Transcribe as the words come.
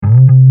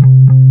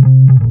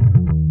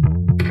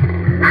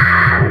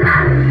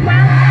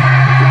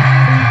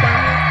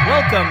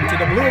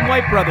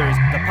White Brothers,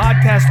 the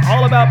podcast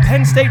all about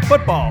Penn State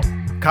football.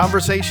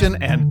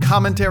 Conversation and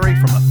commentary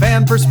from a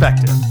fan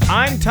perspective.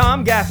 I'm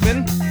Tom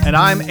Gaffman. And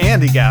I'm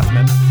Andy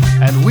Gaffman.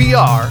 And we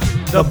are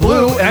the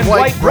Blue and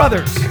White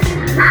Brothers.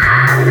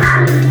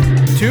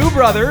 Two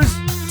brothers.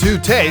 Two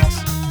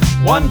takes.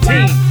 One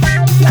team.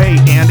 Hey,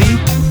 Andy.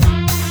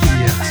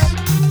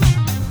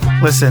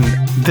 Yes. Listen,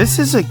 this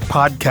is a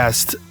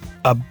podcast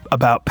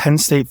about Penn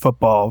State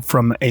football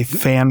from a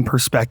fan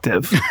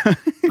perspective.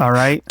 All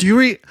right. Do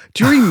you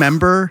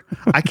remember?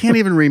 I can't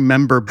even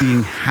remember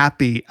being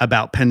happy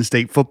about Penn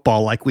State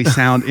football like we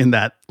sound in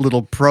that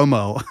little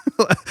promo.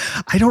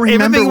 I don't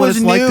remember what it's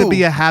like to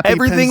be a happy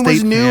Everything Penn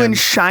State was new fan. and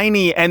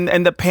shiny,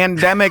 and the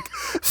pandemic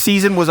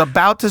season was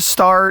about to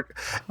start,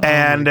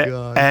 and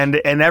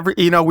every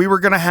we were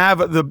gonna have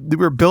we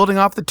were building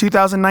off the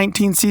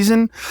 2019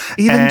 season.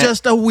 Even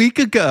just a week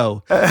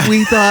ago,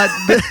 we thought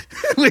that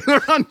we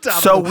were on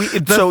top.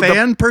 The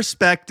fan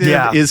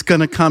perspective is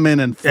going to come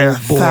in and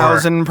full bore.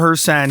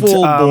 1,000%.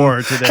 Full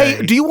bore today.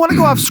 Hey, do you want to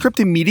go off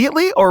script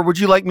immediately, or would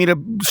you like me to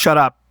shut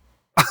up?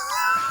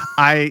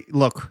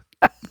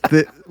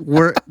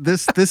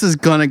 This is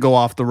going to go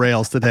off the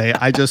rails today.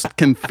 I just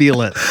can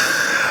feel it.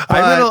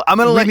 I'm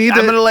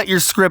gonna let your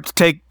script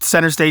take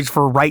center stage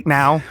for right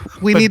now.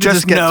 We need to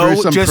just get through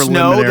some just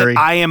know preliminary.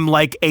 that I am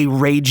like a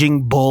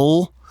raging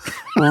bull,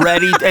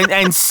 ready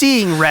and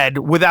seeing red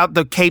without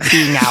the cape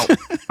being out.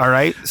 All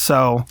right,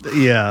 so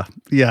yeah.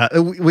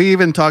 We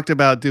even talked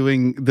about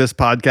doing this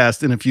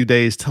podcast in a few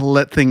days to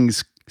let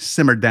things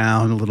simmer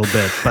down a little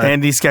bit. But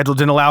Andy's schedule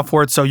didn't allow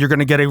for it, so you're going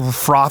to get a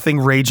frothing,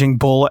 raging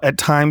bull at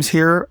times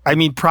here. I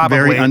mean, probably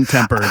very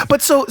untempered.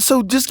 But so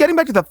just getting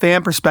back to the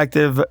fan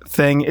perspective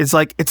thing is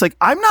like it's like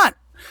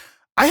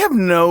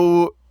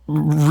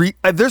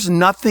there's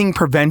nothing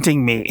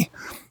preventing me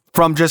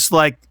from just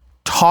like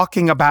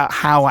talking about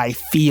how I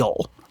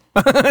feel.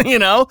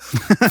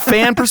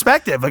 Fan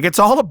perspective. Like it's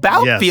all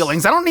about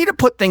feelings. I don't need to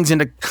put things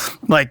into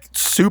like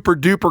super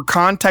duper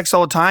context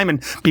all the time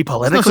and be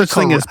politically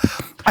correct.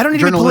 I don't need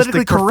to be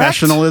politically correct.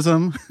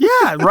 Professionalism.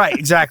 Yeah, right.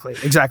 Exactly.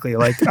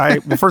 Like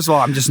first of all,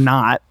 I'm just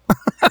not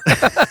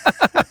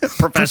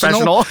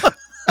professional.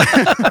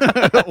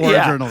 Or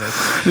a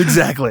journalist.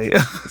 Exactly.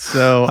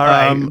 So, all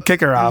right,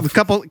 kick her off. A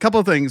couple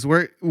of things.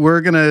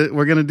 We're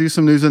gonna do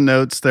some news and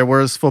notes. There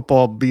was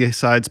football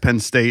besides Penn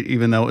State,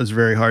 even though it was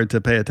very hard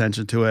to pay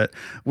attention to it.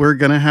 We're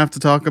gonna have to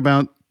talk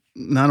about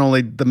not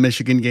only the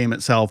Michigan game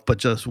itself, but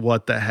just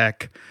what the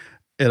heck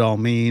it all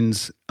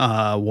means.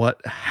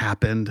 What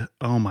happened?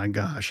 Oh my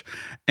gosh!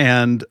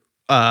 And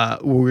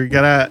we're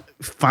gonna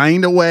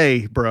find a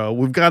way, bro.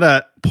 We've got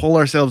to pull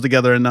ourselves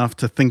together enough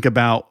to think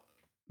about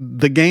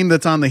the game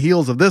that's on the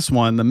heels of this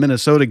one, the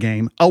Minnesota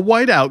game, a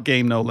whiteout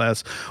game, no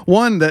less.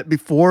 One that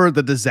before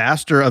the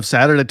disaster of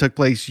Saturday took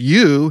place,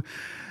 you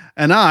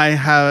and I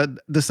had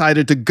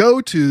decided to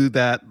go to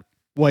that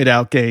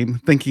whiteout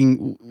game,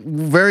 thinking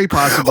very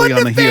possibly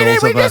on the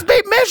heels of just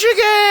beat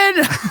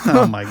Michigan.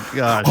 Oh my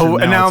gosh!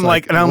 And now I'm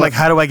like,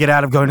 how do I get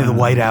out of going to the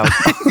whiteout?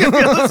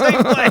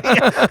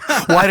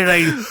 Why did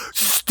I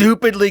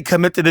stupidly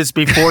commit to this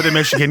before the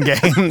Michigan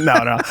game?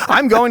 No.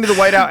 I'm going to the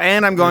whiteout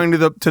and I'm going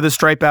to the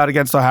stripe out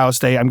against Ohio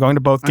State. I'm going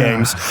to both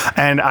games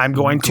and I'm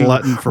going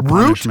to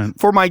root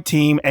for my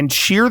team and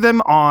cheer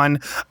them on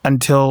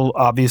until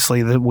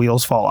obviously the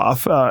wheels fall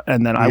off,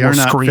 and then I will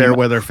scream. We are not fair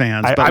weather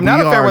fans. I'm not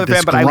a fair weather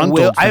fan, but I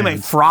will. I am a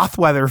froth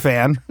weather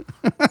fan.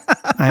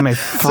 I am a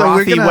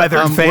frothy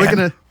weather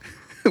fan.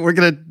 We're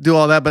gonna do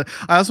all that, but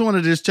I also want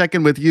to just check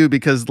in with you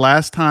because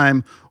last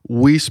time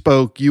we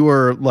spoke, you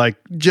were like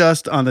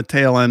just on the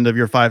tail end of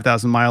your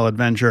 5,000-mile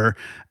adventure,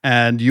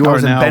 and I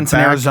was now in Benson,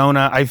 back.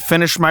 Arizona. I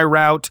finished my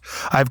route.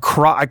 I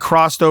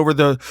crossed over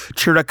the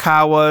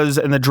Chiricahuas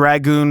and the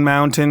Dragoon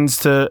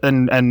Mountains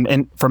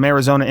and from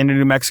Arizona into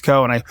New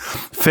Mexico, and I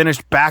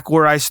finished back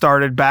where I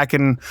started. Back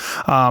in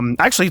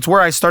actually, it's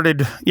where I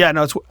started. Yeah,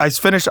 no, I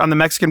finished on the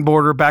Mexican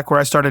border, back where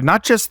I started.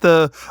 Not just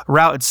the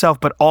route itself,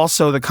 but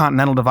also the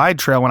Continental Divide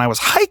Trail when I was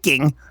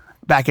hiking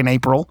back in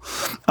April.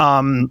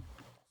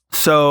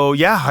 So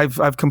yeah,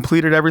 I've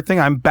completed everything.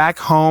 I'm back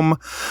home.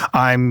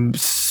 I'm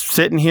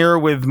sitting here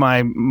with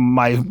my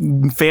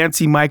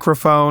fancy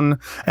microphone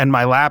and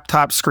my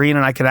laptop screen,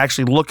 and I can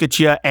actually look at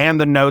you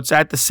and the notes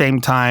at the same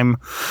time.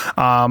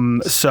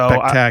 So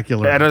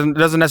spectacular. It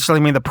doesn't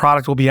necessarily mean the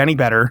product will be any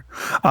better,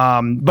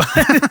 but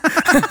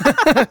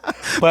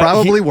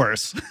probably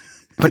worse.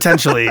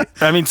 Potentially.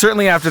 I mean,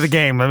 certainly after the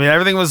game. I mean,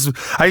 everything was...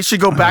 I should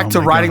go back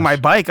to riding my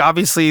bike.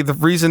 Obviously, the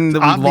reason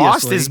that we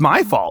lost is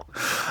my fault.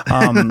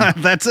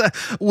 That's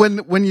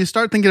when you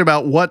start thinking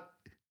about what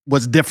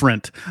was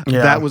different,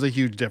 that was a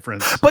huge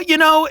difference. But,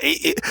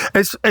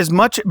 as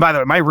much... By the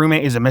way, my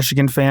roommate is a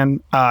Michigan fan.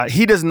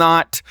 He does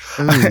not...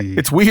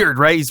 It's weird,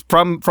 right? He's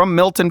from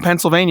Milton,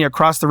 Pennsylvania,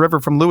 across the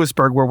river from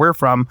Lewisburg, where we're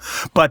from,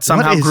 but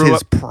somehow grew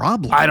up...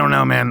 problem? I don't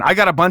know, man. I've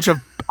got a bunch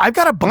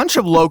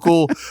of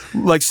local,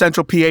 like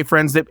Central PA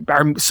friends that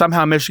are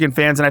somehow Michigan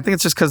fans, and I think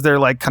it's just because they're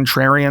like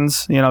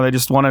contrarians. They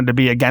just wanted to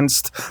be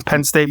against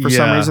Penn State for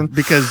some reason.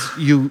 Because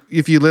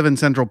if you live in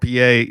Central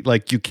PA,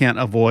 like you can't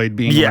avoid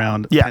being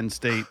around Penn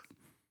State.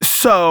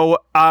 So,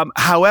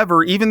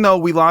 however, even though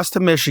we lost to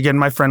Michigan,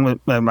 my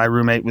my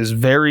roommate was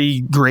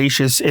very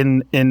gracious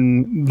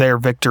in their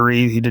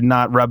victory. He did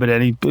not rub it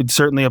in. He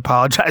certainly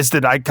apologized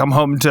that I come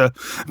home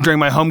during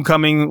my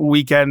homecoming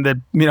weekend that,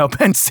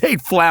 Penn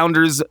State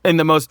flounders in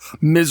the most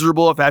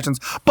miserable of fashions.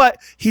 But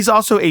he's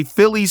also a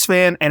Phillies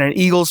fan and an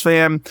Eagles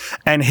fan,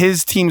 and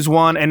his teams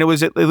won, and it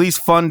was at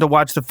least fun to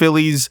watch the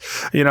Phillies,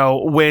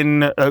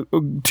 win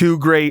two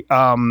great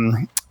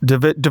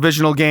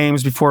divisional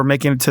games before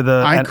making it to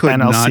the I could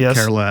NLCS. not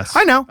care less.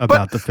 I know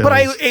about the Phillies. But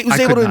I was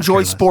able to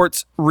enjoy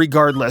sports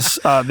regardless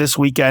this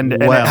weekend,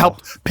 and it Well,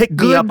 helped pick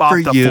me up off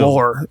the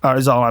floor.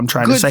 Is all I'm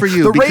trying to say. For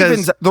you,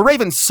 the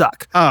Ravens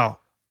suck. Oh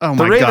my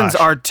The Ravens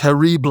gosh. are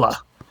terrible.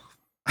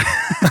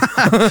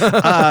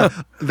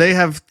 They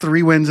have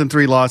 3 wins and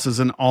 3 losses,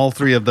 and all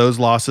 3 of those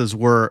losses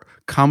were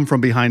come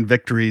from behind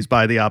victories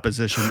by the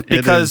opposition.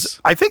 Because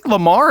I think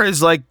Lamar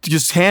is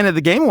just handed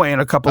the game away in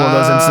a couple of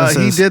those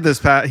instances. He did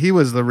this. He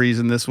was the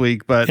reason this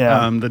week, but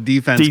the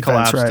defense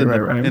collapsed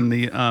in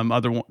the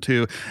other one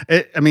too.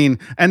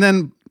 And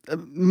then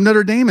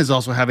Notre Dame is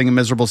also having a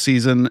miserable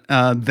season.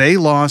 They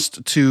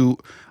lost to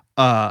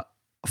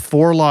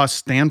 4-loss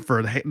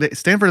Stanford.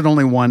 Stanford had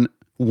only won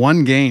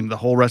 1 game the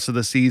whole rest of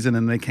the season,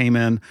 and they came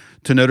in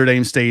to Notre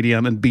Dame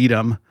Stadium and beat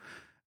them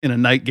in a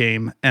night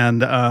game.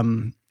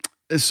 And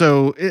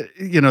so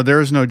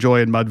there is no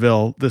joy in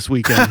Mudville this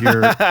weekend here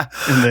in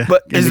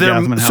the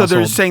Gathman household. So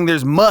they're saying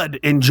there's mud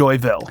in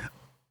Joyville.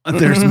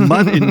 There's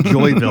mud in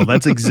Joyville.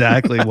 That's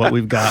exactly what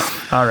we've got.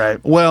 All right.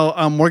 Well,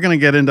 we're going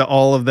to get into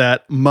all of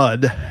that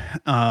mud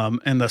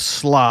and the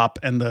slop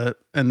and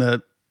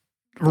the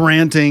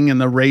ranting and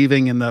the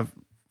raving and the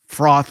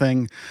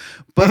frothing.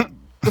 But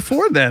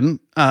before then,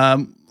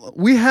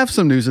 we have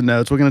some news and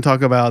notes. We're going to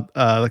talk about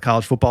the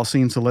college football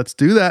scene. So let's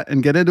do that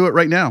and get into it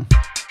right now.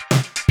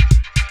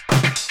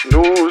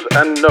 News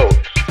and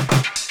notes.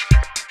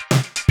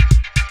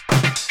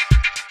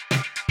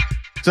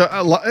 So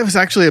it was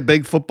actually a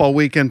big football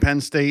weekend.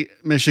 Penn State,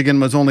 Michigan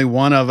was only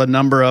one of a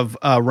number of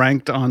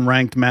ranked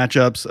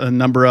matchups, a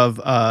number of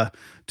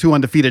 2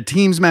 undefeated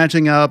teams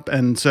matching up.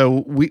 And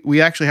so we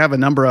actually have a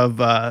number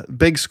of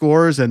big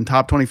scores and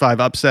top 25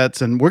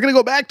 upsets. And we're going to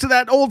go back to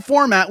that old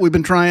format we've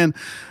been trying,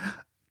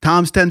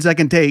 Tom's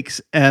 10-second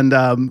takes. And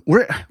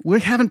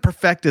we haven't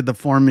perfected the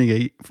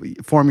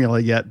formula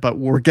yet, but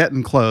we're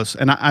getting close.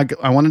 And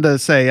I wanted to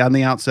say on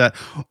the outset,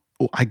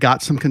 I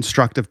got some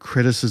constructive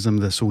criticism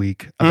this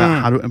week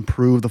about how to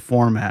improve the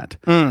format.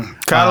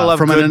 Gotta love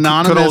from an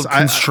anonymous good old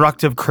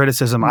constructive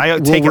criticism. I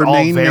take it all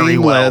very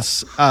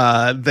nameless.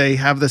 well. They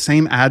have the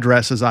same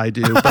address as I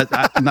do, but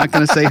I'm not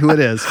going to say who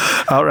it is.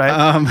 All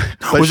right.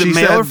 But was it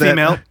male or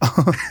female?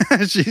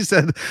 She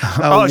said,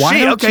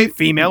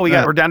 female.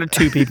 We're down to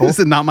 2 people. This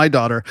is not my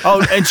daughter.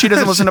 Oh, and she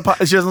doesn't listen to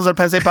Penn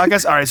State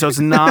podcast. All right, so it's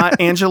not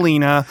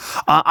Angelina.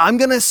 I'm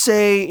gonna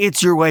say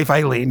it's your wife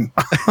Eileen.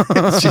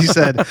 She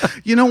said,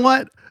 "You know what?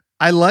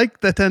 I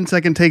like the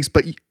 10-second takes,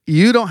 but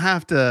you don't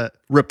have to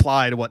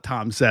reply to what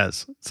Tom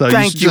says. So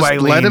Thank you, just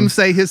Eileen. let him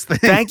say his thing."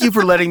 Thank you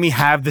for letting me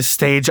have the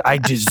stage I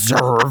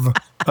deserve.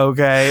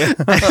 Okay.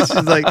 It's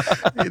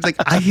like,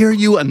 I hear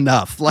you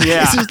enough.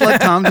 Just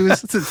let Tom do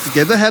his,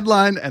 give the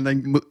headline and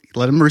then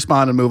let him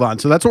respond and move on.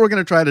 So that's what we're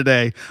going to try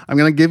today. I'm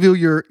going to give you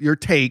your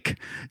take,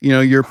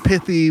 your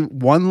pithy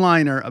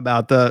one-liner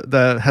about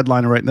the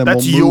headliner, right? And then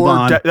we'll move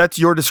on. That's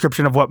your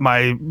description of what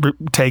my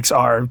takes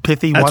are.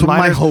 Pithy one-liners. That's what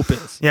my hope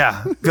is.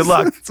 Yeah. Good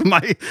luck. That's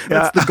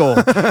the goal.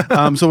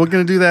 So we're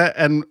going to do that.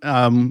 And,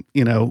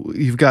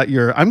 you've got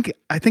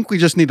I think we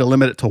just need to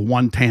limit it to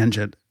 1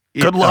 tangent.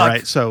 Good luck. All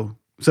right.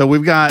 So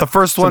we've got the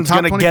first one's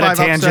going to get a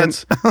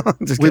tangent.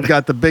 We've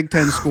got the Big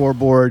Ten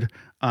scoreboard.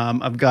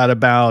 I've got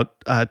about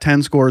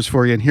 10 scores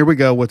for you. And here we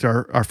go with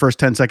our first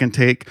 10-second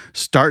take.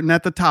 Starting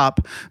at the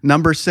top,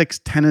 number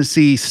 6,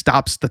 Tennessee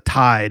stops the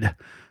Tide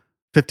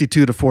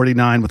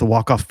 52-49 with a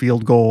walk-off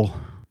field goal.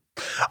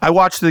 I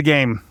watched the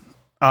game.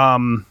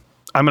 I'm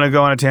going to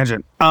go on a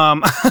tangent.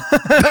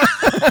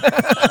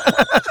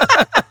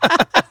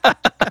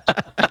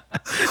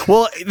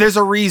 Well, there's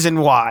a reason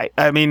why.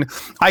 I mean,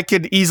 I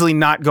could easily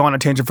not go on a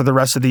tangent for the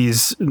rest of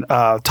these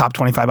top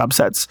 25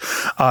 upsets.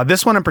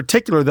 This one in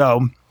particular,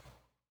 though,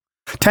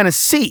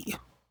 Tennessee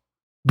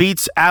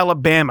beats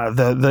Alabama,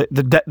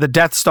 the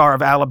Death Star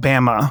of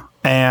Alabama,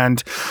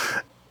 and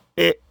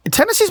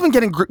Tennessee's been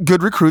getting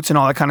good recruits and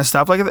all that kind of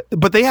stuff,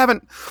 but they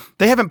haven't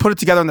put it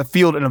together on the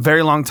field in a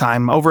very long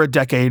time, over a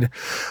decade.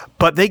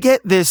 But they get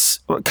this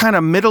kind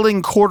of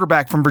middling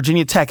quarterback from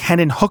Virginia Tech,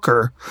 Hendon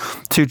Hooker,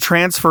 to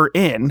transfer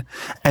in,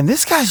 and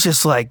this guy's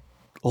just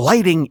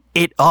lighting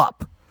it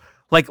up.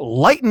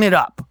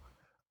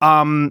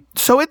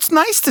 So it's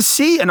nice to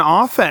see an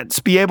offense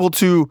be able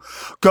to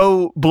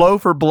go blow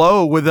for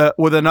blow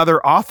with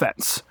another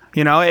offense.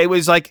 It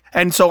was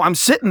and so I'm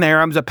sitting there,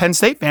 I'm a Penn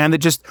State fan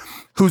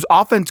whose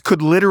offense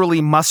could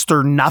literally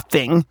muster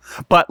nothing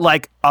but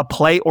a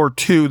play or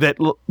two that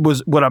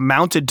would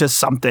amounted to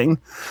something.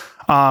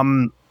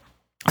 I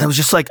was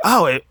just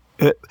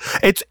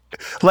It's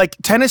like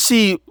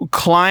Tennessee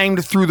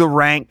climbed through the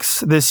ranks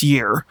this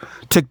year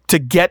to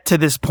get to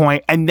this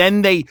point, and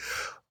then they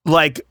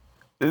have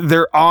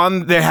their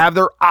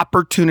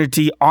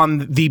opportunity on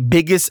the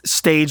biggest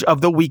stage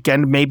of the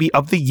weekend, maybe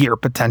of the year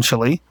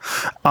potentially,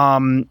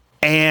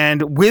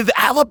 and with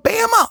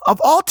Alabama of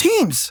all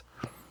teams,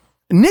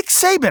 Nick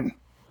Saban,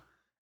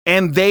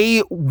 and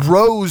they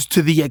rose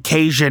to the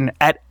occasion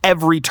at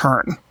every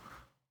turn.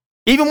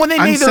 Even when they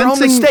made their own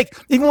mistake,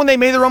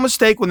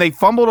 when they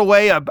fumbled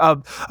away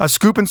a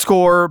scoop and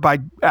score by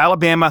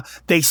Alabama,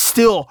 they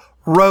still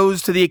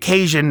rose to the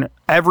occasion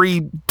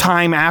every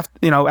time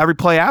every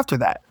play after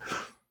that.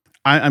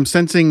 I'm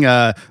sensing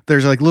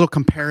there's like little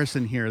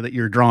comparison here that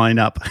you're drawing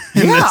up.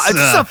 It's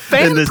just a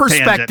fan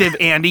perspective,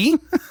 Andy.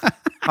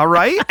 All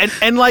right.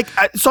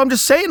 So I'm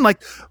just saying,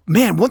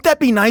 man, wouldn't that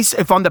be nice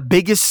if on the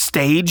biggest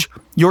stage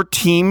your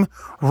team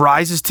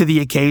rises to the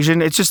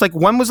occasion? It's just like,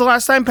 when was the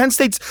last time when was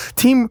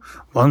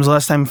the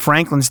last time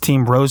Franklin's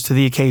team rose to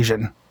the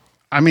occasion?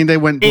 I mean, they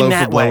went blow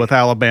for blow with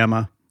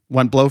Alabama.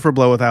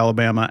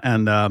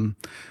 And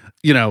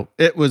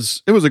it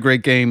was a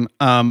great game.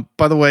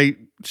 By the way,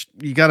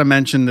 you got to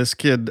mention this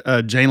kid,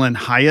 Jalen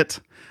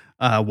Hyatt,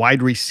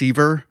 wide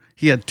receiver.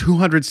 He had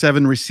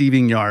 207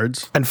 receiving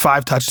yards and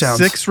 5 touchdowns,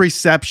 6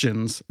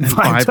 receptions, and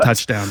 5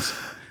 touchdowns.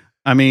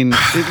 I mean,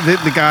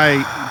 the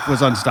guy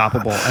was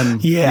unstoppable. And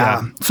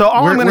so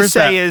all I'm going to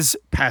say is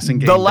passing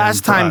game. The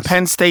last time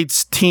Penn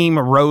State's team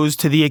rose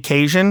to the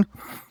occasion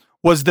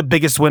was the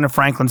biggest win of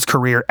Franklin's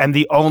career, and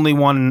the only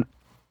one.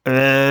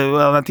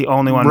 Not the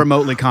only one.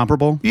 Remotely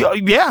comparable.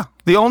 Yeah,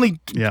 the only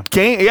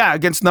game. Yeah,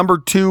 against number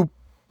 2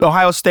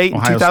 Ohio State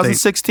in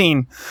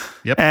 2016.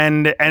 Yep.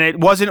 And it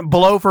wasn't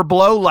blow for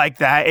blow like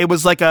that. It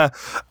was like I'm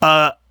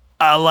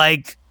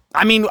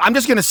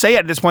just going to say it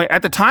at this point.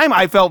 At the time,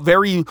 I felt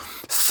very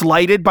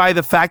slighted by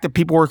the fact that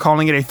people were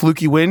calling it a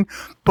fluky win.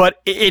 But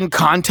in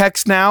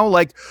context now,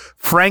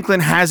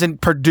 Franklin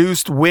hasn't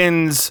produced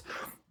wins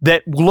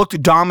that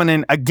looked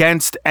dominant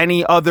against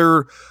any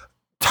other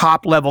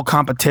top level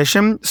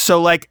competition.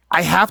 So I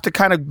have to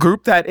kind of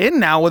group that in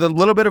now with a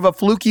little bit of a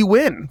fluky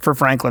win for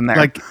Franklin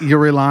there. You're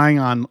relying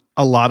on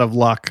a lot of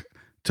luck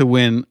to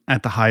win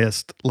at the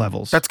highest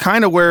levels. That's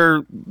kind of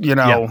where,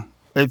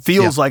 it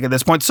feels like at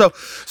this point. So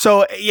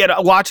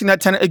watching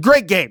that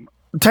great game.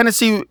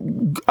 Tennessee,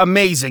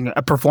 amazing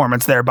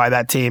performance there by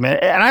that team.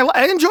 And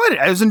I enjoyed it.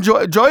 It was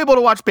enjoyable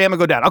to watch Bama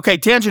go down. Okay,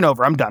 tangent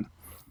over. I'm done.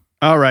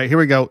 All right, here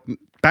we go.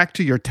 Back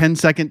to your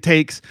 10-second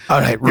takes. All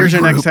right, here's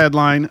your next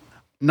headline.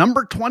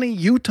 Number 20,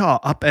 Utah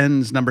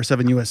upends number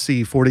 7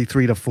 USC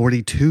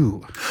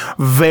 43-42.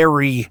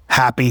 Very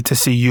happy to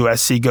see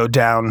USC go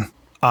down.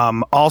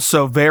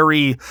 Also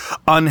very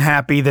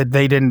unhappy that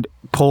they didn't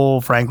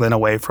pull Franklin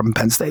away from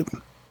Penn State.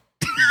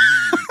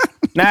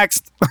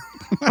 Next.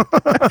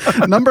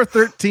 Number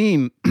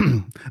 13,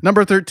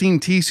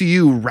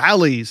 TCU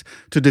rallies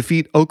to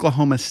defeat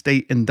Oklahoma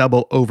State in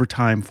double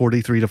overtime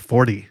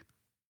 43-40.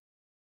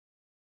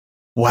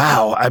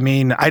 Wow. I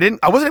mean, I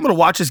wasn't able to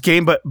watch this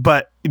game, but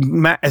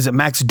is it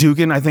Max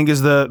Duggan, I think,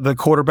 is the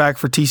quarterback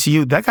for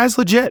TCU. That guy's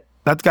legit.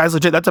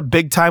 That's a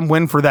big time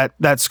win for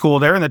that school.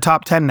 They're in the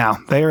top 10 now.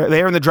 They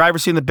are in the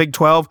driver's seat in the Big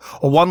 12.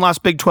 A one-loss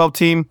Big 12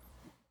 team.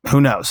 Who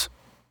knows?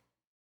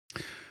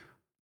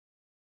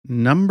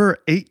 Number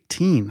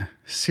 18,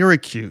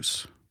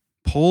 Syracuse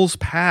pulls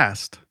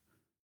past.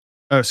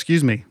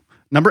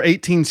 Number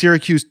 18,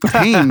 Syracuse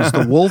tames the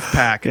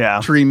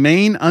Wolfpack to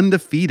remain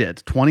undefeated,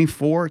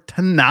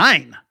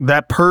 24-9.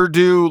 That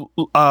Purdue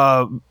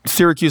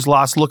Syracuse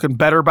loss looking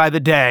better by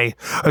the day.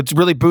 It's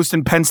really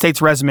boosting Penn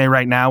State's resume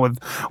right now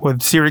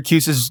with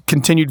Syracuse's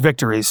continued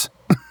victories.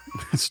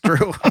 It's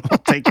true. I'll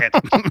take it.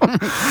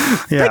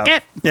 Take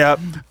it. Yeah.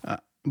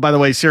 By the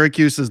way,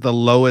 Syracuse is the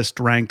lowest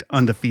ranked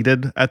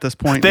undefeated at this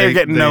point. They're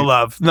getting no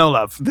love. No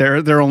love.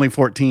 They're only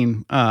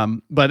 14.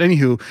 But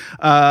anywho,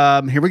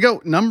 here we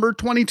go. Number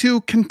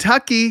 22,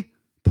 Kentucky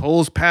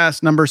pulls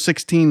past number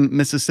 16,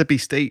 Mississippi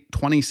State,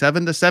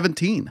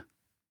 27-17.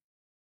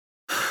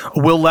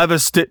 Will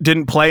Levis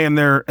didn't play in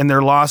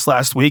their loss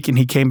last week, and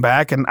he came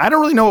back. And I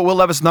don't really know what Will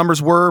Levis' numbers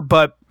were,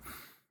 but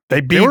they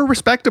were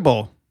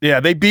respectable. Yeah,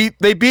 they beat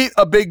a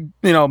big,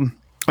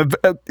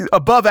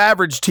 above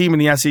average team in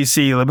the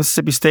SEC.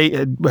 Mississippi State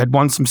had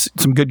won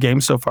some good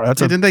games so far.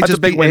 Didn't they just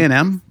beat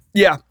A&M?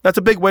 Yeah, that's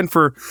a big win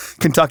for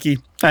Kentucky,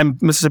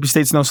 and Mississippi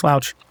State's no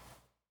slouch.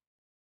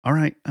 All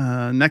right,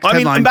 next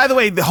headline. And by the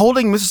way,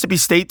 holding Mississippi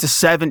State to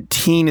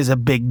 17 is a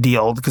big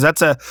deal because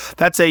that's a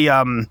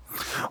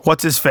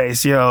what's his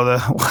face?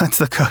 What's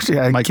the coach?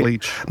 Mike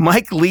Leach.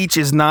 Mike Leach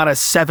is not a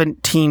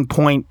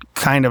 17-point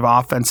kind of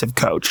offensive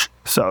coach,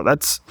 so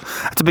that's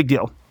a big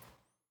deal.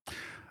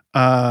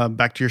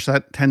 Back to your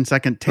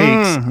 10-second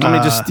takes.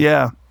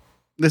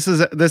 This is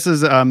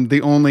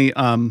the only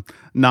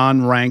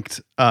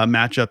non-ranked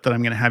matchup that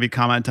I'm going to have you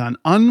comment on.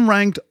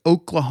 Unranked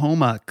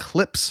Oklahoma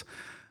clips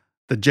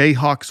the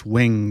Jayhawks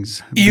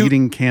wings,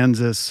 beating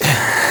Kansas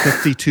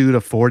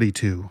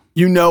 52-42.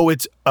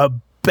 It's a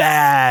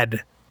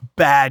bad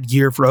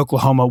year for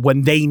Oklahoma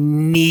when they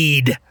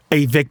need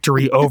a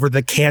victory over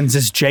the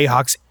Kansas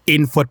Jayhawks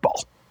in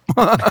football.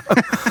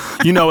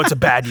 It's a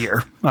bad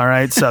year. All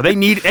right. So they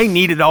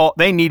needed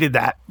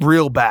that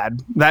real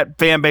bad. That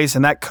fan base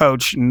and that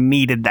coach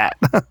needed that.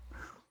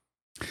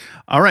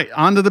 All right,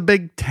 on to the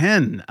Big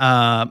Ten.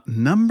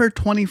 Number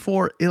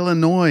 24,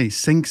 Illinois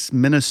sinks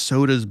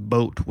Minnesota's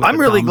boat. I'm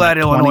really glad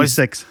Illinois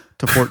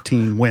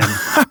 26-14 win.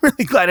 I'm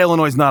really glad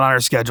Illinois is not on our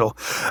schedule.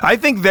 I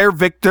think their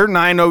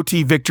 9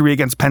 OT victory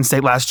against Penn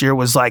State last year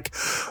was like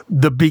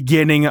the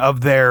beginning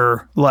of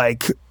their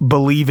like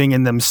believing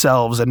in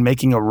themselves and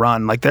making a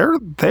run. Like they're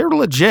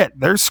legit.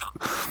 They're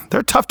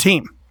a tough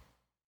team.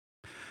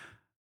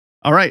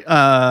 All right,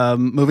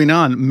 moving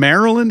on.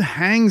 Maryland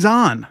hangs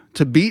on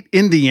to beat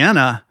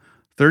Indiana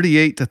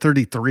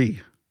 38-33.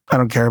 I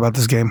don't care about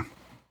this game.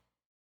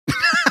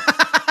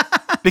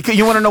 Because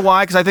you want to know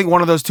why? Because I think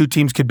one of those two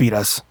teams could beat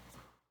us.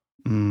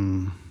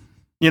 I'm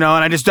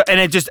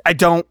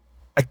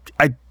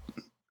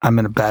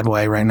in a bad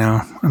way right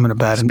now. I'm in a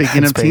bad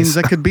Speaking of teams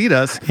that could beat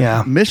us,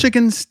 yeah.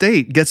 Michigan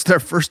State gets their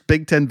first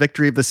Big Ten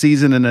victory of the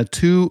season in a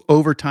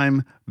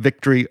 2-overtime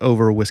victory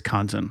over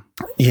Wisconsin.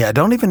 Yeah, I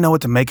don't even know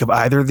what to make of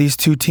either of these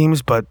two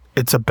teams, but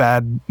it's a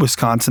bad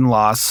Wisconsin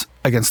loss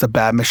against a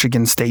bad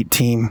Michigan State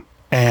team.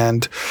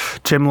 And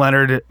Jim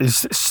Leonard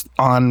is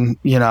on,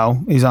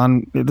 he's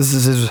on, this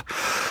is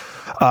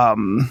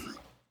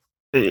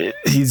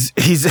his,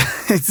 he's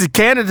a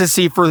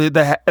candidacy for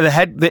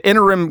the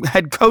interim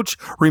head coach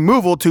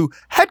removal to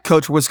head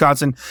coach for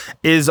Wisconsin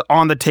is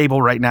on the table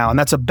right now. And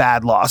that's a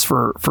bad loss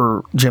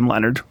for Jim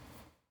Leonard.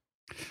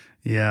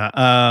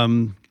 Yeah.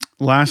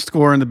 Last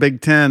score in the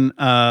Big Ten,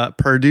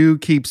 Purdue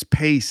keeps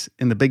pace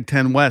in the Big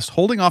Ten West,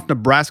 holding off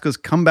Nebraska's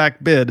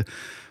comeback bid.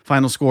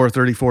 Final score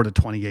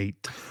 34-28.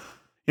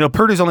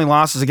 Purdue's only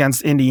losses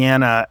against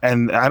Indiana,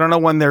 and I don't know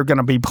when they're going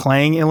to be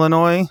playing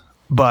Illinois,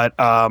 but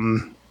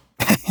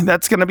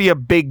that's going to be a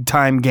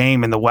big-time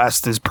game in the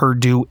West is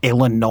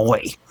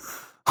Purdue-Illinois.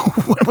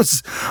 When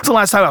was the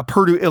last time a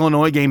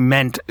Purdue-Illinois game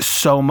meant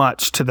so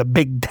much to the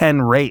Big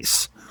Ten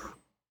race?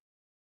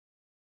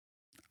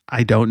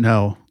 I don't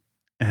know,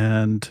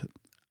 and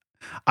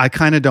I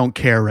kind of don't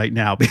care right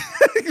now.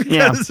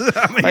 Yeah,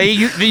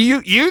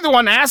 you the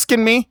one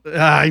asking me.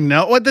 I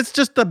know. Well, that's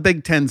just the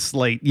Big Ten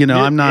slate.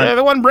 I'm not. You're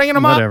the one bringing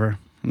them whatever. Up.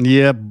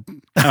 Yeah.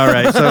 All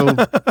right. So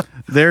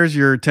there's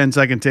your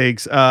 10-second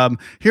takes.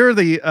 Here are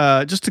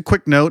the just a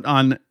quick note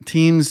on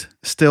teams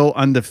still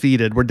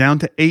undefeated. We're down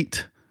to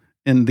 8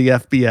 in the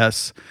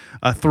FBS,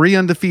 3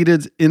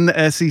 undefeateds in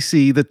the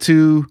SEC. The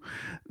 2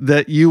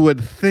 that you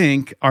would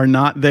think are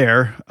not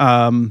there,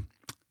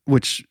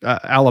 which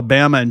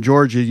Alabama and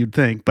Georgia, you'd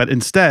think, but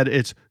instead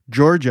it's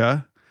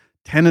Georgia,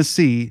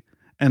 Tennessee,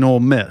 and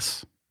Ole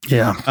Miss.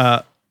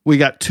 Yeah. We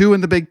got 2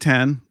 in the Big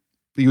Ten,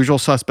 the usual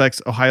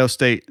suspects, Ohio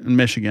State and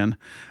Michigan.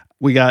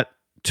 We got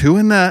 2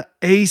 in the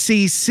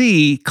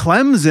ACC,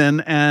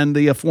 Clemson and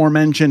the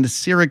aforementioned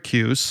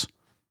Syracuse.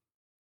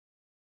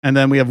 And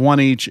then we have 1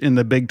 each in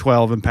the Big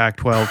 12 and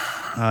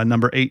Pac-12,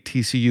 number 8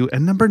 TCU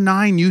and number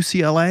 9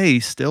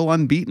 UCLA, still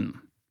unbeaten.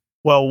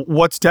 Well,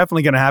 what's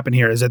definitely going to happen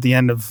here is at the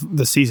end of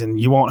the season,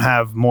 you won't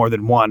have more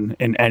than 1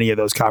 in any of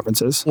those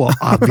conferences. Well,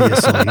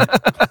 obviously.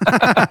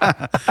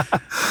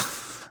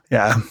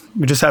 Yeah.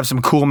 We just have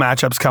some cool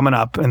matchups coming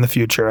up in the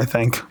future, I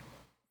think.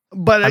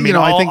 But, I think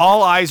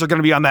all eyes are going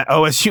to be on that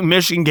OSU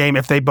Michigan game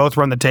if they both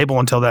run the table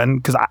until then,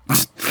 because I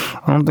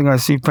don't think I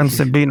see Penn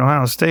State beating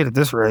Ohio State at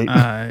this rate.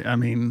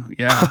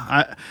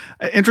 Yeah.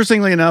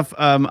 Interestingly enough,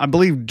 I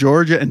believe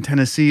Georgia and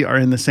Tennessee are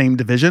in the same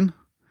division.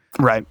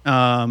 Right.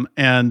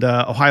 And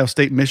Ohio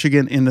State,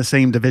 Michigan in the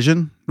same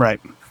division. Right.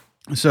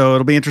 So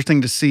it'll be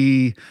interesting to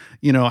see,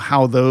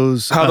 how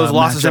those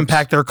losses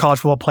impact their college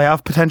football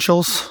playoff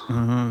potentials.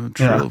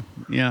 True.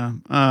 Yeah.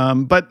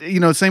 But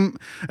same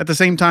at the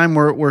same time,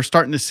 we're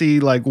starting to see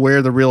like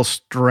where the real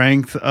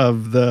strength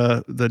of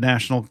the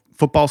national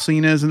football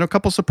scene is, and a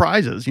couple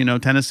surprises.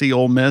 Tennessee,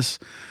 Ole Miss,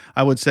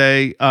 I would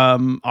say,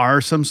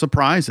 are some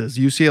surprises.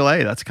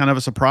 UCLA, that's kind of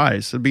a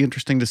surprise. It'd be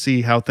interesting to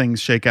see how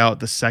things shake out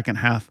the second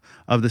half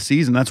of the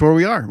season. That's where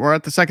we are. We're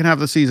at the second half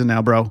of the season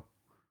now, bro.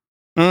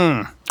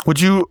 Would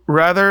you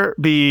rather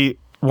be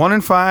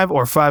 1-5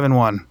 or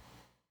 5-1?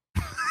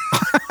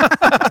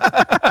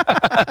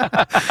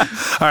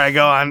 All right,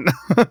 go on.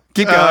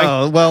 Keep going.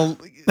 Oh, well,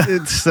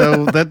 that's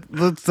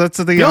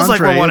the feels like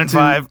we're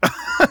 1-5.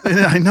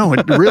 I know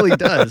it really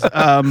does.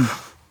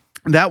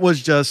 That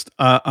was just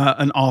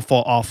an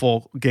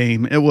awful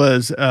game. It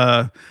was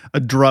a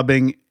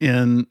drubbing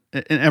in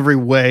every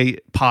way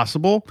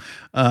possible.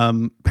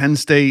 Penn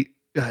State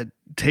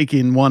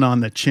taking one on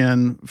the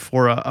chin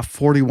for a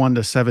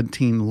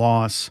 41-17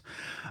 loss.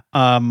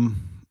 I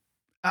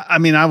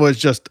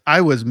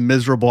was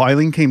miserable.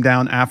 Eileen came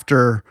down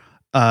after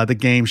the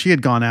game. She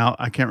had gone out.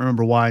 I can't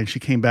remember why. And she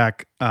came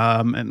back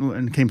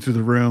and came through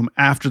the room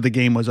after the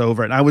game was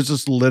over. And I was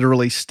just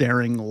literally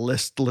staring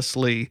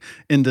listlessly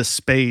into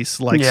space,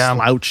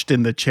 slouched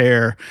in the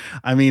chair.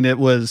 I mean, it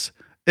was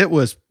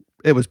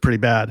pretty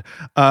bad.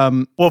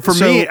 Well, for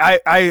me,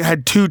 I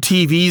had two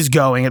TVs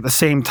going at the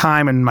same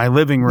time in my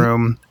living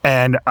room,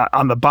 and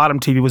on the bottom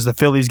TV was the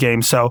Phillies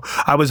game. So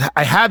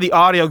I had the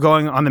audio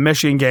going on the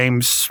Michigan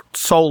games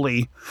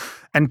solely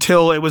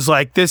until it was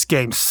like, this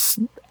game's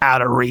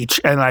out of reach,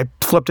 and I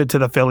flipped it to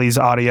the Phillies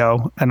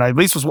audio, and I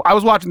was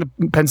watching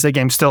the Penn State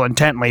game still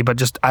intently, but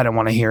just I didn't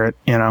want to hear it,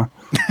 you know.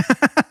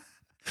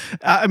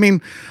 I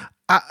mean,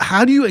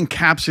 how do you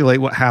encapsulate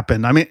what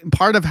happened? I mean,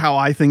 part of how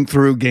I think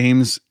through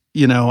games,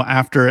 you know,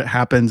 after it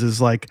happens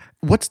is like,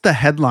 what's the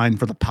headline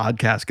for the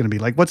podcast going to be?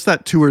 Like, what's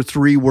that 2 or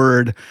 3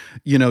 word,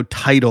 you know,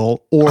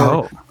 title?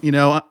 Or, you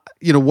know,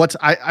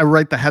 I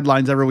write the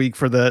headlines every week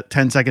for the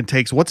 10-second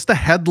takes. What's the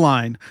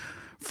headline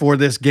for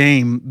this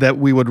game that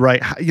we would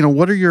write? You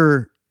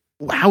know,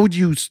 how would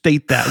you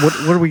state that? What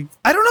are we?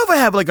 I don't know if I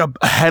have like a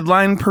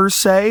headline per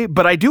se,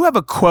 but I do have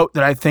a quote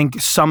that I think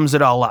sums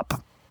it all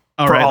up.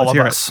 For all of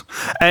us.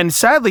 And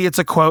sadly, it's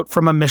a quote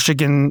from a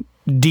Michigan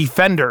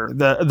defender.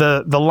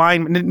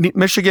 The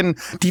Michigan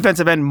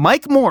defensive end,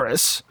 Mike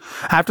Morris,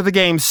 after the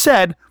game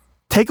said,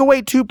 take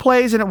away 2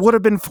 plays and it would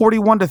have been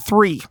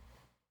 41-3.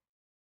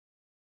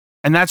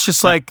 And that's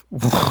just like,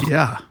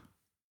 yeah.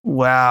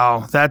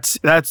 Wow. That's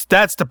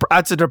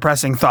a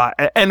depressing thought,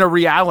 and a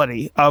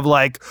reality of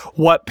like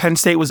what Penn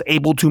State was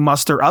able to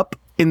muster up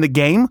in the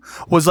game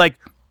was like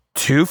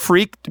 2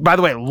 by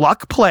the way,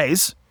 luck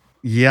plays.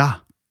 Yeah.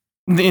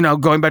 You know,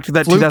 going back to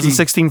that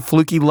 2016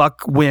 fluky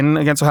luck win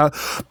against Ohio,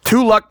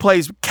 2 luck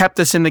plays kept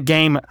us in the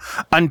game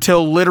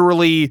until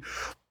literally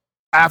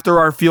after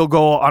our field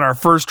goal on our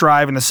first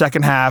drive in the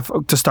second half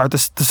to start the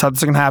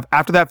second half.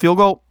 After that field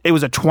goal, it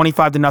was a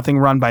 25-0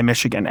 run by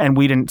Michigan, and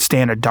we didn't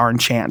stand a darn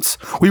chance.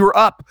 We were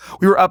up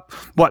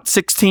what,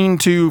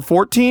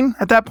 16-14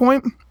 at that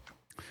point?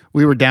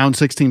 We were down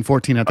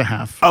 16-14 at the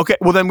half. Okay,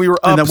 well then we were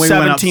up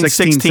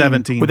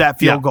 17-16 with that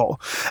field goal.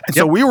 And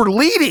so we were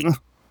leading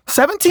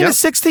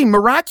 17-16,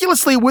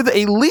 miraculously with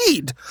a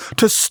lead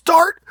to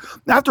start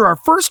after our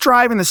first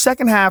drive in the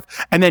second half,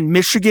 and then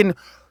Michigan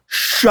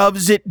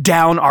shoves it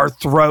down our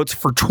throats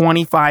for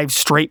 25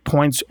 straight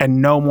points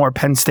and no more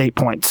Penn State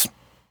points.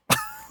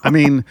 I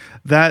mean,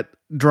 that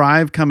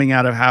drive coming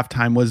out of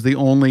halftime was the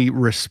only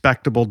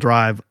respectable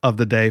drive of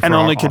the day for and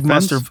our only could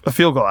offense. muster a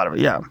field goal out of it,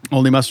 yeah.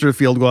 Only mustered a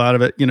field goal out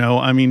of it, you know.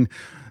 I mean,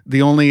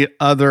 the only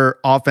other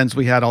offense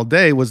we had all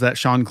day was that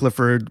Sean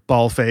Clifford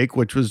ball fake,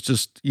 which was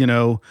just, you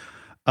know,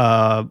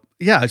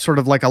 sort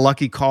of like a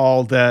lucky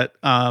call that,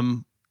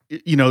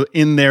 you know,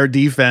 in their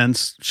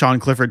defense, Sean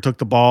Clifford took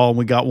the ball and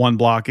we got 1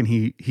 block and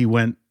he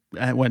went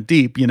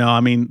deep. You know, I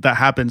mean, that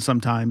happens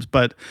sometimes,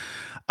 but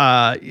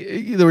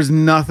there was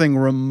nothing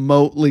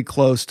remotely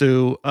close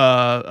to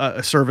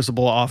a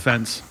serviceable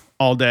offense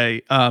all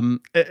day.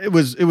 It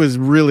was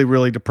really,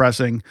 really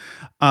depressing.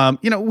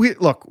 You know,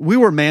 we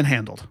were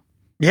manhandled.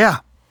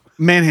 Yeah.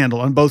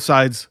 Manhandled on both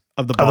sides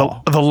of the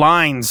ball. The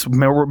lines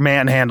were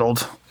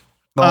manhandled.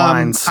 The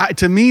lines.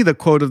 To me, the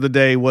quote of the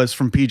day was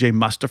from PJ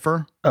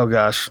Mustipher. Oh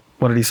gosh,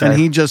 what did he say? And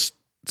he just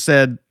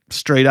said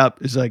straight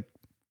up, "Is like,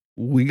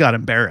 we got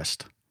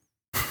embarrassed."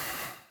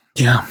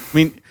 Yeah, I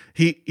mean,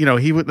 he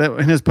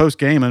in his post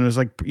game, and it was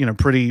like, you know,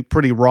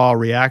 pretty raw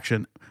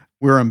reaction.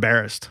 We were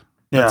embarrassed.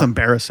 That's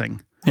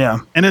embarrassing. Yeah,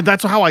 and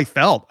that's how I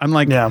felt. I'm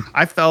like,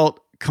 I felt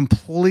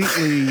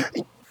completely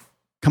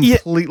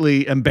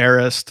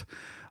embarrassed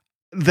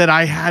that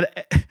I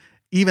had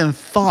even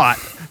thought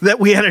that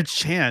we had a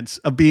chance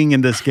of being in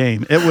this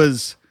game. It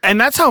was,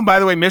 and that's how, by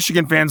the way,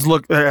 Michigan fans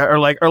are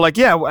like,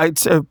 yeah,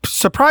 it's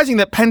surprising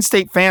that Penn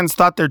State fans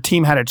thought their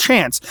team had a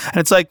chance, and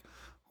it's like,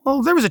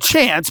 well, there was a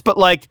chance, but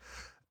like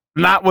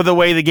not with the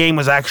way the game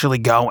was actually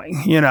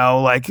going. You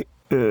know, like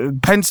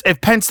if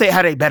Penn State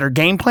had a better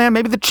game plan,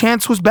 maybe the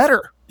chance was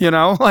better. You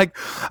know, like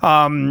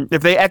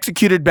if they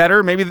executed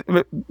better, maybe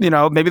there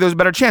was a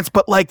better chance.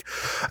 But like,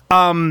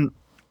 you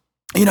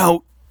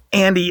know,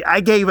 Andy,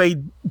 I gave a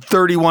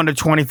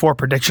 31-24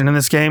 prediction in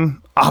this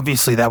game.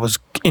 Obviously, that was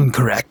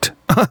incorrect.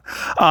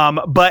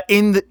 But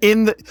in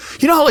the,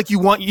 you know how like you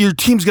want your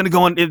team's going to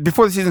go on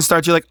before the season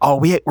starts. You're like, oh,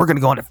 we're going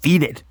to go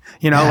undefeated.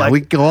 You know, like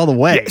we go all the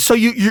way. Yeah, so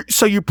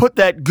you put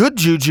that good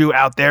juju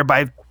out there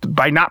by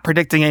not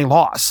predicting a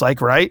loss, like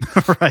right.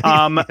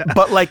 Right.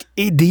 But like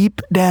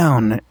deep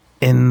down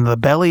in the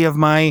belly of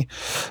my,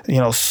 you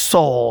know,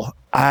 soul,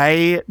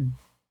 I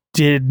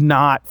did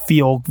not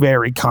feel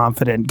very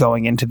confident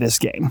going into this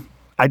game.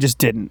 I just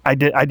didn't. I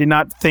did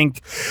not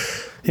think,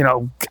 you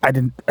know, I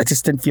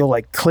just didn't feel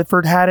like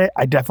Clifford had it.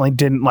 I definitely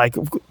didn't like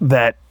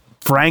that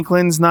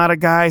Franklin's not a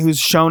guy who's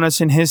shown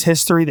us in his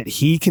history that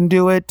he can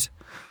do it.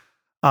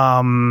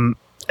 And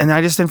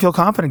I just didn't feel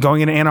confident going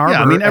into Ann Arbor.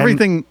 Yeah, I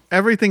mean,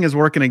 everything is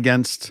working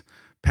against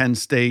Penn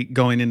State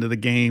going into the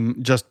game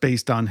just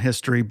based on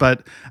history.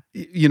 But,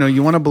 you know,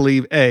 you want to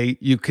believe, A,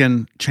 you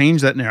can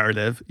change that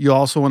narrative. You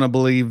also want to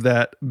believe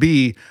that,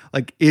 B,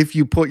 like if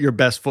you put your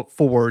best foot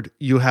forward,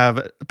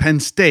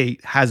 Penn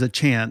State has a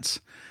chance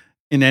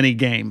in any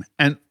game.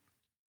 And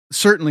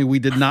certainly we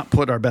did not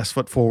put our best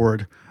foot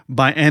forward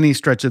by any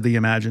stretch of the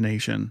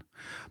imagination.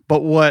 But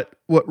what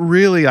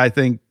really I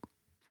think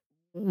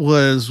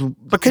was.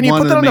 But can you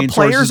put that on the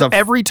players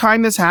every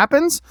time this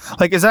happens?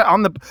 Like, is that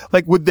on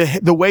with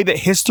the way that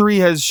history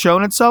has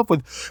shown itself,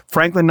 with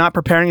Franklin not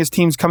preparing his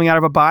teams coming out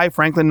of a bye,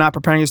 Franklin not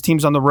preparing his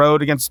teams on the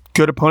road against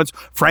good opponents,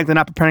 Franklin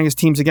not preparing his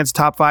teams against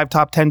top 5,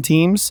 top 10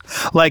 teams?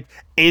 Like,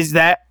 is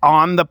that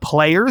on the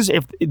players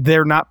if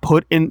they're not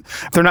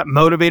if they're not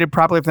motivated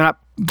properly, if they're not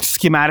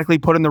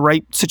schematically put in the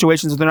right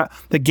situations, if they're not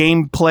the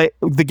game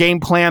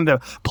plan, the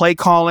play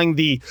calling,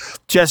 the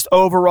just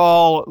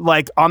overall,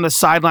 like, on the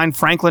sideline,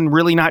 Franklin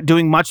really not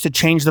doing much to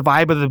change the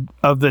vibe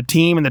of the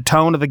team and the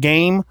tone of the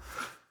game?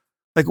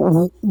 Like,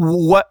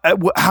 what?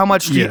 How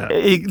much?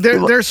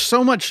 There's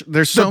so much.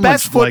 There's so much. The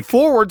best foot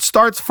forward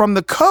starts from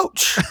the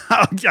coach,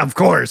 of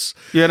course.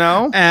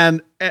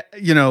 And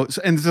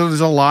and so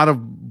there's a lot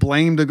of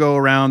blame to go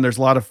around. There's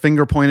a lot of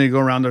finger pointing to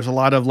go around. There's a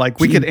lot of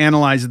we could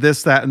analyze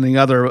this, that, and the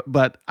other.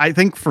 But I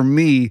think for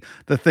me,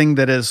 the thing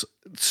that is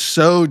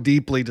so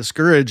deeply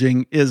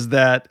discouraging is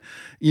that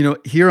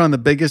here on the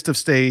biggest of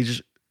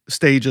stages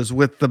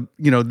with the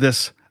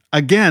this.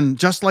 Again,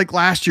 just like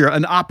last year,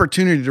 an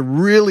opportunity to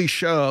really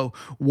show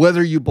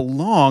whether you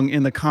belong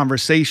in the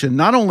conversation.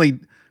 Not only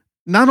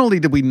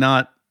did we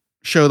not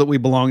show that we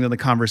belonged in the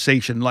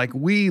conversation, like,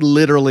 we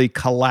literally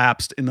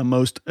collapsed in the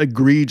most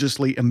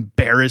egregiously,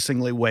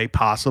 embarrassingly way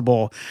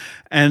possible.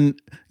 And,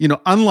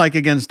 unlike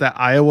against that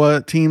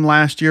Iowa team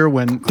last year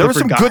when Clifford there were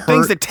some good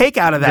things to take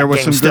out of that game. There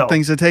were some good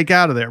things to take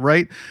out of there,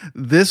 right?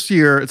 This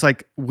year, it's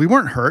like, we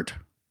weren't hurt.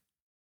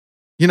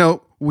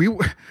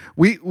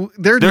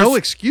 There's no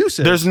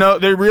excuses. There's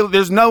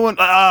no one.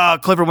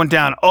 Clifford went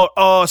down.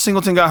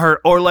 Singleton got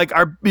hurt, or like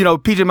our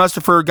PJ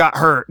Mustipher got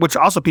hurt, which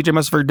also PJ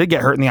Mustipher did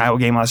get hurt in the Iowa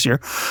game last year.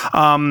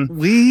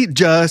 We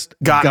just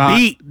got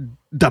beat,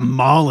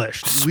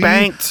 demolished,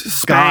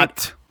 spanked,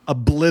 got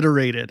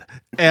obliterated,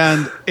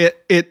 and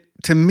it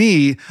to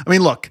me. I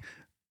mean, look,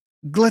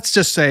 let's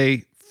just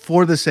say,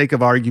 for the sake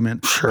of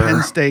argument,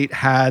 Penn State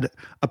had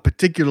a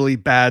particularly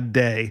bad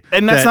day,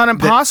 and that's not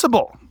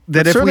impossible.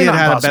 That if we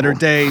had a better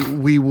day,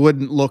 we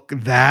wouldn't look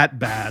that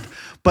bad.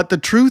 But the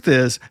truth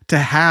is, to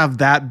have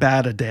that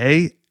bad a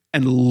day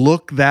and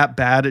look that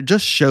bad, it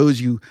just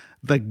shows you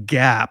the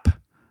gap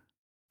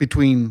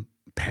between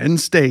Penn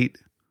State,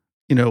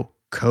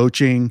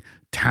 coaching,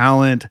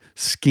 talent,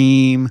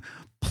 scheme,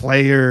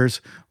 players,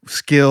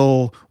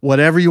 skill,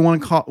 whatever you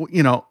want to call,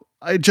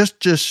 it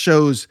just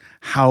shows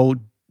how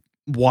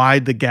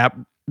wide the gap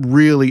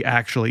really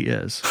actually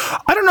is.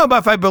 I don't know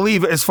if I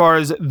believe as far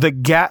as the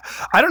gap.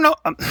 I don't know.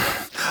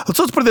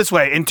 Let's put it this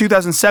way. In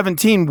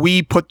 2017,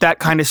 we put that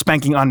kind of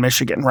spanking on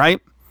Michigan, right?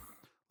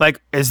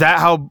 Like, is that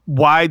how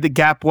wide the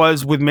gap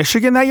was with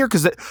Michigan that year?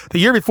 Because the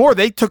year before,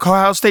 they took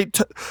Ohio State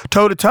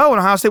toe to toe, and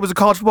Ohio State was a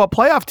college football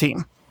playoff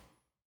team.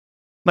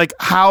 Like,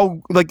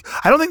 how? Like,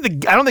 I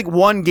don't think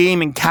one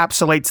game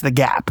encapsulates the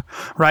gap,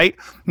 right?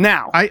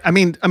 Now, I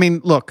mean,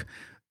 look,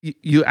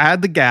 you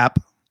add the gap.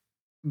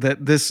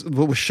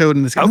 What was showed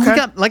in this game. Okay. We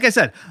got, like I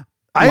said,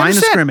 line of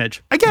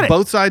scrimmage. I get it.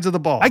 Both sides of the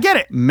ball. I get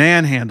it.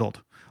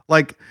 Manhandled.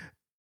 Like,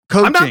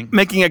 coaching. I'm not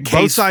making a case.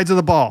 Both sides of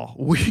the ball.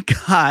 We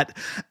got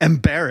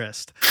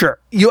embarrassed.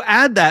 Sure. You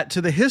add that to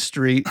the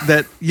history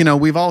that,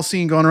 we've all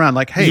seen going around.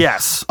 Like, hey,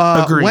 yes,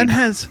 agreed. When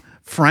has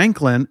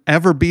Franklin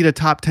ever beat a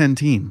top 10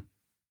 team?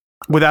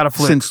 Without a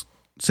fluke.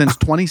 Since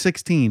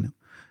 2016.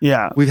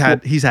 Yeah. He's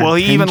had he 10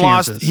 even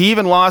chances. He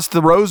even lost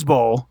the Rose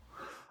Bowl.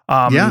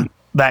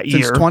 That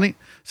year.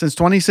 Since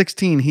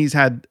 2016, he's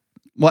had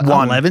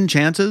 11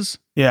 chances?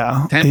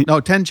 Yeah.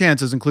 10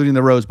 chances, including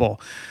the Rose Bowl,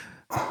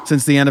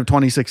 since the end of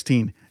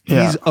 2016.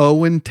 Yeah. He's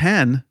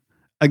 0-10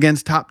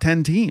 against top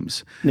 10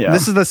 teams. Yeah.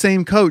 This is the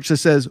same coach that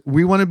says,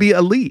 we want to be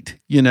elite.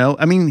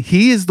 I mean,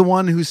 he is the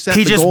one who set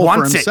the goal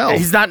for himself.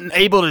 He's not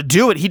able to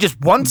do it. He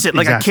just wants it,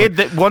 like exactly. a kid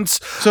that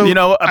wants,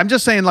 I'm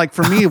just saying, like,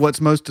 for me,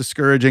 what's most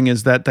discouraging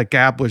is that the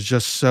gap was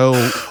just so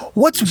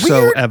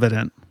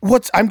evident.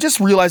 I'm just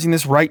realizing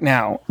this right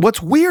now.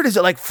 What's weird is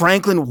that, like,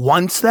 Franklin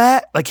wants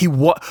that. Like,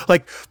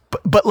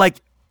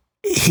 but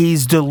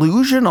he's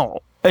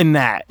delusional in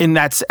that.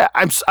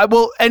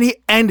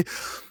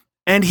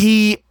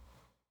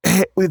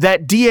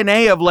 That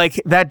DNA of,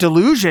 like, that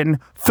delusion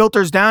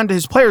filters down to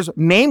his players,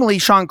 namely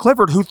Sean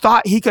Clifford, who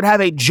thought he could have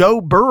a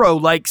Joe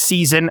Burrow-like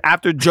season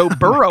after Joe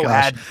Burrow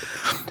had.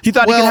 He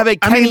thought he could have a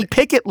Kenny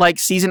Pickett-like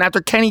season after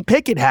Kenny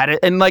Pickett had it.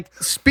 And, like,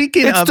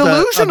 it's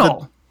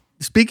delusional.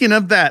 Speaking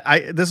of that,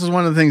 this is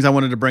one of the things I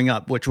wanted to bring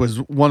up, which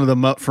was one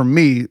of for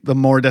me, the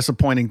more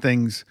disappointing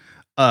things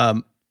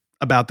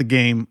about the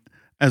game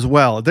as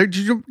well. Did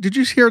you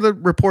hear the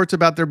reports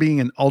about there being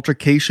an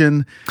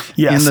altercation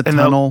in the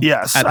tunnel?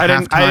 Yes, at I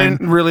halftime?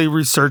 didn't really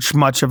research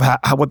much of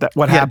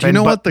what happened. Do you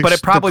know but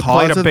it probably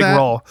played a big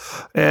role.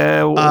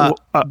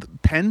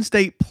 Penn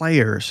State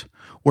players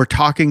were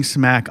talking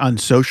smack on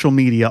social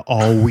media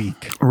all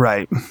week.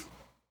 Right.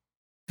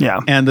 Yeah.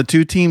 And the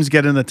two teams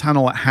get in the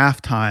tunnel at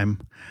halftime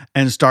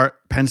and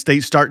Penn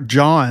State start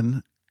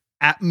John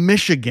at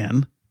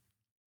Michigan.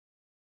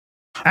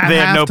 They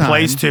had no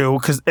place to,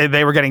 because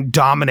they were getting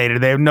dominated.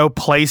 They had no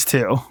place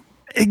to.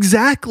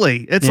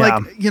 Exactly. It's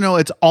like,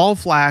 it's all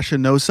flash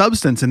and no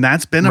substance. And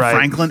that's been a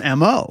Franklin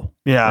MO.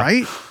 Yeah.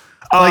 Right?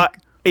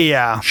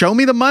 Show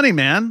me the money,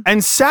 man.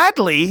 And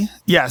sadly,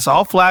 yes,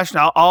 all flash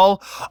now, all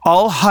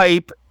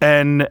hype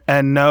and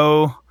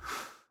no,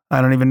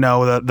 I don't even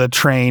know the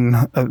train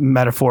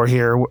metaphor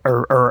here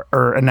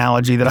or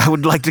analogy that I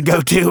would like to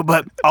go to,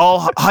 but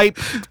all hype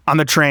on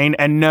the train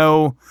and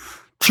no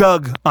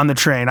chug on the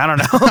train. I don't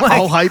know.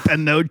 All hype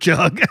and no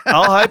chug.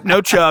 All hype,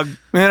 no chug.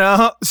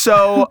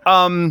 So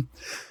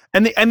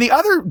and the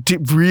other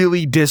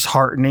really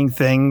disheartening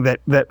thing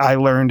that I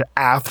learned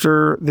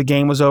after the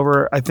game was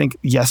over, I think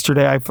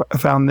yesterday I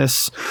found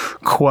this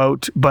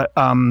quote, but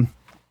I'm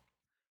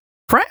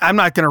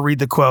not going to read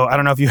the quote. I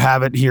don't know if you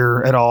have it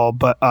here at all,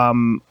 but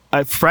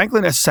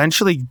Franklin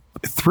essentially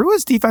threw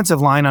his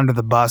defensive line under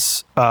the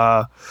bus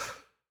kind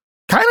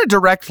of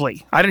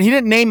directly. He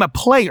didn't name a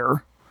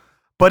player,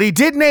 but he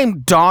did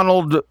name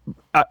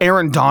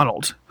Aaron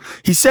Donald.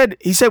 He said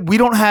we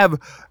don't have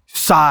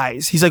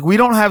size. He's like, we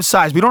don't have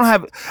size. We don't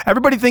have.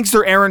 Everybody thinks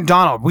they're Aaron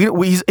Donald.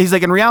 He's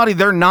like, in reality,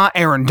 they're not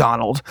Aaron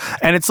Donald.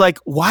 And it's like,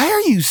 why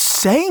are you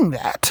saying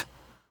that?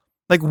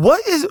 Like,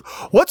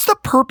 what's the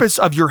purpose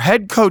of your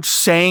head coach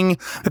saying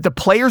that the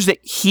players that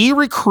he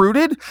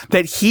recruited,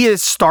 that he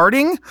is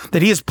starting,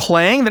 that he is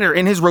playing, that are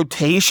in his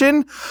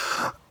rotation,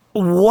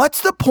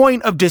 what's the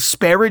point of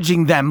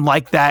disparaging them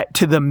like that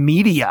to the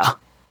media?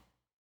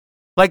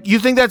 Like, you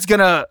think that's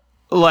gonna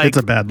it's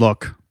a bad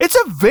look. It's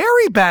a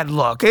very bad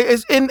look.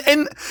 It's in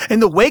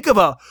the wake of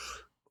a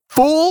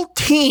full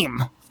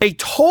team, a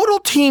total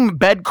team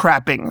bed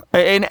crapping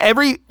in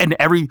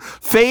every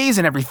phase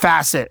and every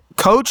facet.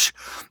 Coach,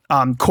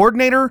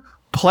 coordinator,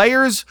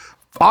 players,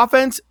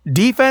 offense,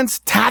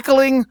 defense,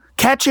 tackling,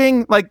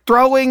 catching, like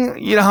throwing,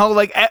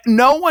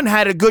 no one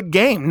had a good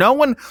game. Not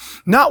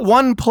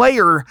one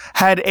player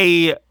had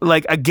a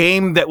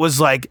game that was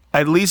like,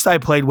 at least I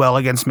played well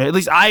against me. At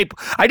least I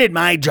did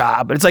my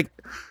job. It's like,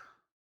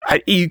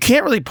 you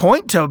can't really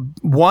point to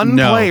one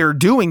player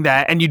doing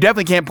that, and you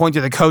definitely can't point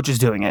to the coaches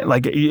doing it.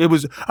 Like, it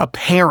was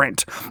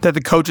apparent that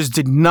the coaches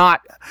did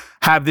not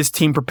have this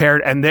team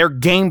prepared, and their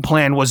game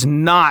plan was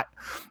not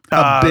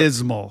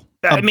abysmal.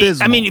 I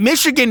mean,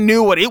 Michigan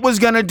knew what it was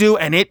going to do,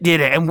 and it did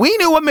it. And we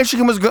knew what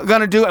Michigan was going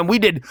to do, and we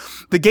did.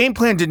 The game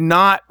plan did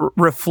not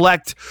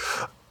reflect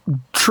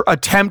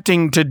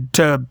attempting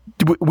to.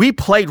 We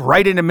played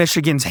right into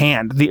Michigan's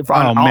hand.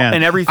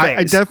 And everything.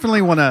 I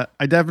definitely want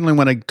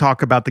to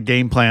talk about the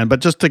game plan, but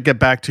just to get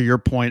back to your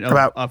point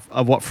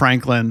of what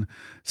Franklin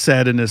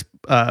said in his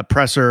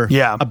presser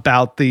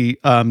about the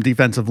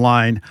defensive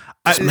line.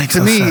 Makes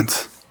no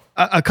sense.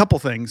 A couple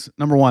things.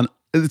 Number one,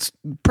 it's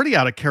pretty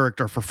out of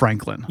character for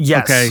Franklin.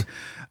 Yes. Okay.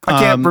 I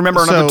can't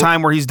remember another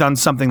time where he's done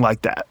something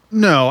like that.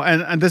 No,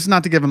 and this is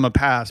not to give him a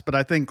pass, but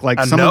I think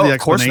some of the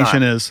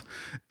explanation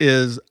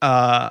is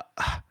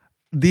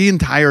the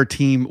entire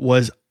team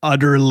was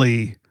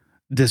utterly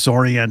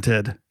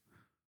disoriented.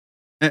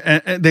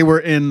 And they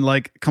were in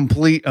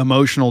complete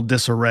emotional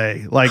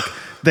disarray. Like,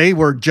 they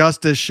were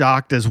just as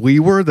shocked as we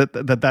were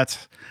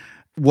that's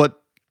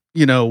what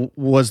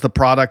was the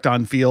product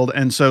on field.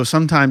 And so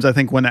sometimes I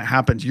think when that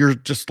happens, you're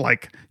just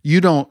like,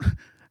 you don't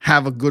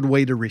have a good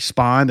way to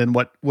respond. And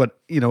what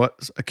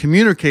a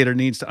communicator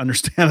needs to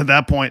understand at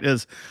that point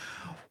is,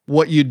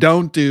 what you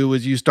don't do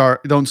is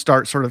don't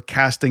start sort of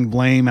casting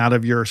blame out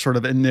of your sort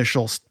of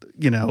initial,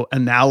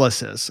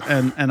 analysis.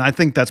 And I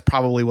think that's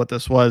probably what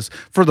this was.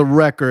 For the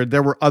record,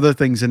 there were other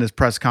things in his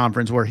press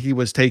conference where he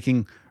was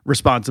taking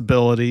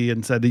responsibility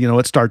and said,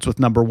 it starts with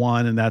number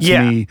one, and that's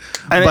me.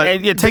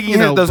 And taking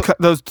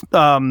those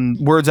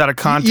words out of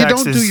context. You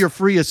don't do your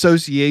free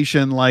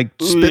association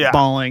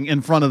spitballing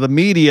in front of the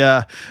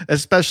media,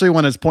 especially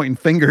when it's pointing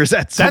fingers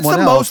at someone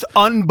else. That's the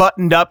most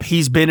unbuttoned up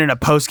he's been in a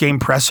post-game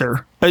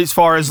presser. As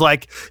far as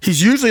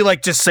he's usually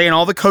just saying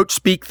all the coach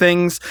speak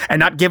things and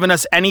not giving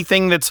us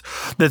anything that's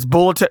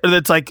bulletin,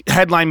 that's like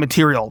headline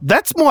material.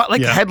 That's more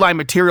headline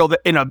material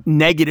in a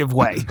negative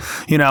way,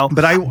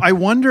 But I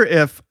wonder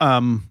if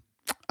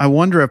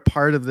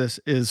part of this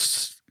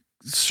is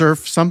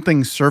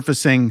something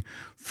surfacing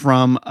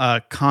from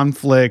a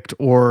conflict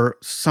or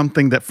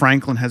something that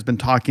Franklin has been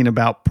talking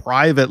about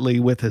privately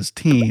with his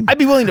team. I'd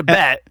be willing to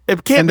bet.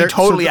 It can't be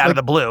totally out of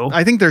the blue.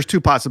 I think there's two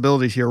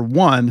possibilities here.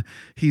 One,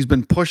 he's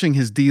been pushing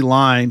his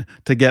D-line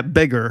to get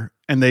bigger,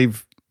 and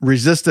they've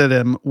resisted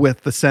him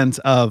with the sense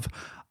of,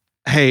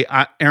 hey,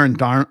 Aaron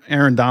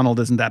Donald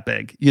isn't that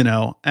big,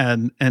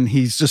 and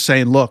he's just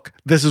saying, look,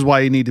 this is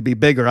why you need to be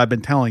bigger. I've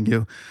been telling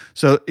you.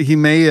 So he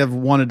may have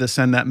wanted to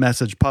send that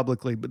message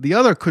publicly, but the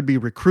other could be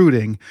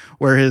recruiting,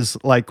 where his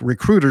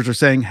recruiters are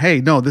saying,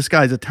 hey, no, this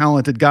guy's a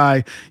talented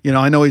guy.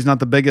 I know he's not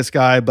the biggest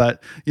guy,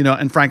 but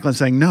and Franklin's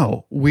saying,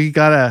 no, we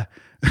gotta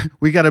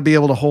be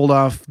able to hold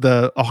off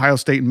the Ohio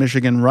State and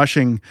Michigan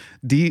rushing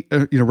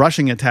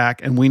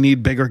attack, and we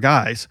need bigger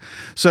guys.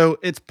 So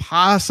it's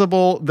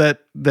possible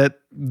that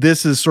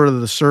this is sort of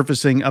the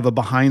surfacing of a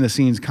behind the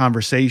scenes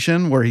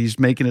conversation where he's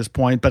making his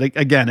point. But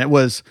again,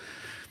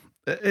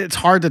 it's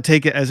hard to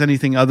take it as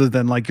anything other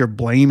than you're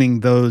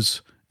blaming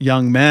those,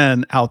 young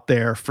men out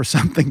there for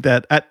something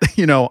that at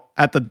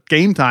the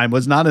game time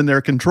was not in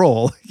their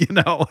control,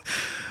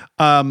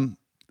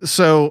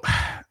 So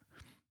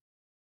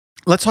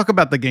let's talk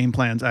about the game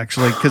plans,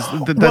 actually, because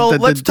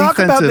let's talk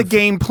about the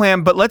game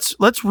plan. But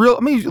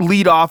let me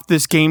lead off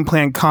this game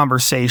plan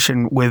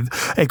conversation with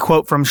a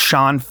quote from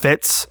Sean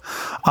Fitz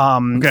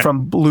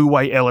from Blue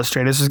White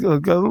Illustrated. This is a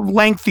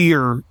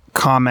lengthier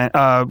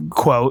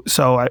quote,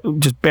 so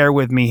just bear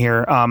with me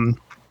here.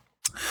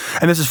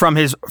 And this is from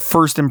his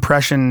first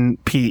impression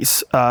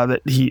piece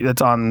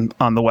that's on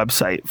the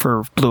website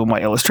for Blue and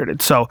White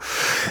Illustrated. So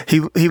he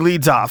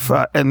leads off,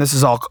 and this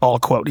is all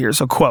quote here.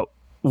 So quote,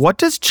 "What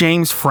does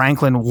James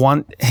Franklin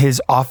want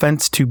his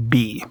offense to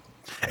be?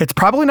 It's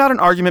probably not an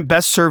argument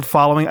best served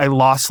following a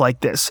loss like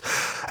this,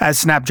 as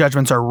snap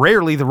judgments are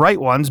rarely the right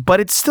ones, but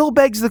it still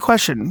begs the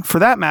question, for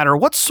that matter,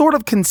 what sort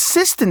of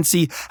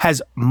consistency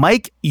has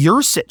Mike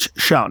Yurcich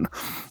shown?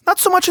 Not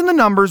so much in the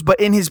numbers, but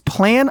in his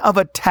plan of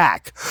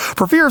attack.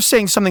 For fear of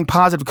saying something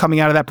positive coming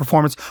out of that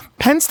performance,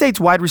 Penn State's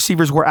wide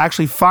receivers were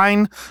actually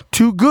fine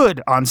to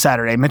good on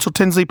Saturday. Mitchell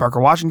Tinsley, Parker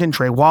Washington,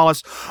 Trey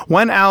Wallace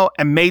went out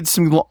and made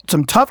some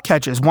tough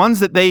catches, ones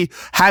that they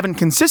haven't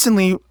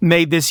consistently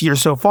made this year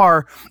so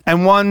far,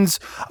 and ones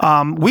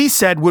we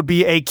said would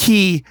be a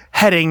key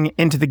heading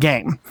into the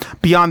game.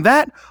 Beyond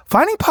that,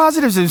 finding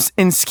positives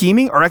in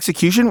scheming or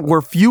execution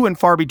were few and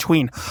far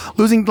between.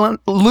 Losing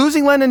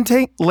Landon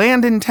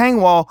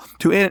Tangwall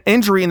to an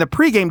injury in the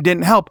pregame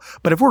didn't help,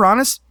 but if we're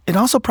honest, it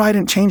also probably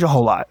didn't change a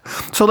whole lot.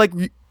 So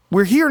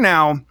we're here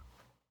now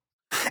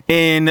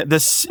in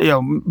this,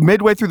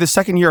 midway through the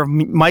second year of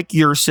Mike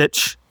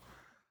Yurcich,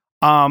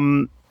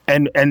 and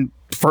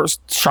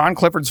first Sean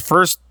Clifford's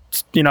first,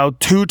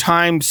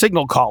 two-time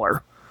signal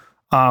caller,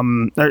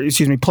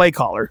 play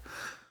caller.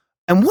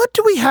 And what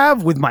do we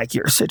have with Mike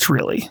Yurcich,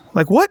 really?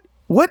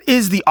 What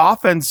is the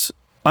offense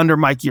under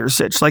Mike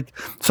Yurcich?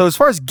 So as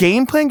far as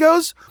game plan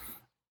goes,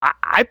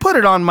 I put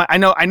it on I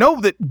know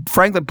that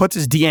Franklin puts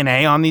his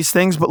DNA on these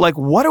things, but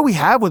what do we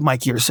have with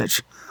Mike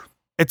Yurcich?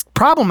 It's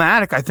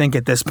problematic, I think,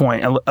 at this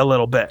point, a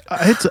little bit.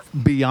 It's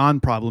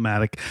beyond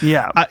problematic.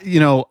 Yeah.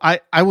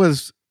 I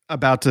was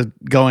about to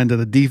go into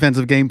the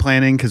defensive game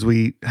planning because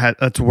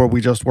that's where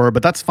we just were,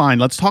 but that's fine.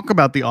 Let's talk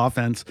about the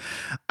offense.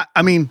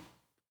 I mean,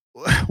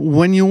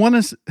 when you want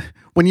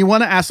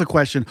to ask the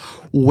question,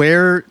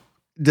 where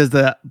does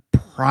the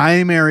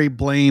primary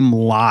blame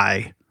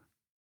lie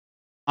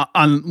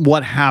on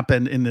what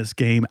happened in this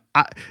game?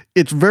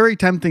 It's very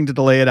tempting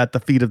to lay it at the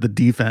feet of the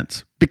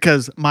defense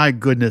because, my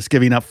goodness,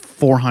 giving up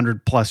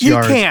 400 plus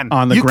yards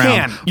on the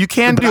ground. You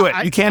can do it.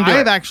 You can do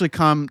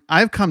it.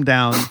 I've come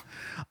down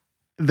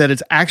that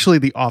it's actually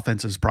the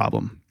offense's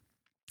problem.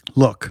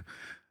 Look,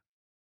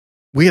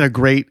 we had a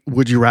great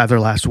would you rather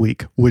last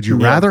week. Would you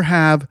rather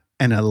have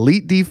an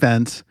elite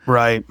defense,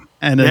 right,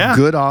 and a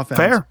good offense,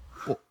 fair,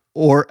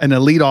 or an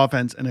elite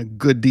offense and a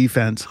good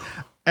defense?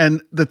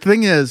 And the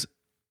thing is,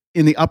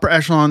 in the upper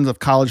echelons of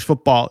college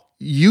football,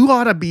 you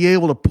ought to be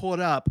able to put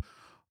up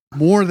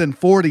more than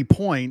 40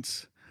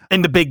 points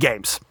in the big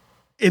games.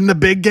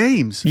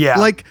 Yeah.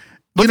 Look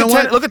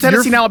at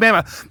Tennessee and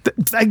Alabama.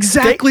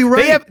 Exactly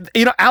right.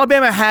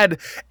 Alabama had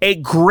a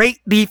great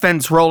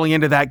defense rolling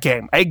into that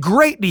game. A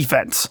great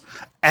defense.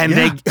 And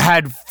they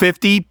had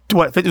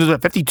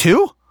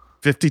 52?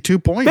 52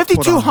 points.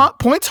 52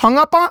 points hung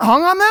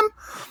on them?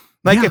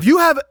 If you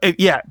have,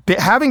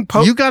 having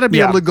post, you got to be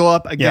able to go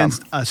up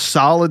against a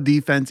solid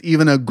defense,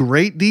 even a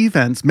great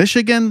defense.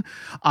 Michigan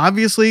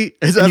obviously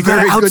is a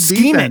very good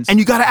defense, and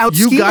you got to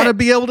out-scheme it. You got to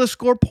be able to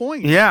score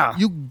points. Yeah,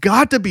 you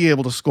got to be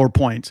able to score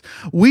points.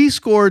 We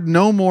scored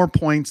no more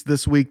points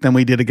this week than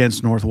we did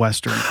against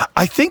Northwestern.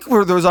 I think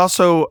there was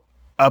also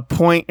a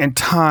point in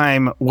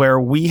time where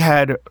we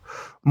had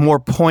more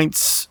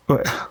points.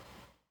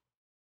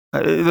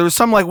 There was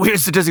some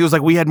weird statistic. It was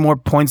we had more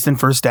points than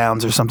first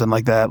downs or something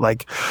like that.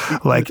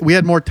 We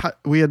had more.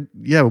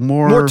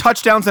 More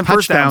touchdowns than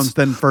first downs.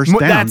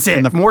 That's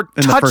it. More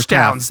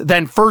touchdowns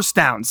than first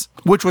downs,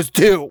 which was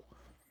two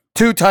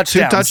touchdowns. 2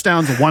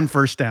 touchdowns, 1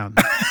 first down.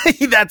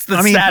 That's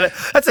the stat.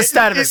 That's a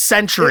stat of the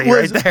century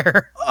right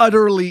there.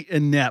 Utterly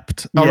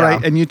inept. All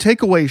right, and you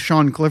take away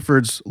Sean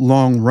Clifford's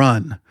long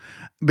run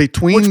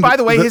between, which, by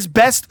the way, his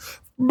best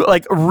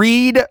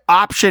read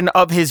option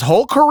of his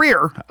whole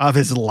career, of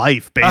his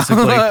life,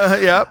 basically.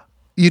 Yep.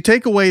 You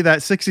take away that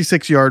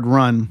 66-yard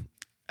run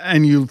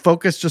and you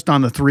focus just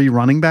on the 3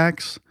 running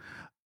backs.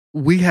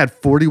 We had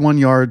 41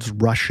 yards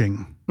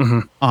rushing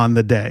on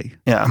the day.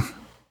 Yeah.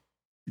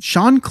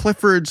 Sean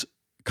Clifford's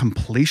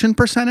completion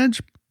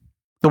percentage,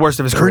 the worst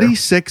of his career.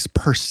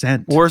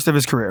 36%. Worst of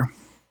his career.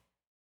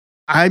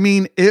 I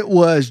mean, it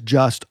was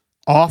just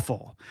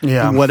awful.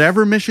 Yeah.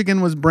 Whatever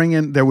Michigan was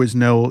bringing, there was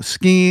no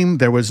scheme,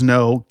 there was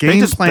no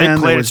game plan,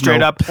 they played it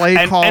straight up.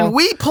 Play call. And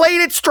we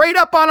played it straight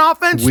up on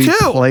offense we too.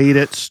 We played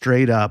it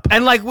straight up.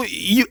 And and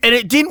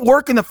it didn't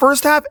work in the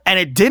first half, and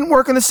it didn't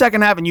work in the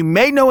second half, and you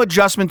made no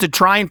adjustment to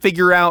try and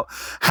figure out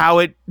how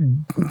to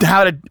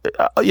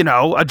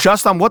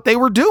adjust on what they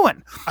were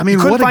doing. I mean,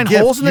 you couldn't find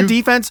holes in the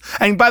defense.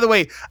 And by the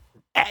way,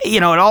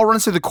 it all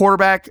runs through the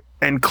quarterback.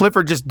 and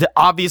Clifford just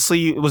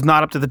obviously was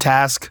not up to the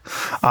task.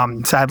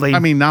 Sadly, I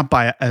mean, not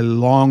by a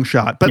long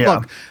shot. But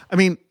look, I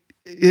mean,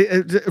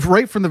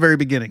 right from the very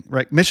beginning,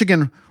 right?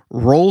 Michigan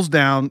rolls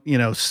down,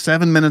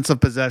 7 minutes of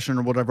possession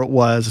or whatever it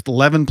was,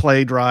 11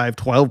 play drive,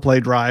 12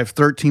 play drive,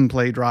 13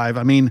 play drive.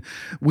 I mean,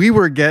 we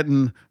were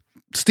getting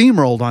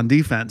steamrolled on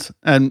defense,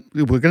 and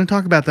we're going to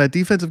talk about that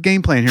defensive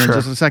game plan here in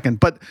just a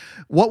second. But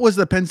what was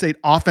the Penn State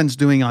offense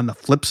doing on the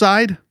flip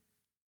side?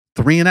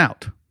 3 and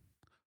out.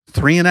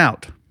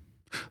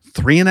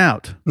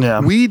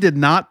 Yeah. We did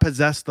not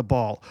possess the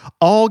ball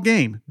all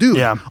game, dude.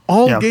 Yeah.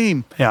 All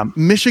game. Yeah.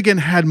 Michigan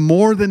had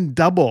more than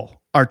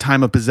double our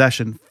time of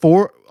possession,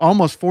 for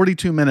almost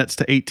 42 minutes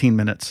to 18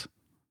 minutes.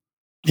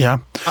 Yeah.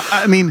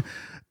 I mean,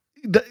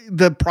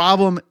 the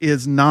problem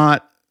is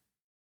not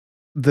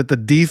that the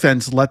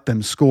defense let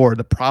them score.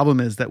 The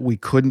problem is that we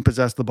couldn't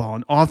possess the ball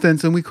on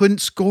offense, and we couldn't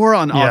score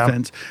on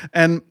offense.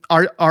 And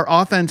our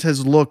offense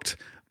has looked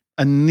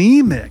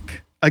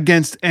anemic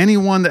against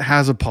anyone that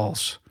has a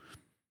pulse.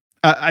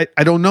 I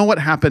don't know what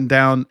happened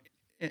down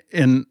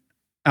in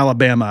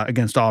Alabama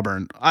against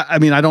Auburn. I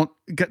mean,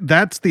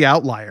 that's the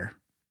outlier.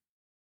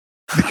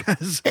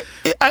 Because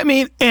I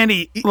mean,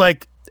 Andy,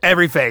 like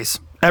every phase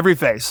of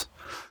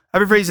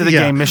the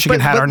game,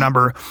 Michigan had our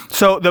number.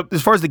 So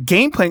as far as the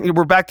game plan,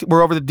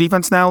 we're over the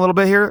defense now a little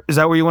bit here. Is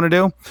that what you want to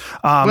do?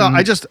 Well,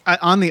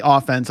 on the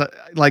offense,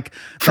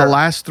 the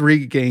last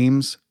 3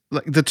 games,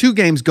 like the 2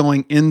 games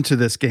going into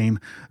this game,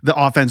 the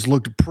offense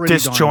looked pretty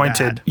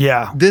disjointed. Bad.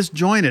 Yeah,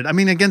 disjointed. I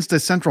mean, against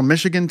a Central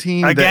Michigan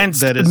team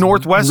that is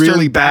Northwestern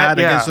really bad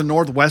against a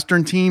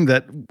Northwestern team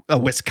that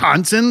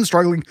Wisconsin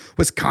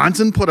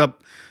put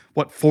up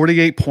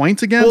 48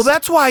 points against. Well,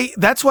 that's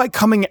why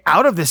coming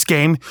out of this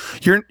game,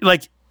 you're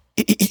like,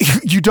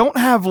 you don't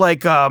have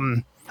like a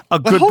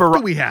good. What hope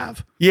do we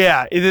have?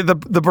 Yeah,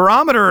 the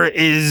barometer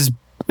is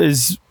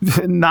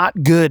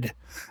not good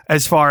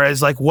as far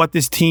as like what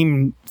this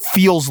team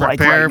feels like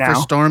right now. Prepare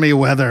for stormy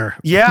weather.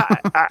 Yeah,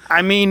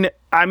 I mean,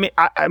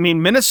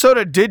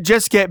 Minnesota did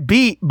just get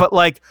beat, but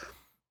like,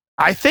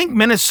 I think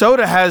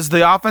Minnesota has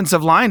the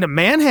offensive line to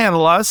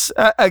manhandle us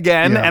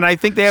again, and I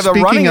think they have a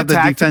running attack. Speaking of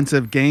the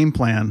defensive game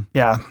plan,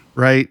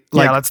 right?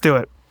 Like, let's do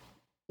it.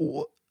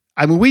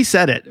 I mean, we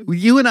said it.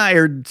 You and I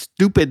are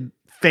stupid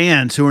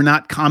fans who are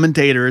not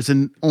commentators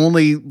and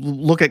only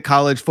look at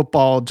college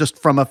football just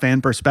from a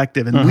fan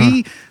perspective. And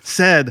we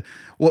said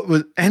what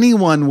was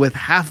anyone with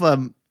half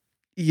a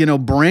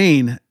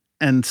brain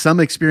and some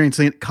experience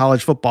in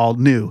college football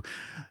knew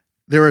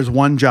there is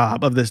one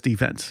job of this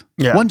defense.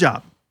 Yeah. One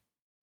job.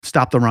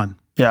 Stop the run.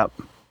 Yeah.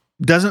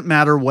 Doesn't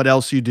matter what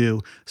else you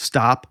do.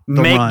 Stop the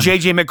run. Make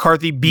J.J.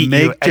 McCarthy beat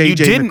you. Make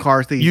J.J.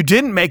 McCarthy. You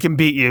didn't make him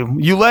beat you.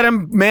 You let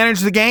him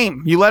manage the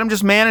game. You let him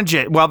just manage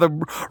it while the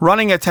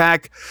running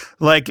attack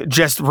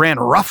just ran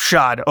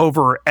roughshod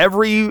over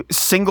every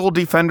single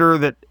defender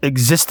that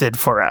existed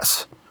for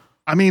us.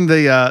 I mean,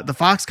 the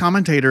Fox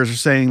commentators are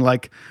saying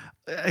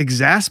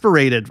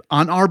exasperated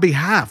on our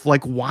behalf.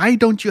 Like, why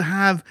don't you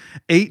have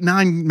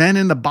 8-9 men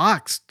in the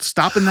box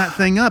stopping that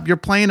thing up? You're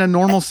playing a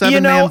normal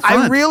 7-man front.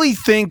 I really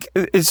think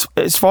as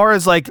far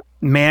as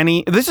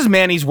Manny, this is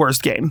Manny's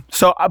worst game.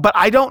 So, but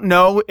I don't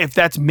know if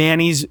that's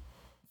Manny's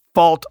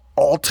fault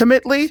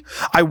ultimately.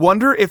 I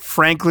wonder if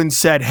Franklin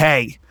said,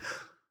 hey,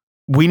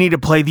 we need to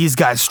play these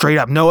guys straight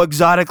up. No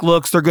exotic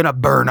looks. They're going to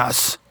burn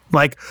us.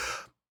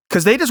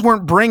 Because they just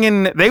weren't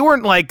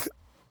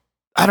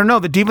I don't know.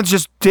 The defense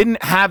just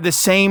didn't have the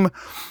same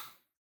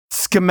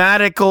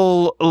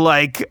schematical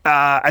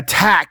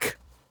attack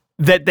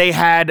that they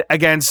had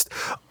against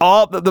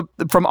all the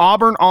from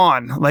Auburn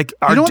on.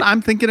 You know what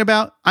I'm thinking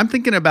about? I'm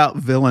thinking about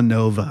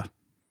Villanova.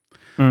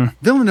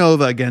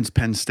 Villanova against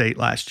Penn State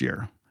last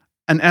year,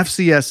 an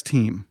FCS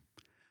team,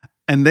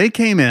 and they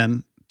came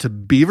in to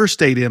Beaver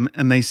Stadium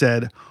and they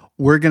said,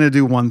 "We're going to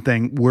do one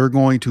thing. We're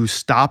going to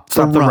stop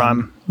the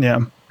run.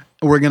 Yeah."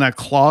 We're going to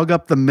clog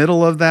up the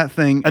middle of that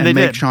thing and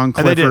make Sean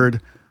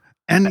Clifford.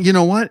 And you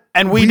know what?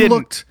 And we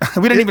didn't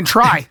even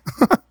try.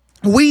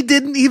 We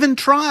didn't even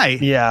try.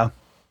 Yeah.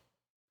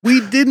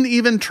 We didn't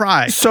even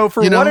try. So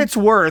for what it's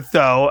worth,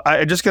 though,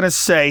 I'm just going to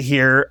say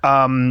here,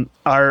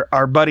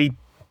 our buddy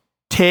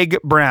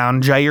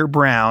Jair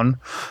Brown,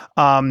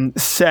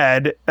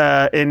 said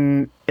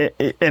in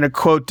a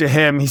quote to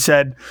him, he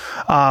said,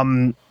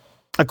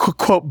 a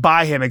quote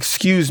by him,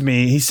 excuse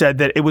me, he said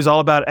that it was all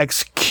about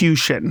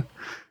execution.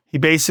 He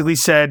basically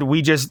said,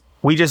 we just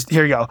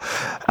here you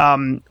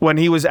go. When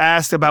he was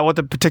asked about what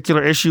the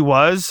particular issue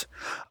was,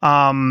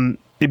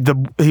 he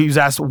was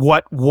asked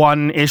what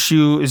one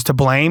issue is to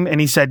blame, and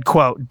he said,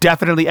 quote,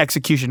 definitely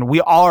execution.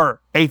 We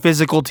are a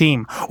physical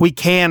team. We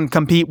can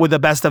compete with the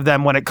best of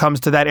them when it comes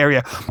to that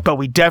area, but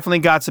we definitely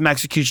got some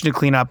execution to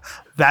clean up.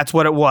 That's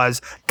what it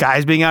was.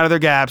 Guys being out of their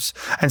gaps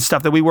and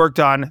stuff that we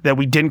worked on that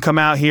we didn't come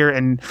out here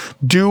and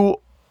do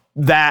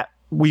what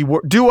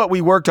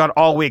we worked on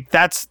all week.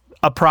 That's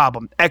a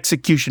problem.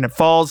 Execution. It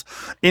falls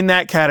in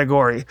that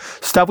category.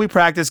 Stuff we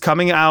practice,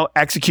 coming out,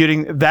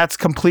 executing, that's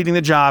completing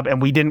the job, and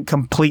we didn't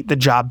complete the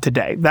job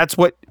today. That's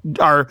what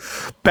our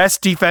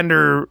best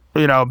defender,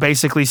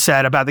 basically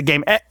said about the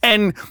game.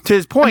 And to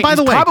his point, by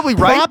the way, probably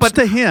right.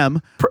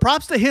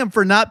 Props to him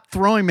for not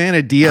throwing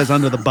Manny Diaz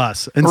under the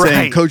bus and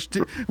saying, Coach,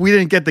 we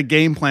didn't get the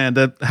game plan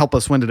to help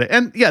us win today.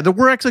 And yeah, there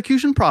were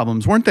execution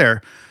problems, weren't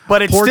there?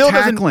 But it Poor still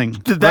tackling,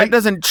 that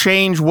doesn't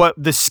change what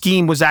the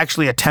scheme was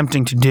actually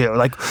attempting to do.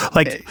 Like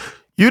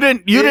you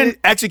didn't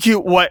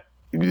execute what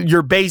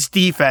your base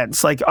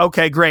defense. Like,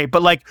 okay, great,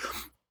 but like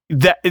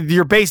that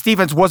your base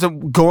defense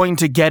wasn't going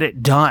to get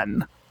it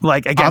done.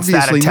 Like against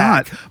obviously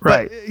that attack, not.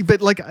 Right?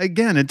 But like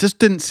again, it just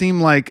didn't seem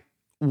like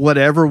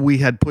whatever we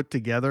had put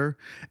together.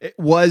 It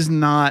was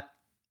not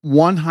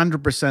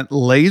 100%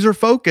 laser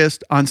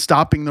focused on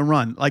stopping the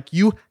run. Like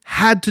you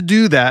had to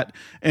do that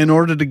in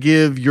order to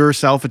give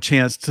yourself a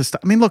chance to stop.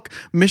 I mean, look,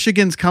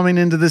 Michigan's coming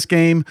into this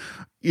game,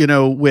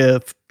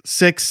 with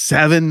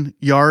 6-7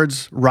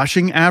 yards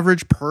rushing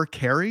average per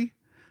carry.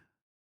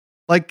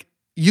 Like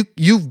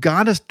you've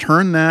got to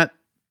turn that,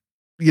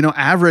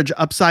 average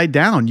upside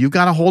down. You've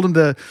got to hold them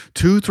to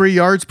 2-3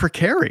 yards per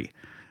carry.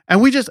 And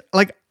we just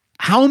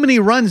how many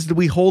runs did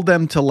we hold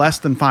them to less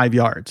than 5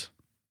 yards?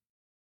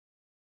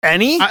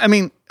 Any? I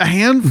mean, a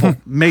handful,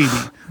 maybe,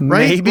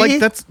 right? Maybe. Like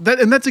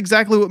that's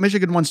exactly what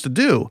Michigan wants to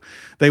do.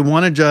 They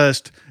want to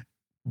just,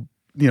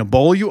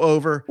 bowl you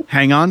over,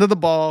 hang on to the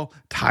ball,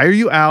 tire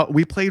you out.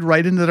 We played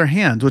right into their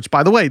hands, which,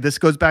 by the way, this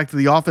goes back to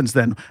the offense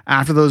then.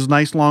 After those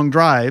nice long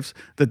drives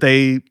that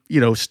they,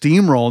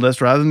 steamrolled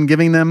us rather than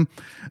giving them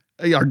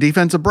our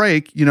defense a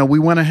break, we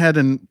went ahead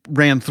and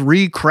ran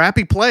 3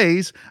 crappy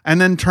plays and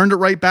then turned it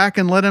right back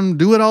and let them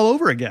do it all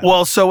over again.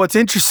 Well, so what's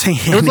interesting,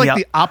 it was like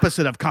the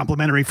opposite of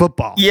complimentary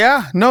football.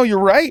 Yeah, no, you're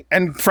right.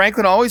 And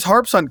Franklin always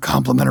harps on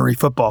complimentary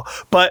football.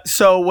 But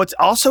so what's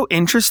also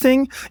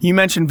interesting, you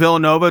mentioned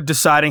Villanova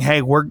deciding,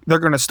 hey, they're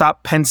going to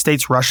stop Penn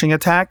State's rushing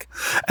attack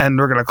and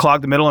we're going to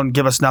clog the middle and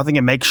give us nothing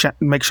and make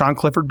Sean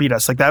Clifford beat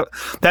us. Like that.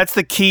 That's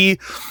the key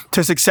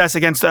to success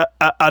against a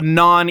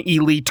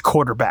non-elite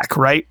quarterback,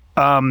 right?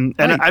 And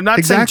right, I'm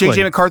not saying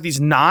JJ McCarthy's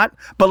not,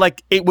 but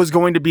like it was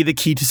going to be the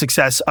key to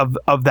success of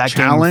that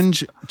game.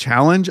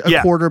 Challenge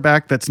a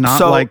quarterback that's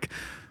not like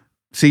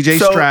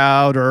CJ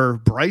Stroud or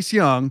Bryce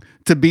Young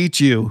to beat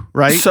you,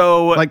 right?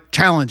 So like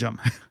challenge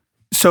them.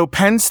 So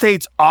Penn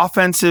State's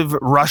offensive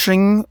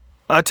rushing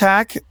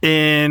attack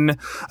in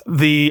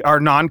our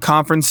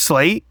non-conference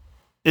slate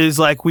is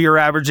like we are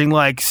averaging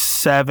like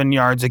 7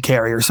 yards a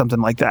carry or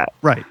something like that.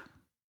 Right.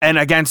 And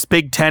against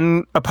Big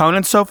Ten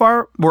opponents so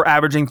far, we're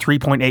averaging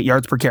 3.8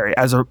 yards per carry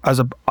as a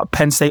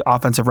Penn State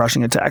offensive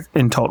rushing attack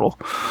in total.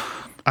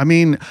 I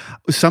mean,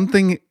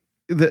 something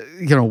that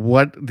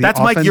what the that's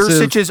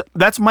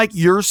Mike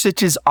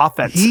Yurcich's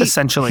offense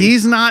essentially.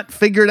 He's not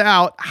figured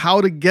out how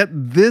to get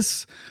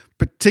this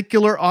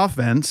particular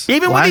offense,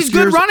 even with these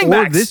good running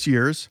backs, this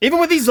year's, even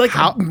with these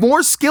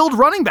more skilled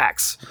running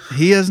backs,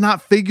 he has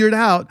not figured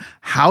out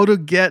how to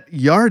get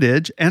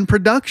yardage and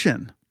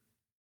production.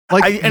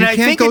 Like, you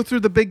can't go through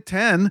the Big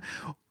Ten,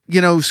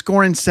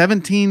 scoring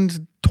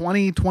 17,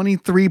 20,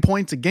 23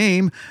 points a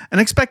game and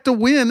expect to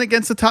win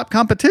against the top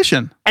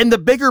competition. And the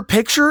bigger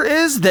picture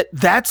is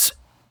that's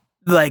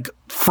like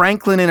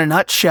Franklin in a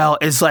nutshell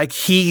is like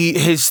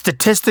his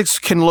statistics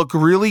can look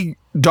really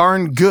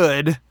darn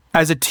good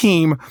as a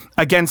team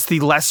against the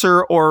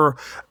lesser or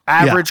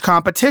average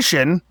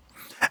competition.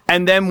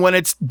 And then when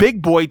it's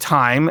big boy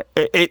time,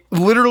 it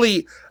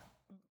literally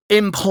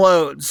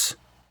implodes.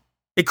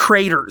 It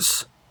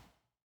craters.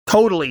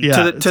 Totally.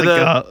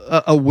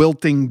 To a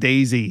wilting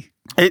daisy.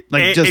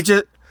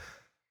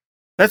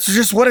 That's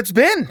just what it's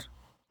been.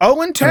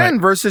 0-10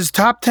 versus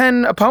top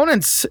 10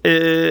 opponents.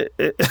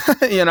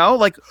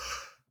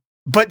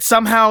 But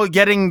somehow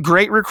getting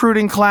great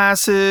recruiting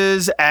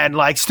classes and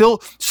like still,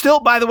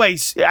 by the way,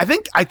 I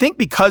think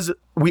because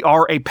we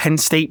are a Penn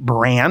State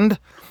brand,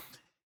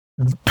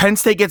 Penn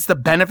State gets the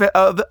benefit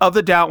of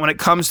the doubt when it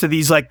comes to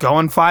these like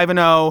going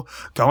 5-0,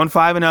 going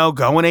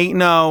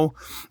 8-0,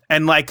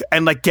 and like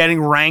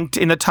getting ranked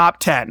in the top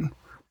 10.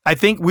 I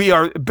think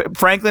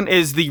Franklin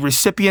is the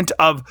recipient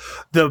of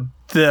the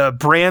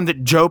brand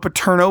that Joe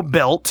Paterno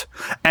built,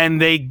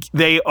 and they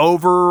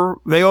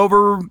overvalue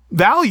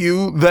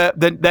that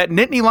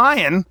Nittany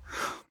Lion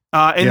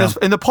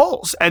in the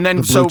polls, and then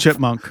the blue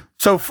chipmunk.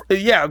 So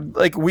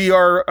like we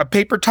are a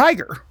paper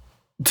tiger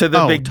to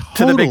the big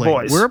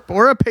boys.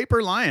 We're a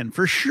paper lion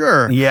for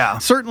sure. Yeah.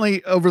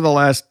 Certainly over the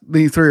last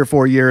 3 or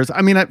 4 years.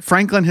 I mean,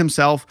 Franklin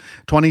himself,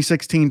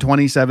 2016,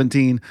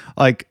 2017,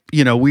 like,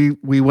 we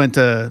went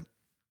to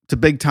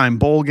big time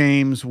bowl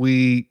games.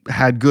 We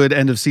had good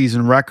end of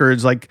season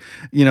records. Like,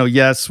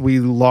 yes, we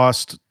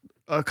lost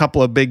a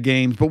couple of big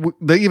games,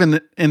 but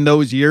even in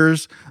those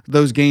years,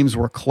 those games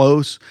were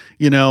close,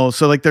 so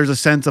like there's a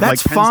sense of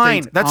that's like,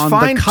 fine. That's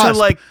fine to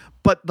like,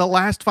 but the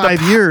last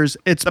 5 years,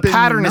 the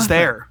pattern is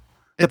there.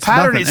 The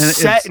pattern is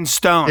set in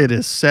stone. It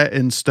is set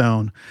in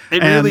stone.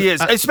 It really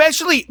is.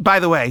 Especially, by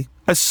the way,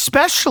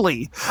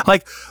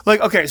 like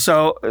okay.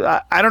 So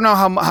I don't know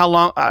how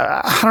long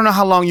I don't know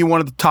how long you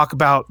wanted to talk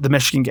about the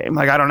Michigan game.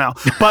 Like I don't know,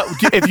 but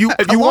if you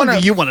want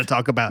to, you want to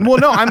talk about it? Well,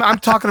 no, I'm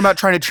talking about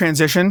trying to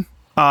transition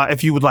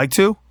if you would like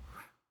to.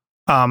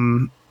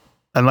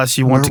 Unless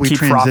you want to keep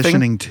frothing. Where are we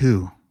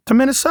transitioning to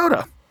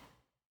Minnesota.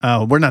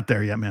 Oh, we're not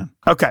there yet, man.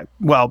 Okay.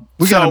 Well,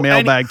 we got a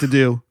mailbag to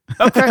do.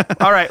 Okay.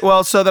 All right.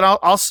 Well, so then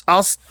I'll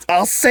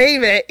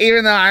save it,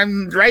 even though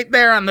I'm right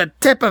there on the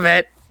tip of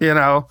it.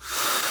 Well,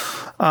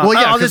 yeah.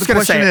 I'm just going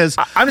to say it.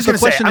 I'm just going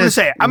to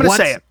say it. I'm going to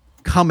say it.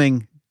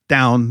 Coming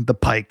down the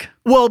pike.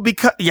 Well,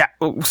 because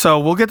so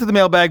we'll get to the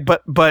mailbag,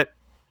 but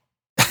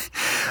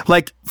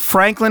like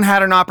Franklin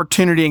had an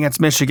opportunity against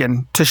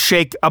Michigan to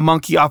shake a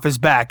monkey off his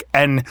back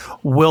and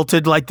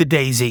wilted like the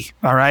daisy.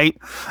 All right,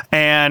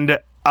 and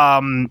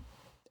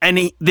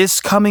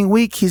this coming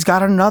week he's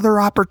got another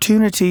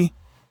opportunity.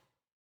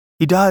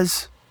 He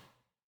does,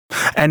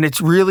 and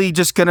it's really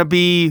just gonna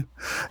be.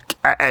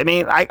 I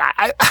mean,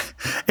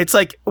 it's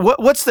like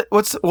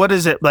what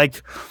is it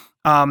like?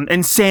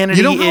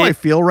 Insanity. You know how I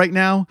feel right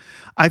now?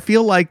 I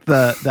feel like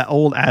the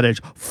old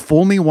adage,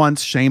 fool me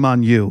once, shame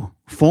on you.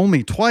 Fool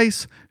me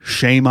twice,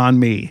 shame on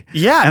me.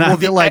 Yeah. And I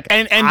feel like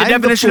and the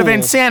definition of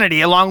insanity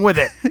along with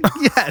it.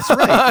 Yes,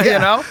 right.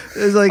 Yeah.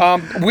 It's like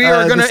we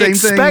are going to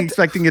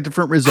expecting a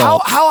different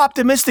result. How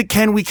optimistic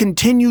can we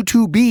continue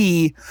to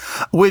be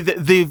with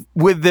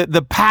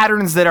the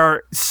patterns that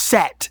are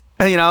set?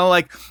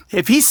 Like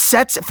if he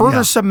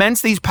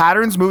cements these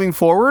patterns moving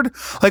forward,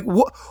 like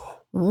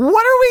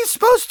what are we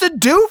supposed to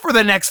do for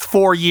the next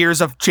 4 years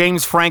of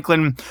James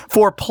Franklin,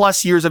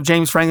 4+ years of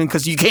James Franklin?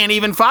 Because you can't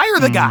even fire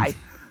the guy.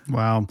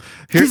 Wow.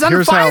 He's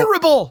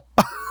unfireable.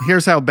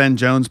 Here's how Ben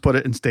Jones put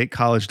it in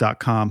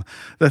statecollege.com.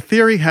 The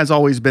theory has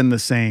always been the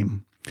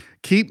same.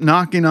 Keep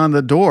knocking on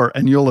the door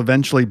and you'll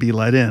eventually be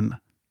let in.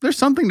 There's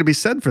something to be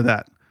said for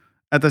that.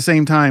 At the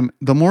same time,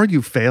 the more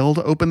you fail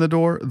to open the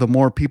door, the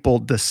more people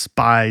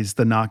despise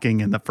the knocking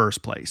in the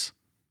first place.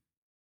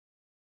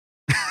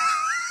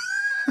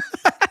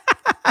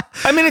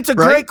 I mean, it's a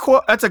great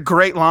quote. That's a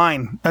great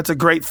line. That's a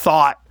great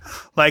thought.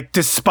 Like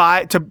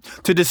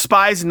to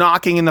despise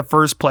knocking in the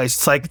first place.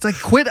 It's like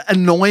quit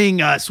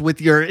annoying us with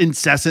your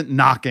incessant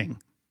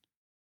knocking.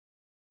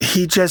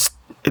 He just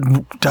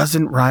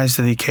doesn't rise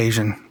to the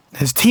occasion.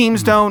 His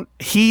teams don't.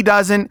 He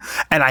doesn't.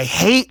 And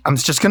I'm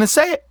just going to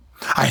say it.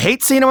 I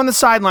hate seeing him on the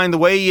sideline the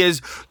way he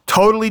is,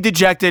 totally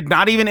dejected,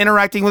 not even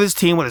interacting with his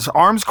team, with his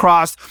arms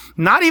crossed,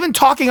 not even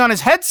talking on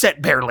his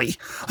headset barely.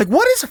 Like,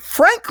 what is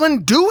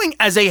Franklin doing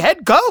as a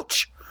head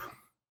coach?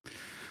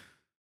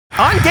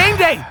 On game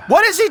day,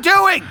 what is he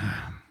doing?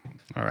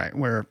 All right,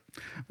 we're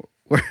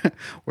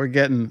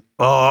getting.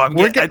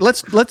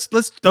 Let's.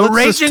 The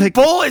raging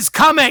bull is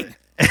coming.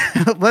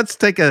 let's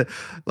take a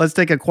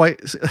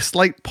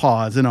slight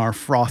pause in our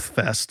froth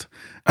fest.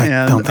 I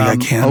don't think I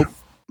can.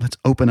 Let's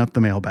open up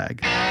the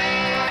mailbag.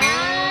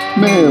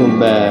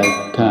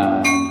 Mailbag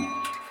time.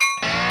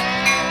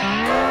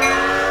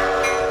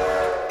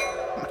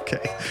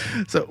 Okay.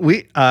 So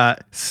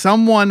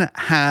someone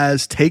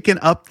has taken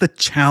up the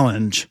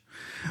challenge.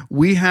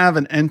 We have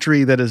an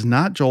entry that is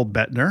not Joel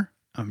Bettner.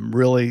 I'm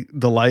really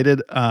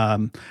delighted.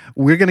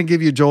 We're going to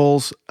give you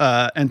Joel's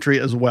entry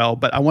as well,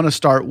 but I want to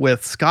start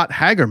with Scott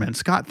Hagerman.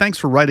 Scott, thanks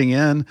for writing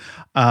in.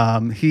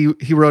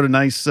 He wrote a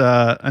nice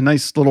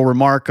little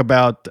remark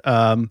about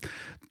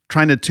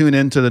trying to tune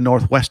into the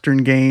Northwestern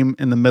game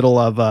in the middle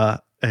of I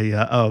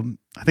think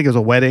it was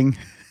a wedding,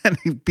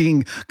 and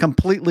being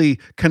completely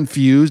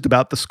confused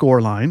about the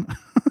score line.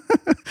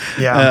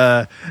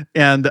 Yeah.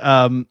 And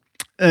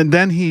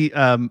then he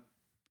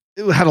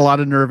had a lot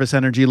of nervous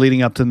energy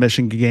leading up to the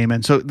Michigan game.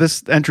 And so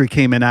this entry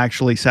came in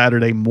actually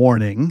Saturday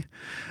morning.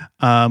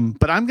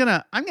 But I'm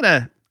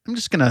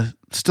just gonna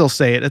still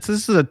say it.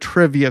 This is a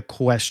trivia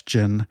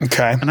question.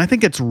 Okay. And I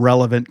think it's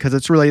relevant because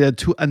it's related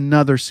to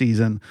another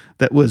season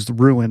that was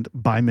ruined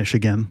by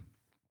Michigan.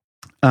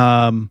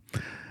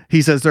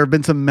 He says there have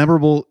been some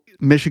memorable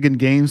Michigan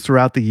games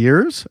throughout the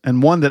years,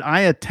 and one that I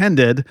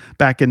attended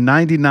back in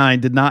 '99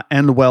 did not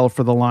end well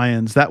for the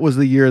Lions. That was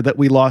the year that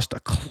we lost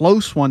a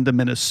close one to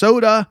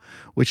Minnesota,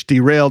 which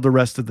derailed the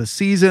rest of the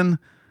season.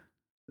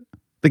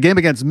 The game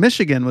against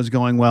Michigan was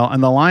going well,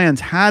 and the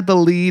Lions had the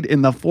lead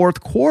in the fourth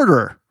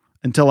quarter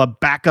until a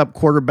backup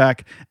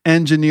quarterback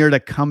engineered a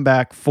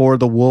comeback for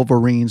the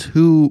Wolverines.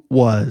 Who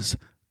was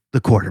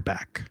the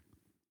quarterback?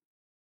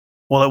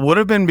 Well, it would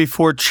have been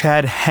before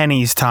Chad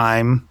Henne's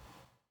time.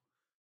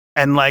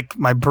 And like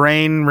my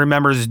brain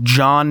remembers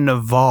John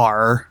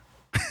Navarre,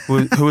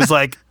 who was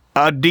like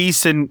a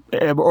decent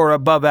or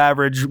above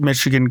average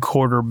Michigan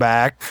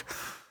quarterback.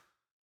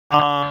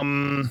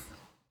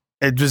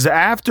 It was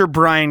after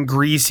Brian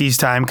Griese's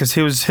time, because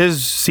it was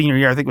his senior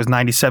year. I think it was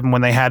 '97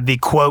 when they had the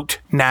quote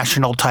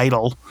national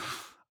title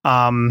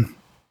that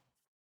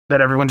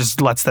everyone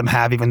just lets them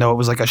have, even though it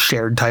was like a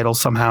shared title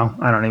somehow.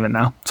 I don't even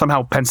know.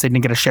 Somehow Penn State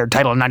didn't get a shared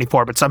title in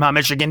 '94, but somehow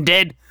Michigan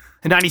did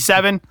in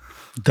 '97.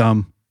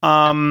 Dumb.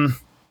 99.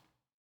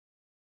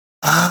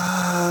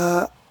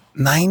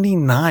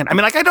 I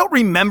mean, like, I don't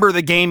remember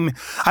the game.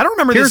 I don't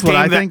remember Here's this game.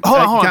 What I think. Hold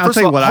on. I'll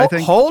tell you what I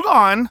think. Hold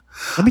on.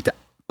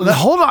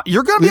 Hold on.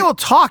 You're going to be able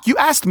to talk. You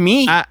asked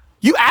me.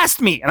 You asked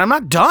me, and I'm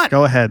not done.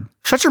 Go ahead.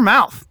 Shut your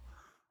mouth.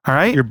 All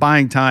right? You're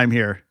buying time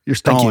here. You're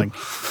stalling.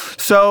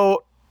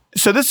 So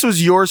So this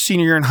was your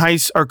senior year in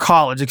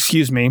college,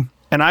 excuse me,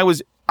 and I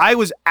was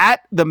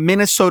at the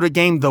Minnesota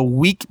game the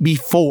week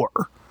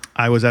before.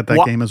 I was at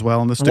that game as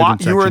well in the student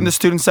section. You were in the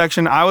student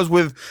section. I was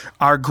with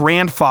our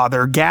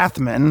grandfather,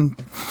 Gathman,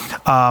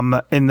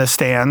 in the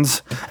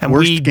stands. And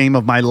Worst game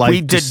of my life.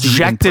 We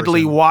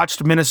dejectedly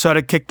watched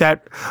Minnesota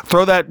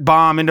throw that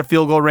bomb into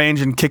field goal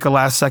range and kick a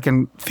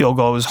last-second field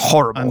goal. It was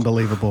horrible.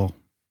 Unbelievable.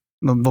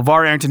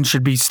 LeVar Arrington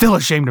should be still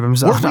ashamed of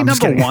himself. Were we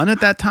number one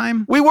at that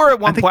time? We were at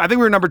one point. I think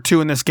we were number 2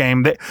 in this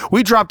game.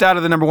 We dropped out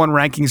of the number 1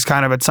 rankings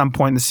kind of at some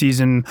point in the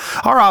season.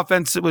 Our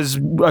offense, it was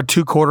a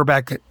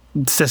 2-quarterback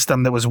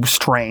system that was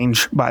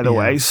strange, by the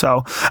way.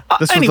 So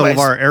this was the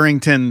LeVar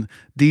Arrington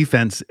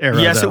defense era.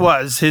 Yes, it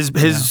was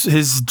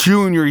his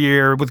junior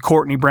year with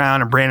Courtney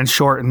Brown and Brandon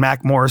Short and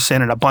Mac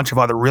Morrison and a bunch of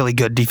other really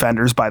good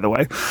defenders, by the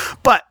way.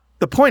 But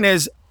the point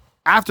is,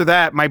 after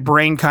that, my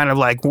brain kind of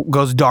like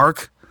goes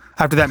dark.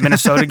 After that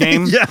Minnesota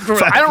game. So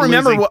I don't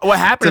remember what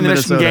happened in the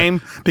Michigan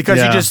game because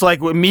you just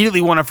like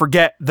immediately want to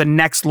forget the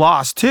next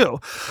loss too.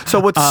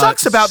 So what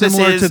sucks about this is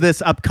similar to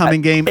this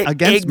upcoming game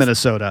against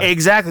Minnesota.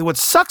 Exactly. What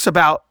sucks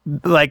about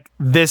like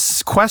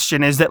this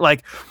question is that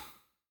like,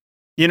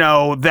 you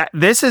know, that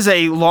this is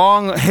a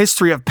long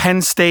history of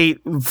Penn State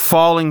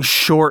falling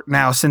short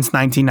now since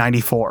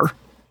 1994.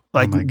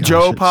 Like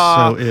Joe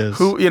Pa,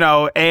 who, you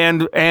know,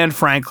 and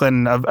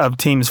Franklin of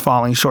teams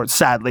falling short,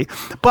 sadly.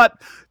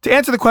 But to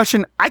answer the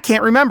question, I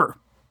can't remember.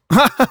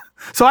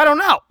 So I don't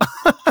know.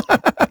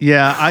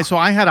 So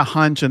I had a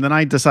hunch and then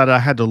I decided I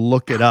had to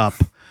look it up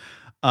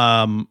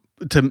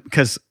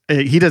because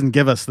he doesn't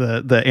give us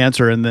the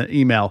answer in the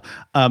email.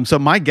 So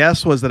my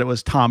guess was that it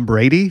was Tom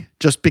Brady,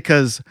 just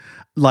because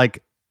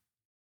like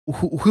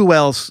who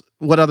else,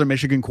 what other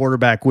Michigan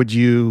quarterback would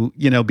you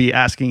be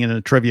asking in a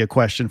trivia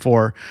question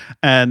for?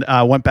 And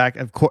went back,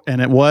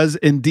 and it was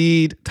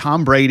indeed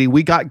Tom Brady.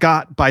 We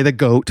got by the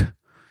GOAT.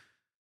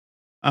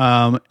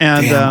 Damn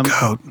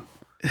GOAT.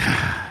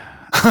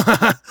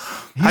 I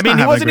mean,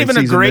 he wasn't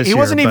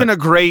even a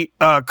great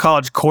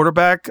college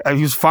quarterback.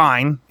 He was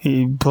fine.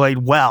 He played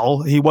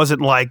well. He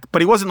wasn't like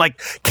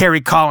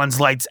Kerry Collins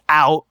lights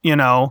out, you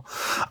know.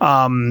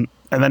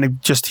 And then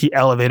he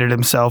elevated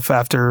himself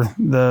after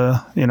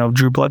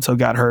Drew Bledsoe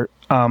got hurt.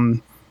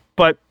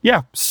 But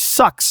yeah,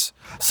 sucks.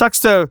 This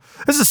is a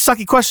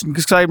sucky question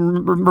because it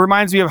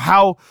reminds me of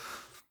how,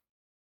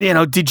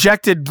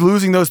 dejected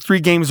losing those 3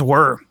 games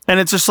were. And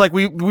it's just like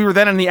we were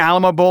then in the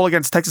Alamo Bowl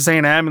against Texas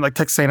A&M, and like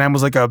Texas A&M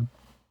was like a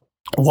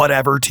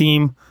whatever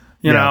team.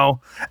 You know,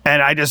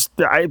 and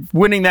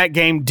winning that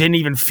game didn't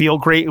even feel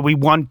great. We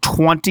won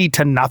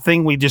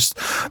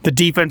 20-0. The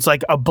defense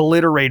like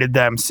obliterated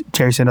them.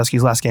 Jerry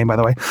Sandusky's last game, by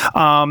the way.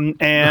 And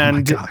oh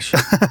my gosh.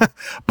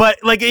 But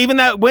like even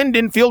that win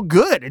didn't feel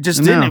good. It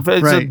just didn't.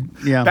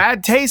 It's a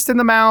bad taste in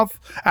the mouth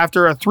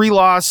after a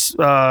 3-loss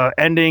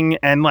ending,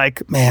 and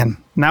like, man.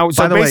 Now,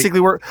 so basically,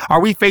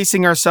 are we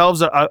facing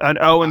ourselves an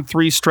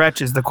 0-3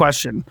 stretch? Is the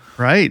question,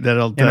 right?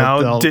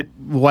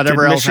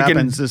 Whatever else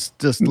happens,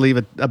 just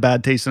leave a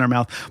bad taste in our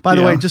mouth. By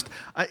the way,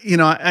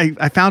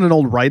 I found an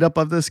old write up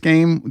of this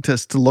game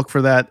just to look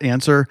for that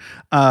answer.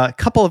 A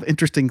couple of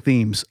interesting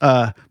themes.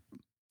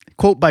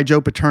 Quote by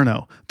Joe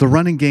Paterno: "The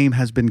running game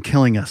has been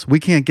killing us. We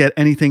can't get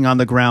anything on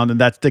the ground,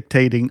 and that's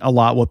dictating a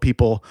lot what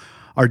people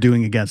are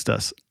doing against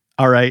us."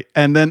 All right.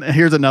 And then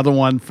here's another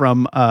one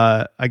from,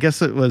 I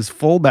guess it was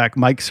fullback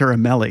Mike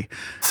Saramelli.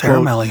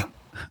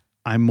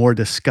 "I'm more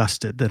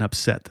disgusted than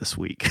upset this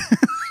week."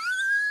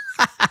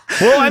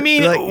 Well, I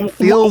mean,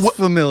 feels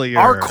familiar.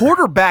 Our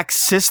quarterback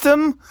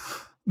system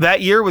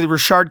that year with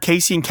Rashard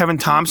Casey and Kevin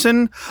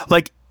Thompson,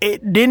 like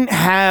it didn't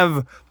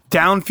have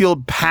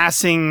downfield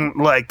passing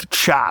like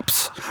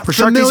chops.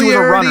 Rashard Casey was a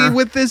runner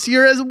with this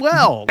year as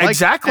well.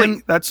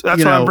 Exactly. That's why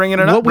I'm bringing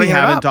it up. What we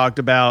haven't talked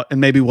about,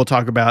 and maybe we'll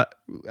talk about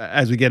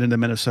as we get into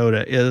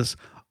Minnesota, is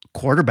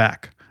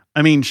quarterback.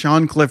 I mean,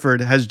 Sean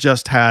Clifford has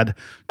just had.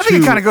 I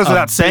think it kind of goes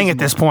without saying at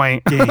this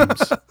point.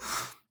 Games.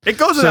 It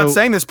goes without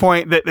saying this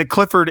point that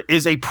Clifford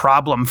is a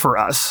problem for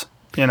us.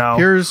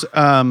 Here's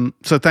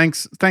so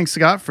thanks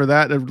Scott for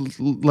that. It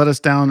led us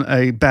down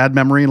a bad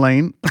memory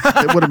lane.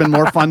 It would have been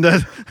more fun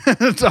to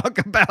talk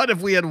about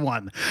if we had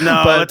won.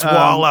 No, let's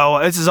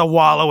wallow. This is a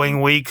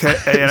wallowing week.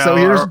 So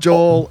here's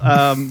Joel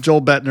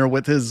Bettner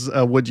with his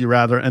Would You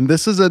Rather, and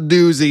this is a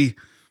doozy.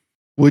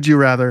 Would you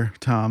rather,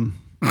 Tom,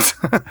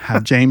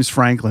 have James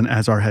Franklin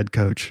as our head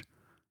coach,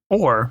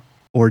 or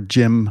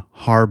Jim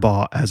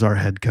Harbaugh as our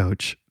head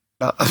coach?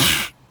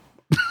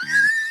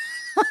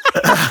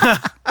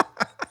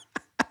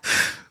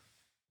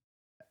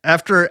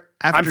 After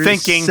I'm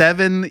thinking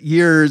 7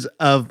 years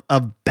of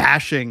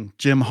bashing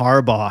Jim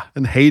Harbaugh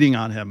and hating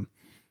on him,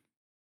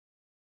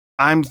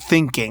 I'm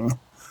thinking.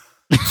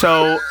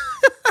 So,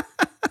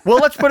 well,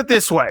 let's put it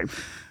this way.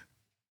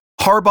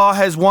 Harbaugh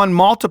has won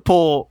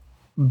multiple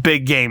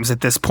big games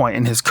at this point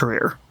in his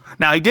career.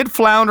 Now, he did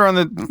flounder on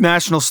the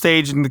national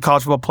stage in the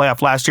college football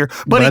playoff last year,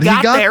 but he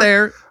got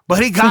there.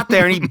 But he got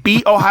there and he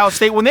beat Ohio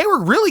State when they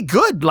were really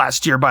good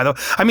last year, by the way.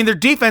 I mean, their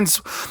defense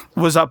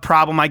was a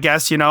problem, I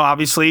guess,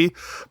 obviously.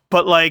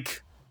 But,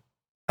 like,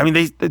 I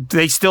mean,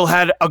 they still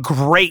had a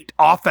great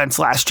offense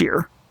last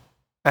year,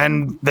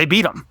 and they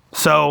beat them.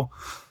 So,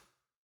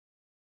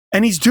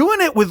 and he's doing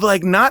it with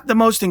like not the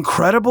most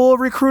incredible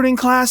recruiting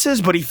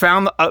classes, but he's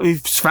found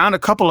a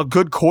couple of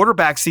good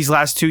quarterbacks these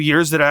last 2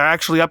 years that are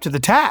actually up to the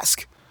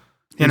task.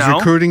 He's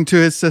recruiting to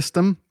his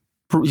system.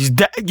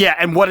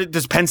 And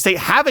does Penn State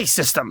have a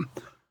system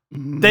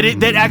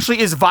that actually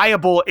is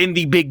viable in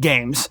the big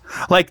games?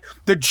 Like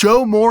the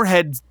Joe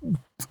Moorhead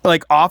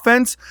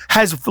offense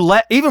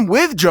even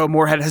with Joe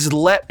Moorhead has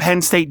let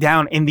Penn State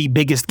down in the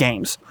biggest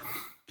games.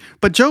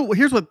 But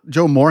here's what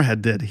Joe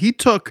Moorhead did. He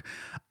took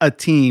a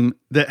team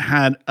that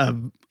had a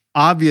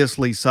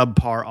obviously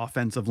subpar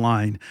offensive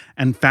line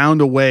and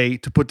found a way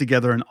to put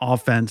together an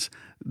offense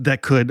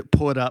that could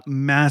put up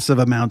massive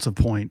amounts of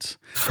points.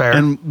 Fair.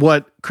 And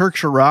what Kirk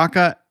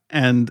Shiraka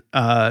and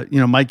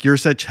Mike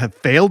Yurcich have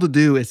failed to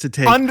do is to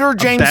take under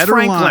James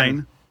Franklin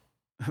line,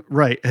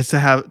 right? Is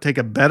to take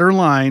a better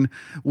line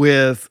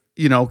with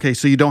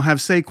so you don't have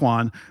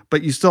Saquon,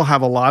 but you still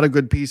have a lot of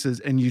good pieces,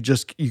 and you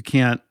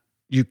can't.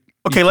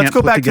 Okay, let's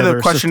go back to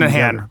the question at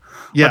hand.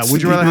 Yeah,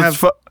 would you rather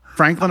have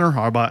Franklin or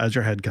Harbaugh as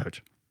your head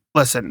coach?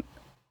 Listen,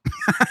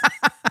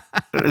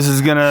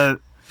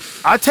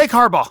 I take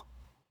Harbaugh.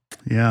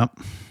 Yeah.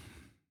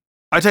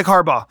 I take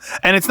Harbaugh.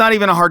 And it's not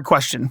even a hard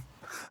question.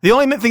 The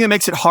only thing that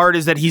makes it hard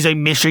is that he's a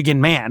Michigan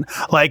man.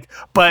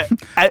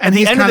 And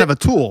he's kind of a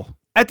tool.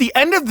 At the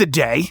end of the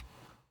day,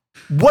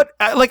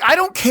 I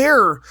don't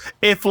care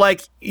if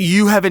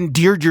you have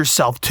endeared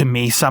yourself to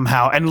me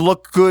somehow and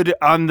look good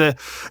in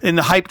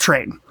the hype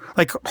train.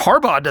 Like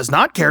Harbaugh does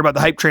not care about the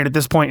hype train at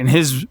this point in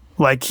his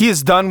he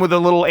is done with the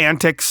little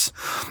antics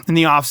in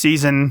the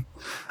offseason.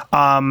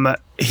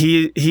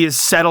 He is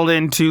settled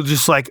into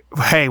just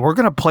hey, we're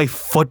gonna play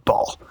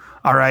football,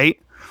 all right?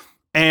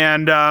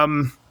 And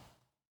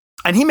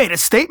he made a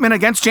statement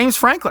against James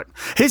Franklin.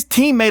 His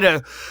team made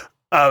a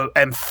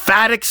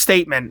emphatic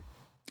statement.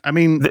 I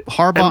mean,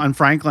 Harbaugh and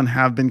Franklin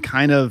have been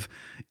kind of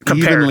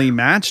evenly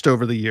matched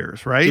over the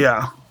years, right?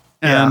 Yeah.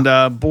 And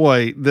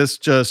this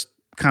just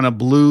kind of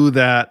blew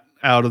that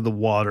out of the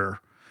water.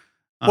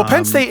 Well,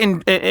 Penn State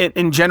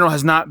in general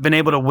has not been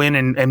able to win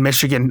in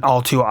Michigan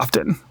all too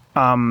often.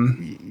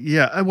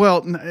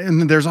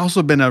 And there's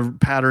also been a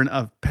pattern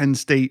of Penn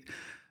State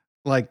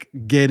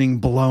getting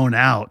blown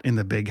out in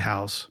the big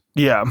house.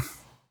 Yeah.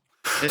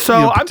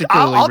 So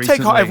I'll take,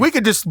 if we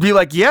could just be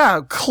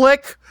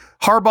click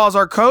Harbaugh's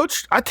our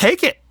coach, I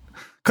take it.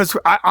 Because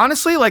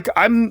honestly,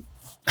 I'm,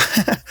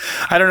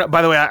 I don't know.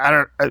 By the way, I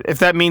don't, if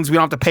that means we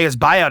don't have to pay his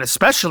buyout,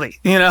 especially,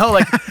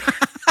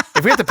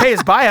 if we have to pay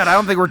his buyout, I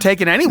don't think we're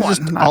taking anyone.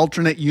 Just an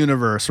alternate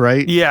universe,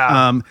 right?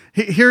 Yeah.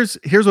 Here's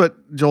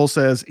what Joel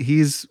says.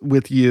 He's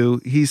with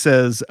you. He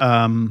says,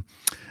 I'd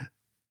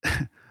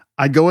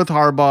go with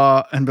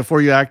Harbaugh. And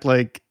before you act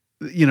like,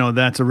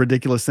 that's a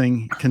ridiculous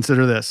thing,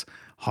 consider this.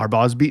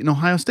 Harbaugh's beaten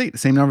Ohio State the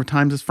same number of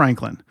times as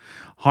Franklin.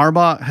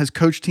 Harbaugh has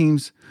coached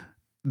teams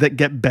that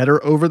get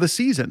better over the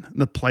season.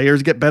 The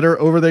players get better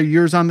over their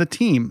years on the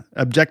team.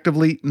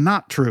 Objectively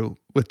not true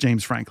with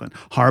James Franklin.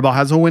 Harbaugh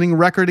has a winning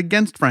record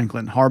against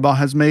Franklin. Harbaugh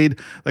has made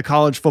the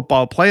college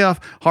football playoff.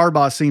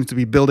 Harbaugh seems to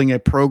be building a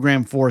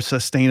program for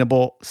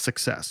sustainable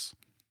success.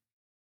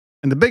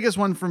 And the biggest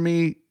one for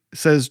me,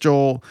 says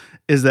Joel,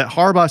 is that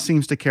Harbaugh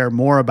seems to care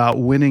more about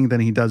winning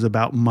than he does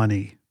about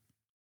money.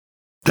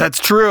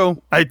 That's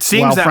true. It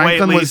seems While that Franklin way. While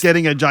Franklin was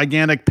getting a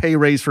gigantic pay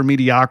raise for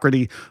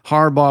mediocrity,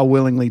 Harbaugh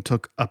willingly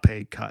took a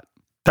pay cut.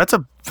 That's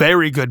a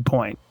very good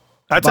point.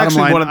 That's Bottom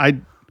actually line, one of.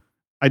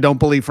 I don't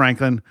believe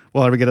Franklin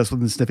will ever get us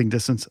within sniffing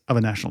distance of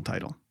a national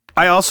title.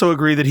 I also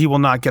agree that he will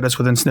not get us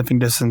within sniffing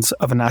distance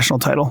of a national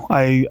title.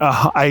 I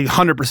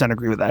 100%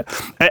 agree with that.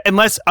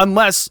 Unless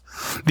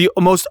the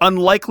most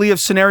unlikely of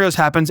scenarios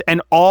happens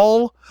and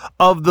all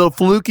of the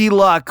fluky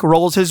luck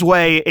rolls his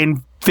way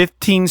in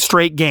 15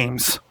 straight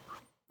games.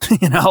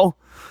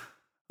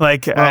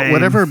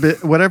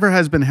 Whatever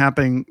has been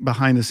happening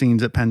behind the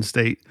scenes at Penn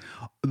State,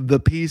 the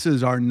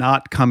pieces are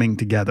not coming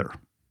together.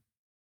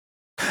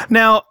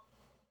 Now,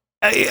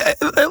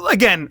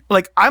 again,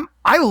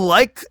 I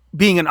like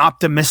being an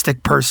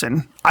optimistic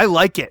person. I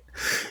like it.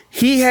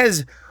 He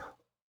has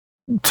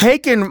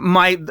taken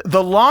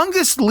the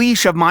longest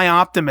leash of my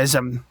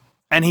optimism,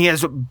 and he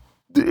has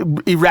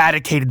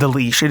eradicated the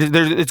leash.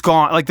 It's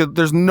gone.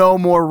 There's no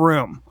more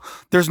room.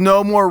 There's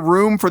no more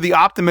room for the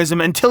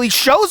optimism until he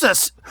shows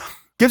us,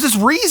 gives us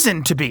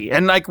reason to be.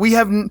 And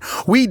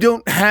we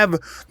don't have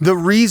the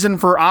reason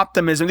for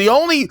optimism. The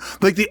only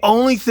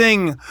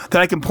thing that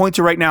I can point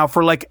to right now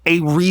for a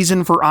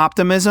reason for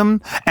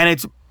optimism, and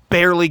it's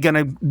barely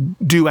gonna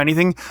do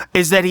anything,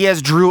 is that he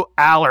has Drew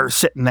Aller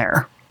sitting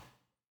there,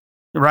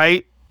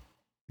 right?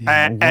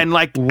 Yeah, and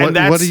that's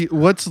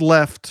what's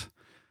left.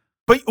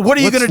 But what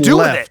are you going to do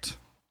with it?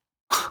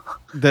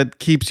 That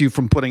keeps you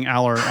from putting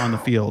Aller on the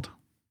field.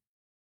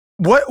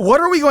 What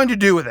are we going to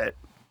do with it?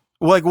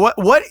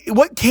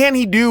 What can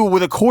he do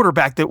with a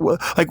quarterback that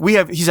we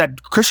have? He's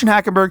had Christian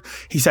Hackenberg,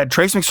 he's had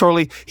Trace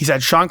McSorley, he's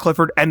had Sean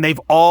Clifford, and they've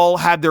all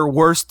had their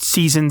worst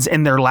seasons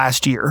in their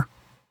last year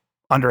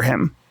under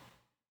him.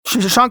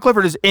 Sean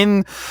Clifford is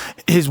in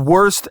his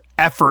worst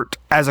effort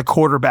as a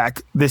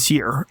quarterback this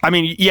year. I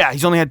mean, yeah,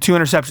 he's only had 2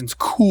 interceptions.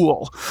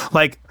 Cool.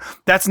 Like,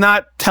 that's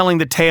not telling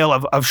the tale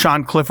of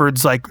Sean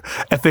Clifford's like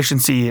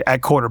efficiency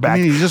at quarterback. I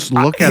mean, you just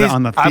look at it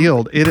on the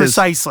field.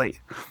 Precisely.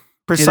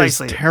 It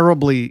is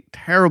terribly,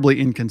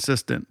 terribly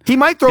inconsistent. He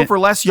might throw for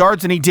less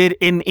yards than he did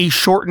in a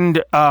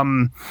shortened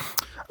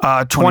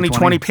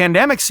 2020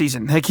 pandemic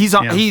season. Like he's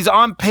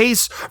on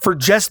pace for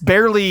just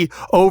barely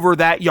over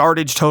that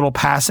yardage total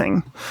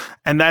passing,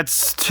 and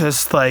that's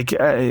just like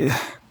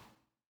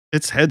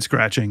it's head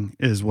scratching,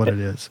 is what it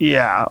is.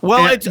 Yeah,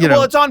 well,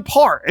 it's on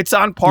par. It's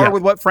on par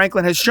with what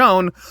Franklin has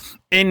shown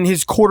in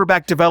his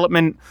quarterback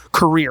development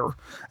career.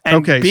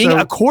 And being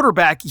a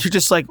quarterback, you're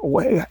just like,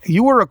 wait,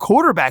 you were a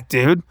quarterback,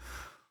 dude.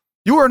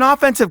 You were an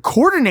offensive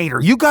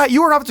coordinator. You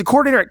were an offensive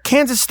coordinator at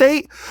Kansas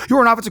State. You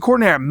were an offensive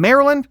coordinator at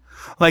Maryland.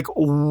 Like, how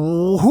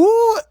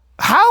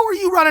are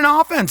you running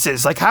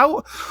offenses? Like,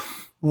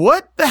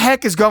 what the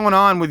heck is going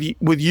on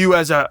with you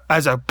as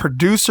a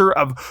producer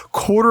of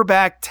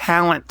quarterback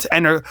talent?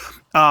 And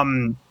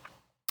there's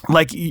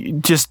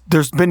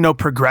been no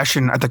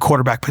progression at the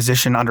quarterback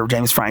position under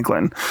James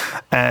Franklin,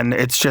 and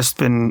it's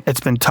been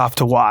tough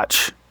to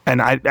watch.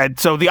 And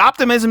so the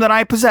optimism that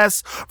I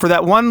possess for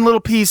that one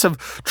little piece of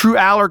Drew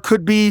Aller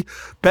could be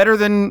better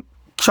than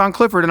Sean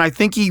Clifford, and I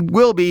think he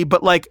will be,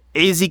 but like,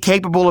 is he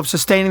capable of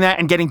sustaining that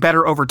and getting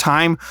better over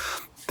time?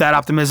 That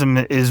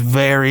optimism is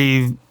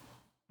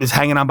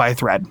hanging on by a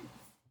thread.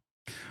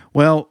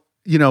 Well,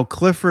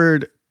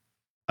 Clifford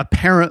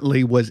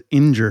apparently was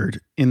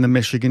injured in the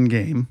Michigan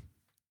game.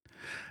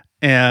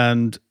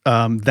 And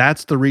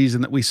that's the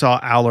reason that we saw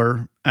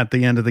Aller at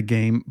the end of the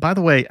game. By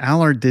the way,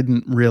 Aller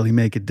didn't really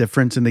make a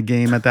difference in the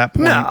game at that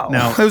point.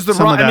 No, it was the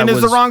wrong. It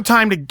was the wrong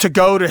time to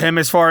go to him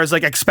as far as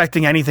like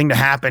expecting anything to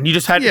happen. You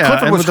just had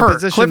Clifford was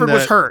hurt.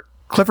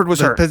 Clifford was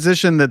hurt. The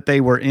position that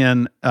they were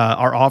in,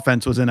 our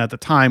offense was in at the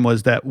time,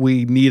 was that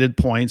we needed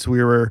points.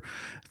 We were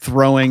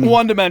throwing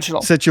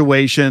one-dimensional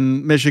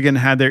situation. Michigan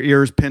had their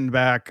ears pinned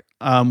back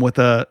with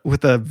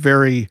a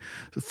very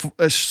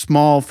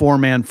small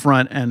 4-man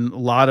front and a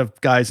lot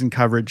of guys in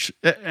coverage,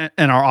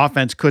 and our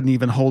offense couldn't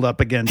even hold up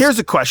against. Here's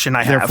a question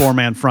I have. Their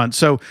 4-man front.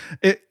 So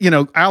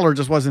Aller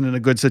just wasn't in a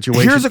good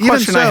situation. Here's a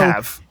question I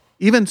have.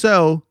 Even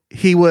so,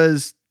 he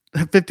was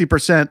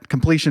 50%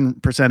 completion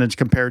percentage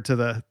compared to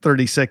the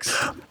 36.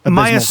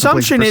 My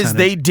assumption is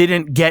they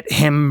didn't get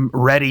him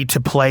ready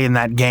to play in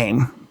that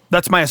game.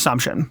 That's my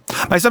assumption.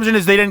 My assumption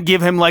is they didn't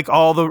give him like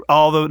all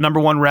the number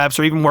one reps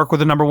or even work with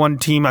the number one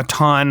team a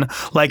ton.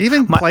 Like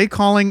even play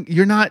calling,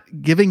 you're not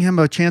giving him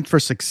a chance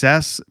for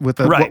success with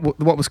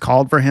what was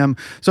called for him.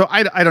 So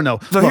I don't know.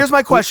 So here's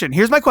my question.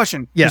 What's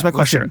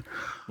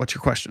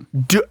your question?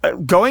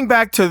 Going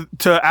back to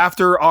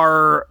after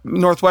our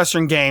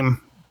Northwestern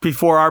game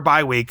before our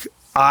bye week,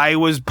 I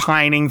was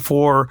pining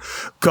for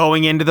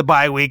going into the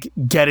bye week,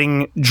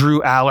 getting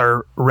Drew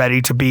Aller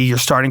ready to be your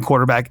starting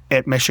quarterback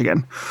at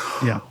Michigan.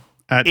 Yeah.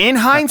 In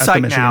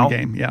hindsight now,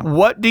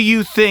 what do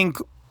you think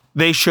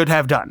they should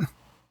have done?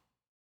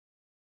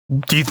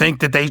 Do you think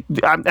that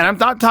and I'm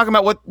not talking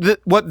about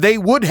what they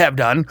would have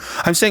done.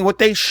 I'm saying what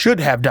they should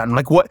have done.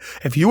 Like, what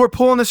if you were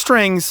pulling the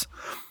strings,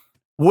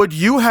 would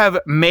you have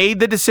made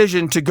the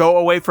decision to go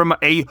away from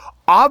a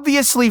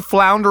obviously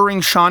floundering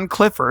Sean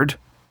Clifford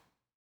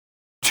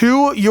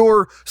to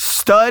your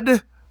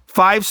stud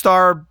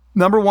 5-star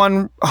number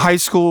one high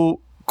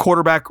school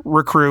quarterback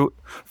recruit,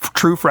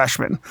 true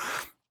freshman?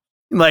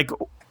 Like,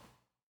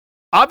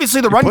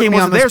 obviously the run game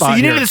wasn't there, so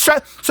you needed to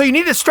stretch. So you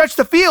needed to stretch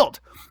the field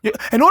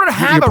in order to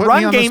have a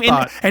run game.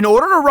 In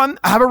order to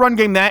have a run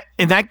game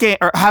in that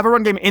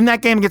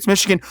game against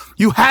Michigan,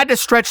 you had to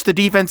stretch the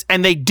defense,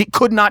 and they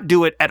could not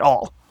do it at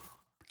all.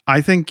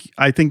 I think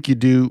you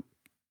do.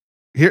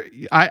 Here,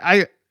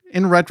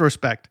 in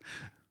retrospect,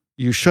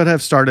 you should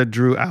have started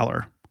Drew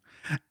Aller,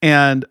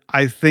 and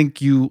I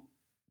think you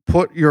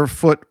put your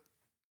foot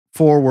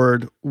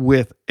forward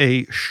with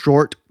a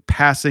short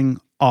passing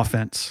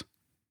offense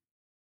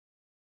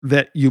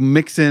that you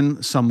mix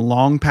in some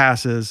long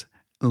passes,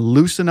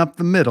 loosen up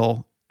the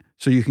middle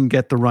so you can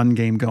get the run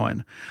game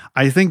going.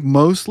 I think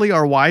mostly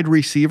our wide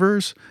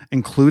receivers,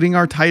 including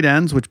our tight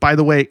ends, which by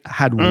the way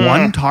had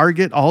one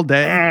target all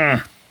day.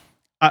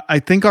 I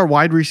think our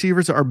wide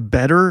receivers are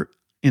better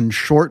in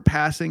short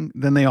passing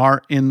than they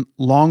are in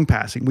long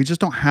passing. We just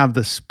don't have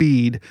the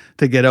speed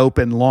to get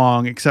open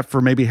long, except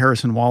for maybe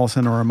Harrison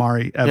Wallison or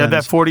Amari Evans. Yeah,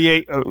 that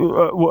 48,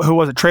 who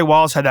was it? Trey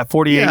Wallace had that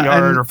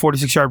 48-yard or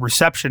 46-yard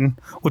reception,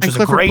 which was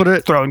Clifford a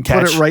great throw and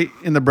catch. Put it right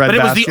in the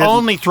breadbasket. But it was the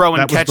only throw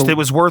and catch that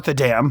was worth a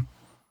damn.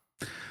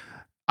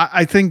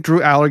 I think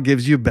Drew Aller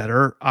gives you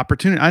better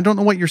opportunity. I don't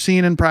know what you're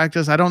seeing in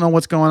practice. I don't know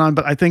what's going on,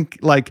 but I think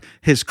like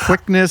his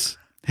quickness,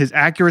 his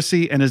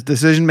accuracy, and his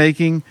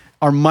decision-making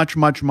are much,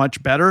 much,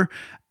 much better.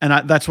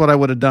 And that's what I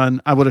would have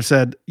done. I would have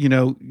said,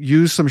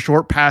 use some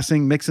short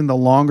passing, mix in the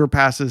longer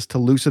passes to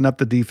loosen up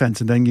the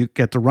defense, and then you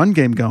get the run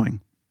game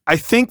going. I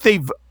think they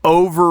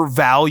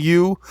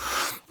overvalue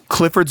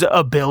Clifford's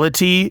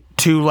ability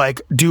to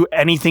like do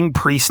anything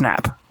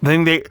pre-snap. I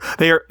think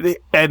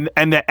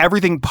and that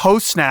everything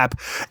post snap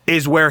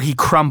is where he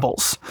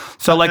crumbles.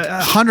 So like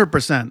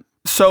 100%.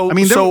 So, I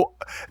mean,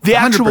 the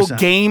actual 100%.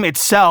 game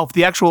itself,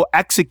 the actual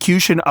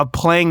execution of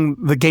playing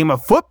the game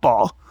of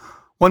football,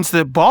 once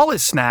the ball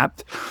is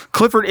snapped,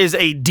 Clifford is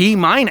a D-.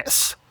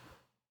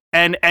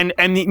 And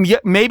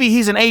maybe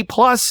he's an A+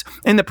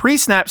 in the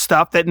pre-snap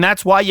stuff, and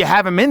that's why you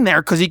have him in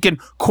there, because he can,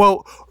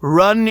 quote,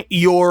 run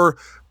your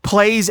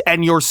plays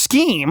and your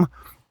scheme.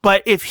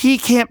 But if he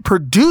can't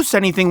produce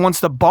anything once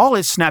the ball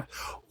is snapped,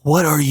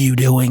 what are you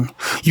doing?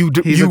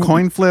 He's a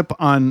coin flip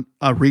on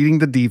reading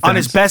the defense. On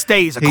his best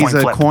day, he's a coin flip.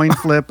 He's a coin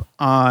flip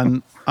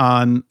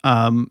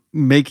on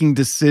making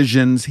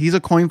decisions. He's a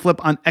coin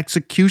flip on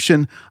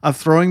execution of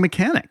throwing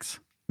mechanics.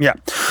 Yeah.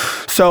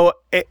 So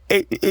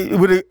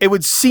it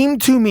would seem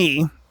to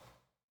me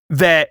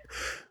that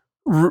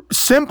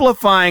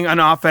simplifying an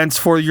offense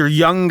for your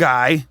young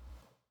guy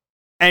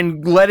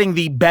and letting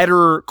the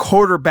better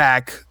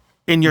quarterback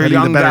in your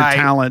young guy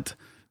talent,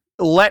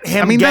 let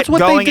him get that's what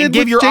going they did and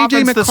give with your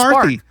JJ offense the spark.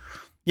 McCarthy.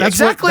 Yeah,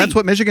 exactly. That's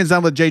what Michigan's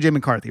done with JJ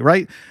McCarthy,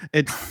 right?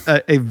 It's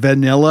a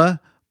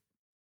vanilla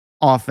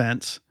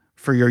offense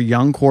for your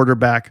young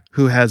quarterback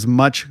who has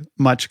much,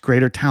 much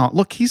greater talent.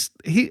 Look,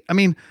 I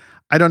mean,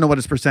 I don't know what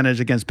his percentage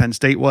against Penn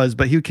State was,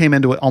 but he came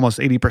into it almost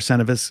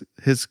 80% of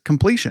his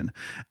completion.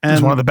 And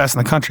he's one of the best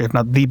in the country, if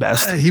not the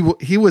best.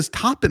 He was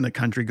top in the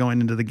country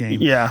going into the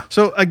game. Yeah.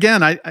 So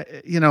again, I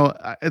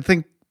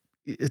think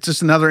it's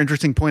just another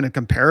interesting point of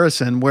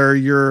comparison where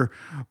you're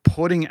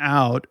putting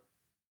out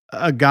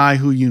a guy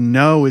who you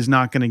know is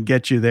not going to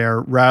get you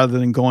there rather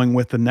than going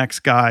with the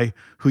next guy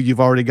who you've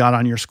already got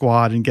on your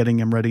squad and getting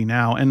him ready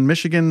now. And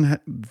Michigan,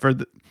 for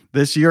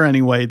this year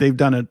anyway, they've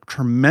done a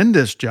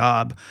tremendous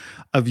job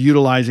of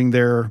utilizing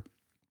their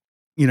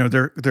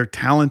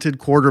talented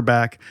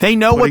quarterback. They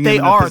know what they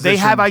are. They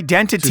have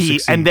identity,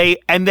 and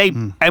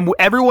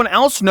everyone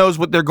else knows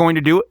what they're going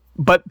to do,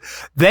 but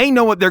they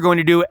know what they're going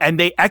to do and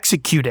they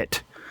execute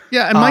it.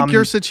 Yeah, and Mike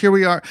Yurcich, here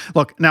we are.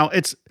 Look, now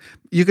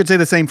you could say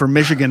the same for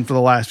Michigan for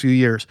the last few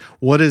years.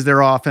 What is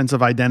their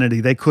offensive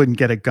identity? They couldn't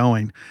get it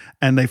going,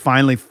 and they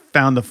finally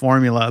found the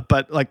formula.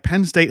 But like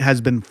Penn State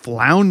has been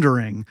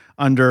floundering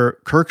under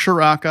Kirk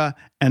Shiraka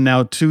and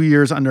now 2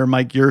 years under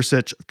Mike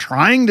Yurcich,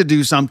 trying to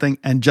do something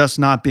and just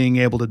not being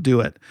able to do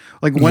it.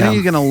 Like, when are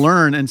you going to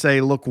learn and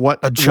say, look,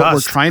 what we're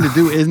trying to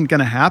do isn't going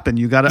to happen?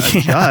 You got to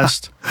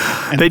adjust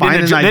and find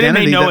an identity. They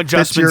made no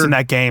adjustments in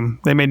that game.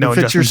 They made no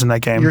adjustments in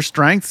that game. Your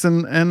strengths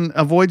and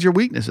avoid your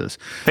weaknesses.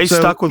 They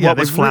stuck with what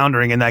was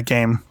floundering in that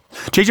game.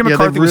 JJ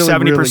McCarthy was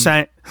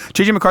 70%.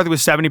 JJ McCarthy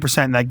was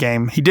 70% in that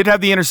game. He did have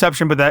the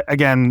interception, but that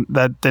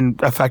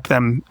didn't affect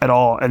them at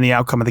all in the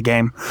outcome of the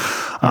game.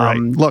 All right.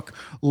 Look,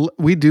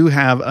 we do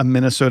have a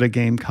Minnesota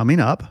game coming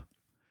up,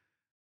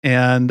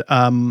 and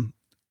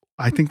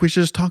I think we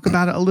should just talk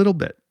about it a little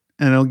bit,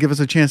 and it'll give us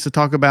a chance to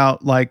talk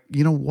about, like,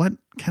 what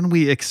can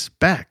we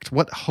expect?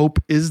 What hope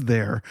is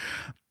there?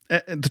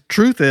 The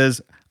truth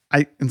is,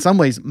 in some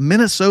ways,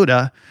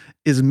 Minnesota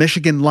is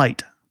Michigan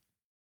light.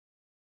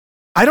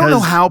 I don't know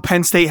how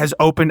Penn State has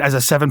opened as a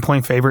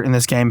 7-point favorite in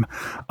this game.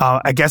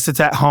 I guess it's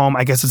at home.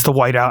 I guess it's the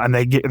whiteout, and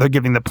they're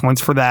giving the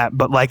points for that.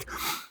 But like,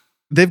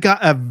 they've got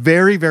a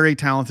very, very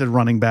talented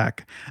running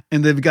back,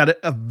 and they've got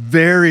a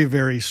very,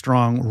 very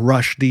strong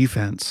rush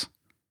defense.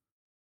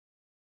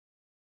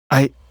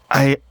 I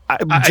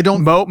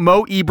don't.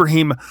 Mo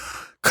Ibrahim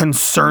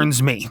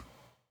concerns me.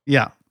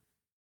 Yeah.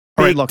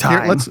 All right, look,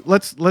 here,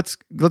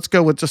 let's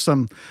go with just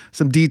some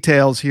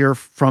details here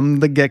from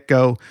the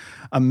get-go.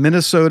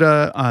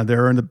 Minnesota,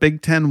 they're in the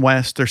Big Ten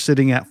West. They're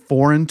sitting at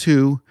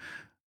 4-2.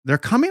 They're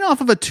coming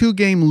off of a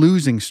 2-game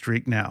losing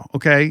streak now.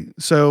 Okay,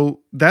 so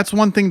that's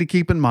one thing to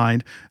keep in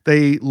mind.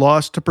 They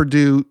lost to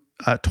Purdue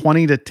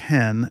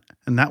 20-10,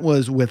 and that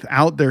was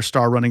without their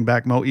star running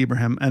back Mo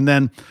Ibrahim. And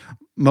then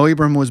Mo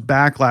Ibrahim was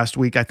back last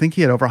week. I think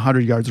he had over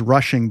 100 yards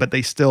rushing, but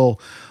they still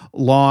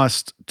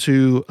lost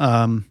to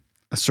a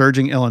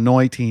surging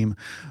Illinois team.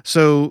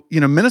 So,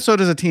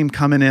 Minnesota's a team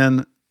coming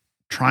in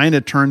trying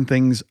to turn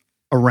things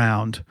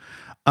around.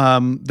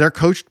 They're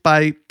coached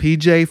by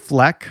PJ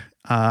Fleck.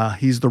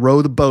 He's the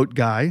row the boat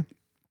guy.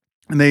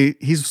 And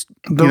he's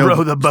the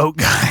row the boat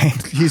guy.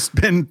 He's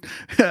been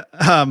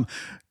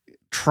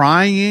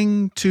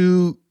trying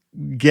to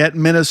get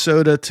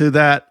Minnesota to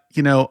that,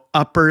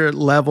 upper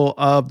level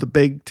of the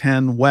Big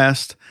Ten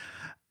West.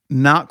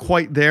 Not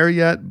quite there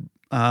yet,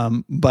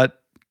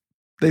 but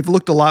they've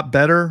looked a lot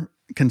better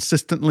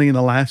consistently in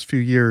the last few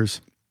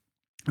years.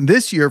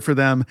 This year for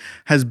them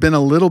has been a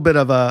little bit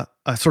of a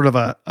sort of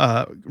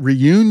a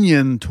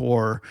reunion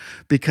tour,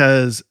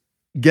 because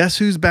guess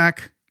who's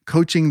back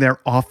coaching their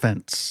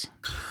offense?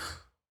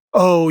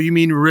 Oh, you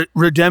mean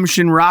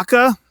Redemption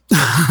Raka?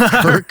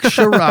 Kirk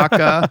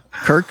Shiraka.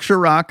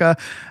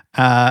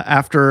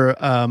 After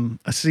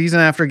a season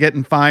after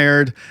getting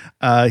fired,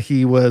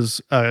 he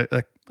was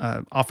a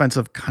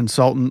offensive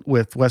consultant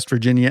with West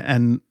Virginia,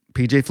 and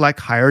PJ Fleck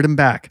hired him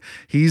back.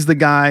 He's the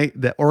guy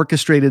that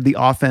orchestrated the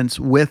offense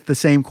with the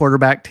same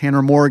quarterback,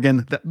 Tanner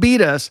Morgan, that beat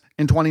us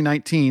in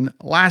 2019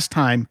 last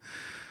time.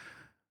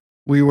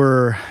 we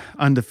were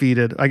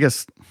undefeated. I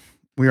guess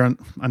we were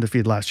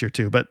undefeated last year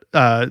too, but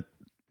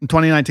in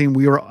 2019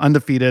 we were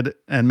undefeated,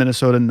 and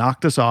Minnesota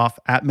knocked us off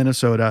at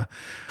Minnesota.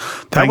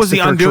 That was the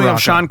undoing of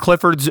Sean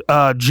Clifford's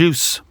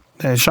juice.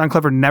 Sean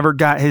Clifford never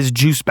got his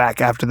juice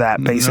back after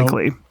that,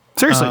 basically. Nope.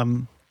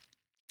 Seriously.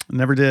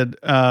 Never did.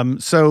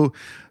 So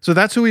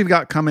that's who we've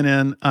got coming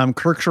in.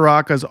 Kirk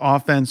Ciarrocca's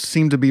offense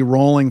seemed to be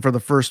rolling for the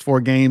first 4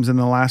 games. In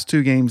the last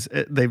 2 games,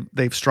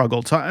 they've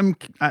struggled. So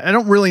I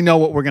don't really know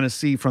what we're going to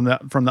see from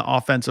the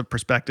offensive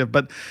perspective.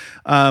 But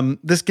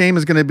this game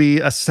is going to be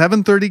a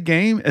 7:30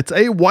 game. It's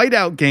a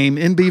whiteout game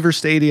in Beaver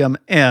Stadium,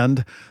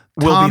 and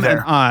Tom and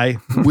I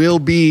will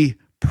be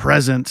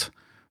present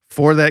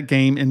for that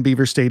game in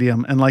Beaver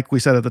Stadium. And like we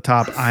said at the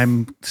top,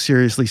 I'm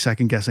seriously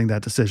second guessing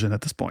that decision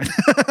at this point.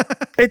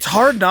 It's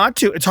hard not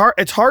to. It's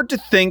hard to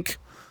think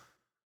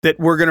that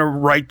we're going to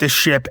right the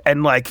ship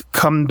and like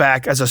come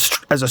back as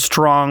a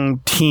strong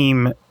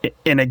team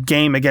in a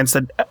game against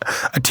a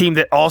team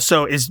that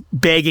also is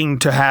begging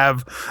to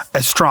have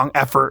a strong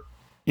effort.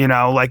 You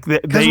know, like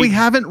because we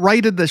haven't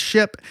righted the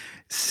ship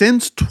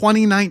since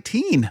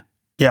 2019.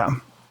 Yeah.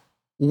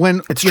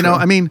 When, it's you know,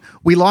 true. I mean,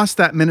 we lost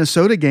that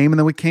Minnesota game, and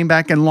then we came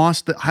back and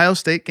lost the Ohio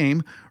State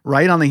game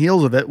right on the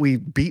heels of it. We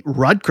beat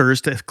Rutgers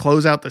to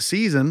close out the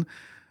season.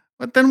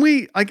 But then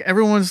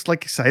everyone's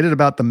like excited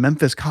about the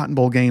Memphis Cotton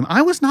Bowl game.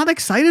 I was not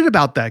excited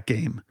about that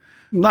game.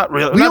 Not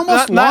really. We almost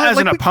lost, not as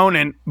an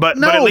opponent,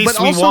 but at least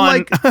we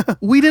won.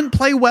 We didn't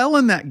play well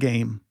in that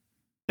game.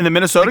 In the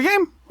Minnesota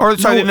game? Or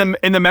sorry,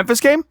 in the Memphis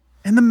game?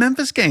 In the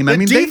Memphis game. The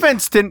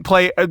defense didn't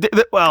play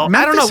well.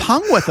 Memphis I don't know.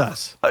 Hung with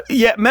us.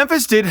 Yeah,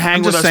 Memphis did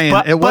hang with us. Saying,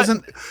 it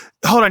wasn't.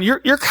 Hold on, you're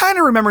kind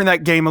of remembering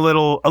that game a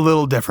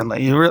little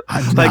differently.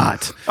 I'm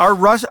not. Our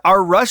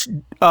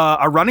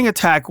running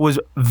attack was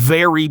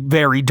very,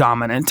 very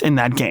dominant in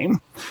that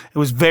game. It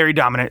was very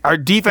dominant. Our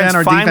defense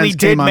finally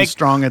did make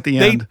strong at the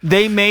end.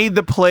 They made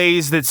the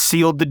plays that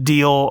sealed the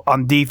deal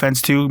on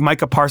defense too.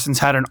 Micah Parsons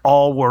had an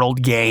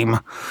all-world game,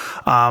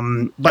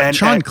 but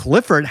Sean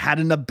Clifford had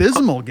an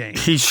abysmal game.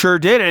 He sure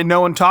did, and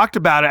no one talked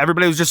about it.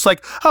 Everybody was just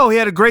like, "Oh, he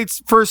had a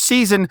great first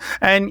season,"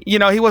 and you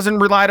know he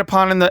wasn't relied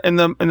upon in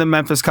the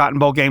Memphis Cotton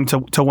Bowl game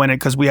to win it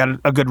because we had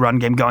a good run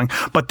game going.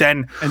 But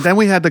then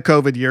we had the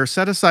COVID year.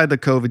 Set aside the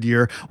COVID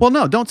year. Well,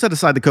 no, don't set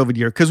aside the COVID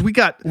year because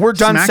we're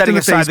done setting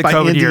aside the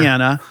COVID year.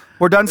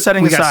 We're done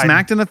setting aside. We got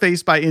smacked in the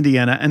face by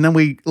Indiana, and then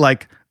we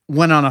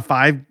went on a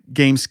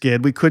 5-game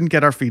skid. We couldn't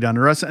get our feet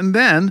under us, and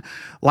then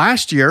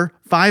last year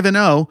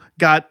 5-0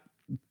 got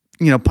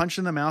punched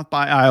in the mouth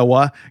by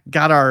Iowa.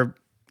 Got our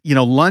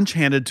lunch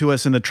handed to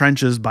us in the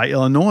trenches by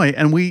Illinois,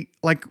 and we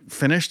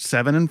finished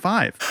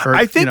 7-5.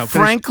 I think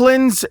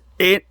Franklin's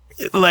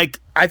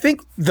I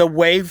think the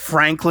way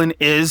Franklin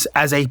is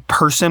as a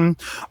person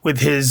with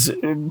his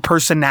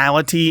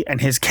personality and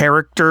his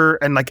character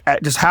and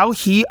just how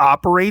he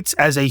operates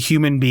as a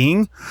human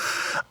being,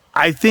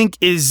 I think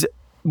is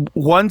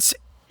once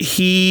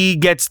he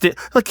gets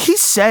he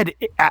said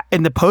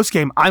in the post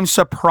game, I'm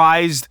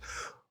surprised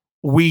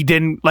we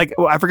didn't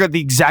I forget the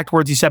exact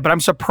words he said, but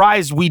I'm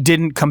surprised we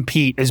didn't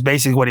compete is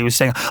basically what he was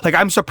saying.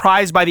 I'm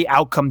surprised by the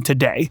outcome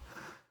today.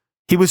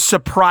 He was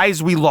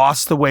surprised we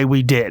lost the way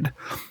we did.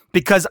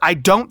 Because I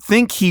don't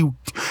think he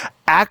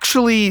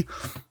has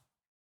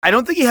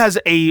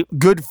a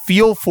good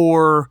feel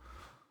for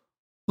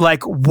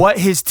what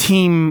his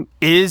team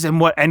is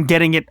and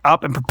getting it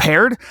up and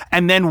prepared.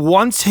 And then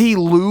once he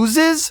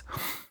loses,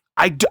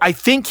 I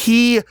think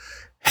he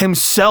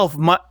himself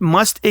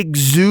must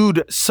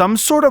exude some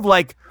sort of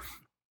like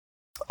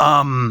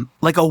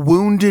a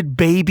wounded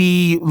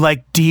baby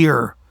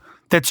deer.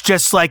 That's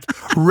just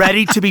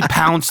ready to be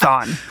pounced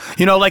on,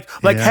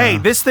 hey,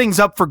 this thing's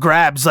up for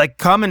grabs.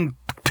 Come and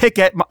pick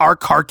at our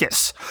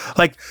carcass.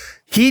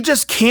 He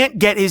just can't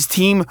get his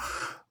team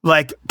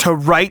to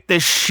right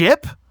this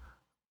ship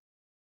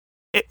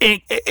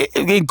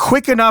in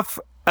quick enough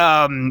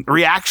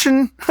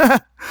reaction,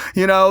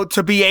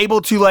 to be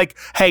able to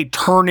hey,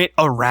 turn it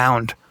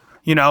around.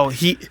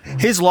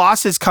 His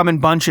losses come in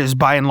bunches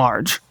by and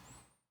large.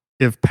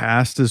 If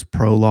past is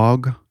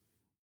prologue,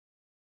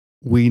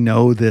 we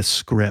know this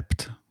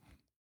script.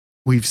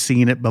 We've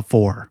seen it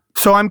before.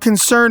 So I'm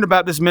concerned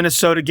about this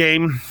Minnesota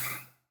game.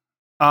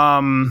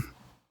 I'm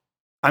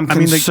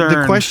concerned.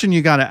 The question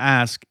you got to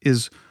ask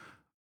is,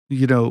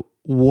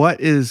 what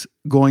is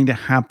going to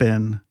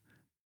happen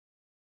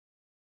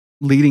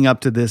leading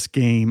up to this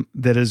game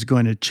that is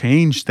going to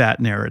change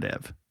that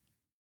narrative?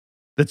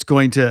 That's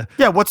going to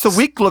what's the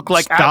week look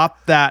like?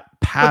 Stop that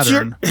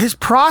pattern. His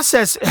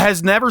process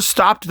has never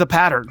stopped the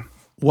pattern.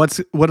 What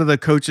are the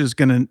coaches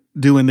going to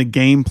do in the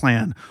game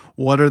plan?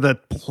 What are the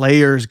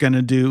players going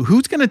to do?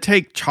 Who's going to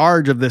take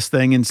charge of this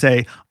thing and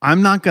say,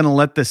 I'm not going to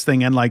let this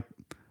thing end like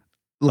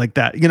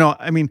that?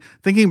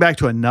 Thinking back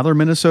to another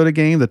Minnesota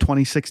game, the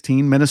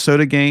 2016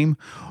 Minnesota game,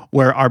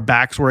 where our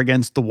backs were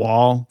against the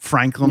wall.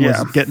 Franklin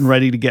was getting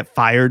ready to get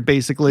fired,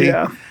 basically.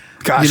 Yeah.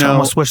 Gosh, I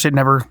almost wish we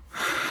never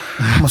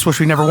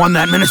won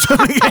that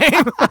Minnesota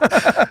game.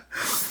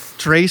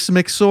 Trace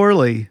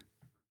McSorley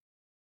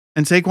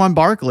and Saquon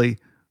Barkley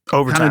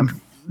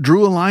overtime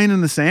drew a line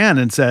in the sand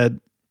and said,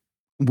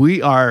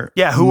 we are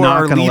who not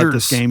are going to let leaders?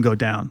 this game go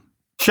down.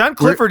 Sean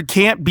Clifford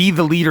can't be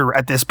the leader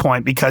at this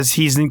point because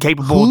he's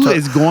incapable. Who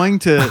is going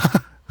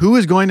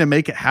to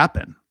make it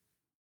happen?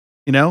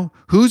 You know,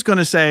 who's going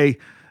to say,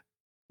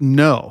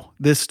 no,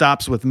 this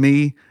stops with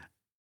me?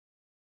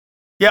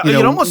 Yeah, You know,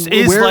 it almost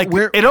is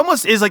where- it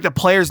almost is like the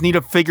players need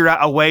to figure out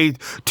a way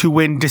to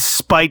win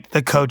despite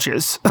the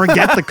coaches.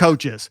 Forget the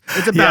coaches.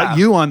 It's about Yeah.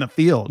 you on the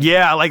field.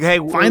 Yeah, like, hey,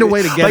 Find a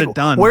way to get it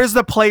done. Where's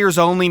the players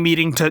only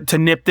meeting to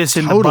nip this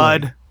in the Totally.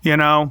 bud? You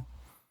know,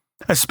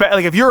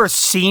 like if you're a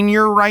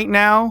senior right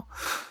now,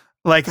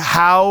 like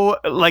how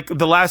like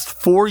the last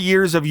 4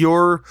 years of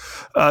your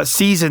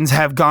seasons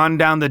have gone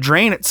down the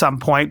drain at some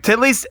point, at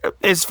least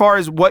as far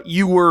as what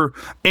you were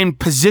in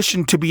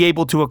position to be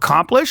able to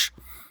accomplish.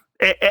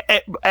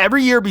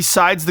 Every year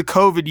besides the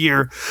COVID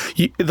year,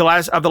 the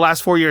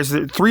last 4 years,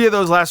 3 of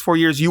those last 4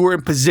 years, you were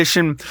in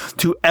position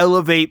to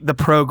elevate the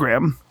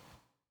program.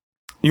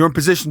 You were in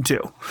position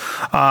to,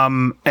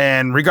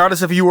 and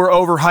regardless if you were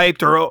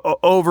overhyped or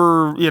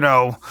over,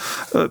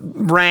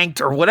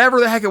 ranked or whatever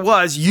the heck it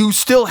was, you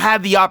still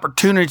had the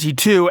opportunity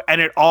to,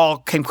 and it all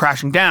came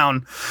crashing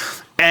down.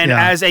 And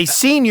as a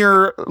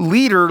senior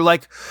leader,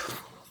 like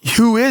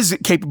who is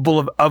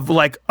capable of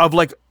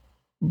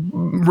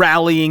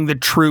rallying the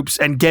troops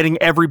and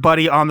getting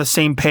everybody on the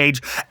same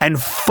page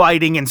and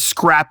fighting and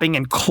scrapping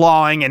and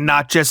clawing and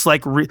not just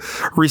like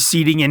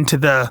receding into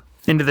the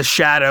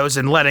shadows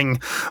and letting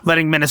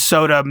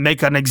Minnesota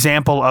make an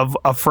example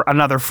of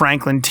another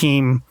Franklin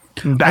team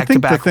back to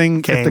back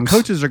games. If the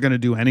coaches are going to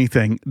do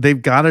anything,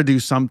 they've got to do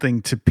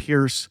something to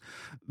pierce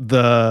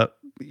the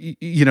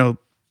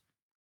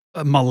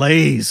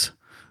malaise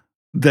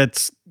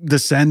that's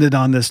descended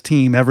on this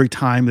team every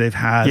time they've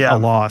had a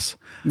loss.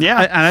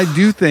 Yeah. And I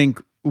do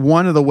think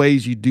one of the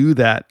ways you do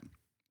that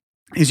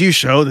is you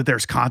show that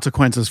there's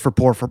consequences for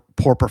poor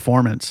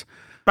performance.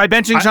 By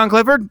benching Sean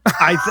Clifford?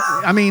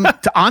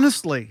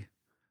 Honestly,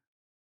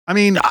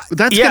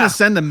 that's going to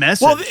send a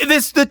message. Well,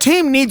 the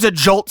team needs a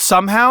jolt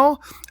somehow,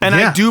 and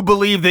I do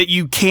believe that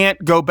you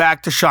can't go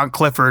back to Sean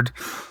Clifford.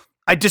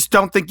 I just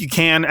don't think you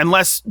can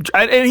unless,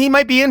 and he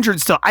might be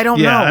injured still. I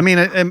don't know. I mean,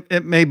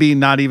 it may be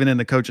not even in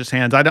the coach's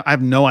hands. I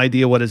have no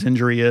idea what his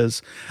injury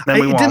is.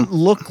 It didn't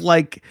look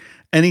like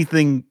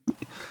anything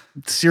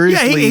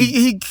seriously.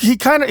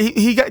 Yeah,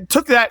 he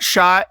took that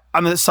shot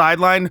on the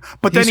sideline,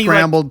 but then he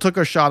scrambled, took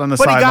a shot on the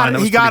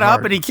sideline. He got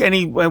up and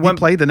he went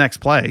played the next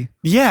play.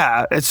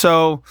 Yeah, and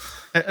so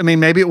I mean,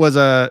 maybe it was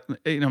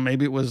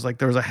like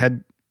there was a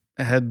head.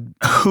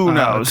 Who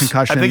knows?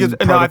 Concussion. I think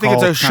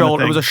it's a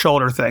shoulder. It was a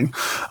shoulder thing.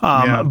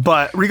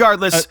 But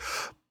regardless,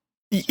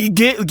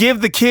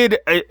 give the kid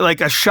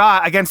a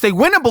shot against a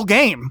winnable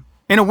game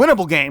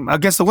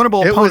against a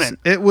winnable opponent.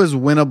 It was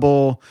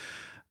winnable.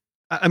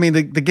 I mean,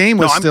 the game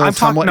was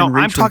somewhat in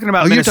reach. I'm talking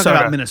about Minnesota. You're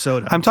talking about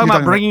Minnesota. I'm talking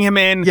about bringing him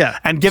in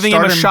and giving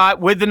him a shot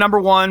with the number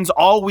ones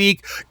all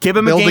week. Give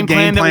him a game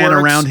plan that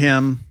works around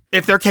him.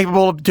 If they're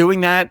capable of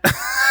doing that.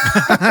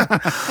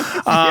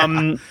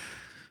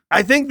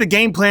 I think the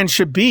game plan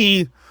should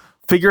be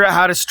figure out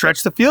how to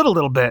stretch the field a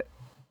little bit.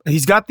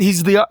 He's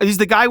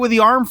the guy with the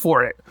arm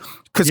for it.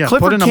 Because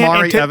Clifford put in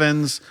Amari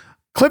Evans.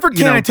 Clifford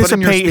can't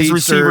anticipate his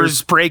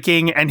receivers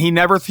breaking, and he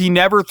never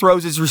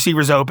throws his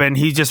receivers open.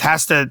 He just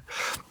has to.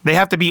 They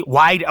have to be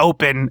wide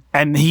open,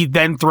 and he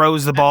then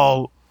throws the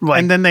ball.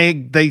 And then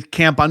they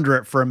camp under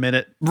it for a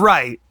minute,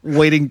 right,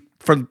 waiting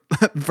for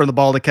the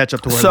ball to catch up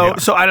to where they are.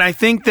 So, and I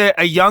think that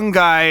a young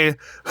guy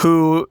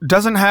who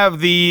doesn't have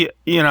the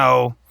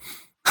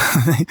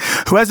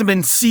who hasn't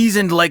been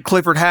seasoned like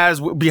Clifford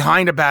has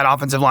behind a bad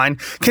offensive line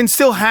can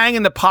still hang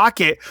in the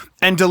pocket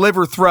and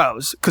deliver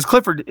throws, because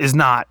Clifford is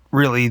not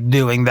really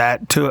doing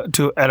that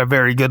to at a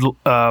very good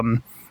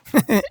good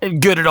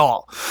at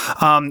all.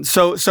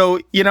 So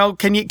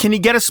can you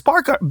get a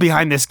spark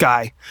behind this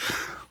guy?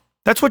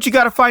 That's what you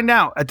got to find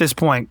out at this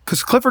point,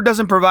 because Clifford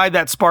doesn't provide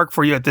that spark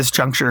for you at this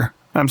juncture.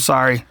 I'm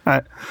sorry.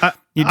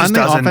 He just on the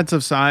doesn't.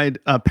 Offensive side,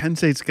 Penn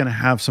State's going to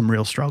have some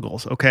real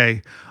struggles.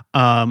 Okay.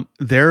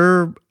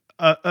 They're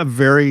a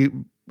very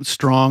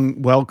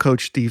strong,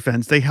 well-coached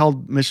defense. They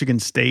held Michigan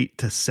State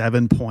to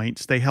 7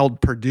 points. They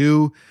held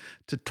Purdue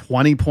to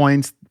 20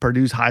 points.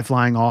 Purdue's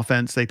high-flying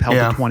offense, they held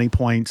to 20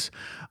 points.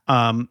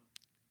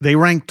 They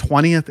ranked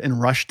 20th in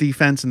rush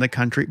defense in the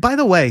country. By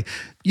the way,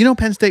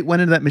 Penn State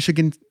went into that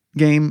Michigan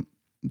game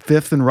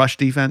 5th in rush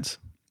defense.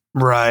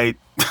 Right.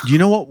 Do you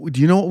know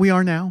what we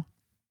are now?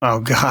 Oh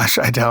gosh,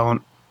 I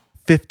don't.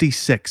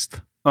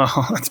 56th.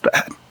 Oh, that's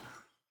bad.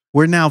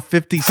 We're now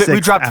 56th.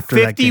 We dropped after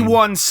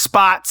 51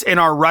 spots in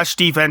our rush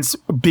defense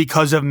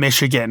because of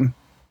Michigan.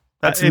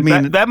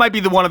 That might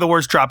be one of the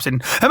worst drops in.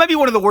 That might be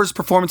one of the worst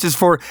performances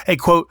for a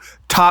quote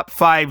top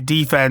 5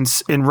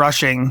 defense in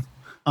rushing.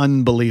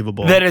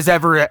 Unbelievable. That has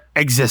ever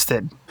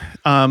existed.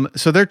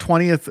 So they're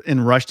 20th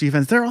in rush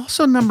defense. They're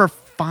also number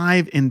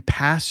 5 in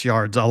pass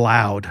yards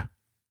allowed.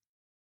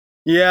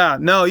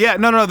 No.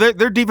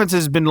 Their defense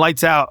has been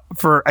lights out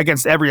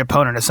against every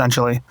opponent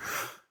essentially.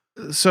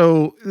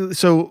 So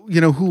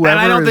whoever, and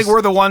I don't think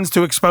we're the ones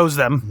to expose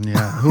them.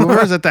 Yeah,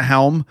 whoever's at the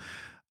helm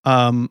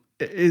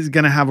is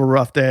going to have a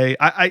rough day.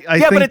 I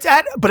think,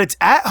 but it's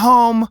at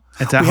home.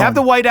 It's at we home. have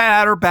the White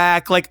Adder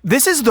back. Like,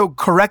 this is the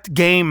correct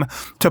game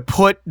to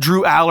put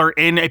Drew Aller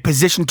in a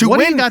position to what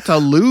win. do you got to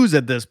lose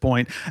at this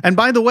point? And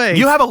by the way,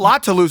 you have a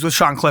lot to lose with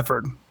Sean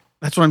Clifford.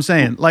 That's what I'm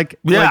saying. Like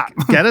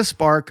get a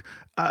spark.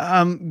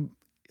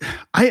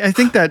 I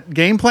think that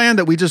game plan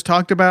that we just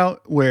talked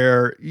about,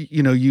 where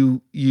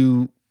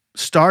you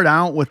start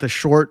out with a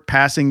short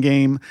passing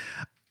game,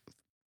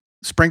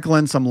 sprinkle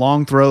in some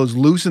long throws,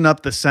 loosen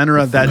up the center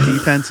of that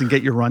defense, and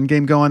get your run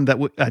game going. That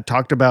I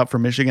talked about for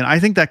Michigan. I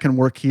think that can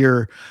work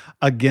here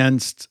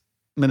against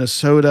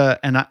Minnesota,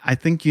 and I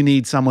think you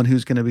need someone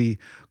who's going to be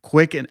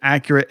quick and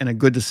accurate and a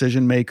good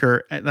decision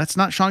maker. And that's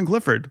not Sean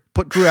Clifford.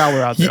 Put Drew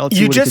Aller out there. Let's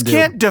see you what just he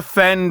can can't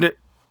defend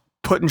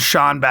putting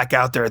Sean back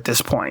out there at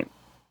this point.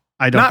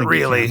 I don't Not think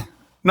really.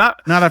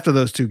 Not after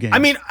those two games. I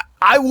mean,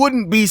 I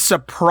wouldn't be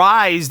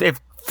surprised if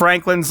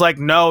Franklin's like,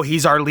 no,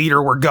 he's our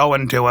leader. We're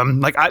going to him.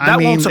 Like, that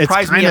won't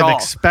surprise me at all. It's kind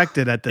of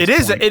expected at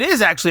this point. It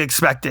is actually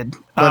expected.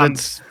 But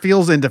it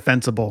feels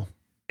indefensible.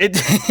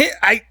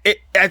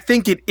 I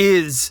think it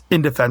is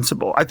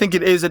indefensible. I think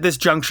it is at this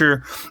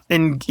juncture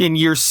in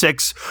year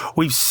 6.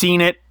 We've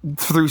seen it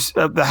through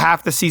the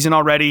half the season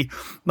already.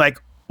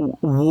 Like,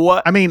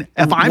 what? I mean,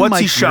 if I'm what's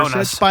Mike he shown Yurcich,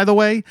 us? by the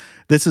way,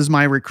 this is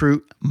my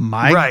recruit.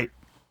 My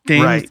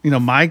game, right.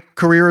 My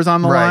career is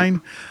on the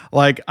line.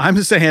 Like,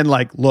 I'm saying,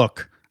 like,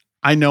 look,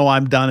 I know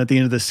I'm done at the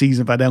end of the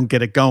season if I don't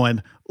get it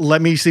going.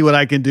 Let me see what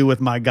I can do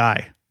with my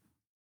guy.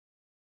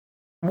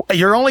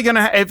 You're only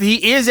gonna, if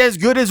he is as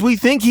good as we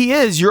think he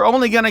is, you're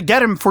only gonna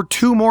get him for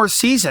 2 more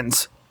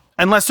seasons,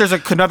 unless there's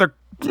another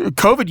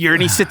COVID year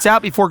and he sits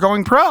out before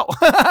going pro.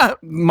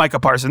 Micah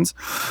Parsons.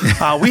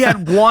 We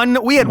had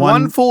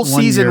one full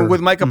season year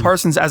with Micah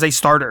Parsons as a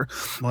starter,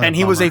 and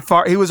he was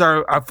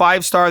our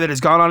 5-star that has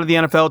gone on to the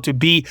NFL to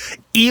be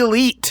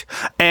elite.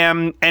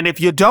 And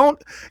if you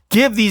don't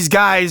give these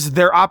guys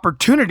their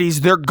opportunities,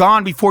 they're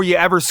gone before you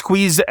ever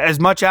squeeze as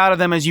much out of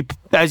them as you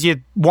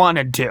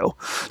wanted to.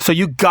 So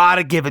you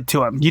gotta give it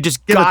to him. You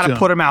just gotta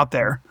put him out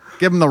there.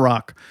 Give him the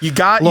rock. You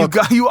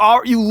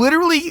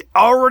literally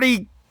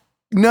already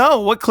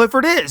know what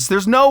Clifford is.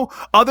 There's no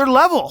other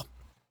level.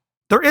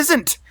 There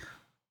isn't.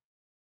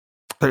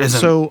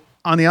 So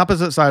on the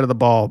opposite side of the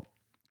ball,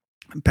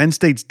 Penn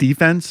State's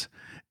defense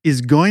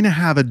is going to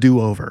have a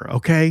do-over,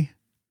 okay?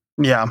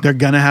 Yeah. They're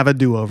going to have a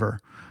do-over.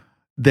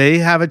 They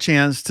have a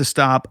chance to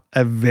stop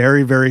a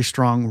very, very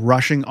strong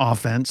rushing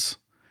offense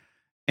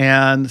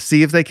and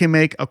see if they can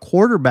make a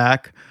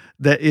quarterback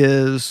that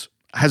has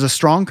a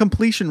strong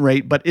completion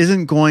rate, but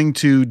isn't going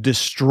to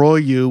destroy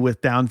you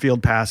with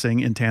downfield passing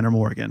in Tanner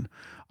Morgan.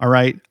 All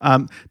right.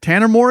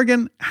 Tanner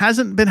Morgan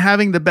hasn't been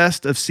having the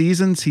best of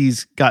seasons.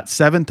 He's got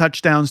 7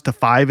 touchdowns to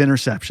 5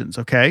 interceptions.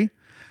 Okay.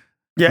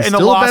 Yeah. He's in the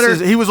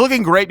losses, he was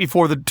looking great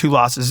before the 2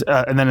 losses.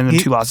 And then in the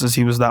 2 losses,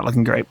 he was not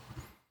looking great.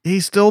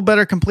 He's still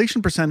better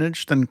completion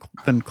percentage than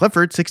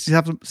Clifford,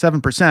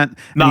 67%. And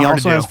he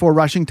also has 4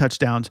 rushing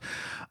touchdowns.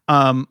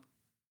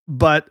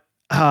 But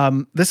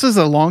this is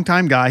a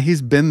long-time guy.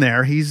 He's been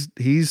there. He's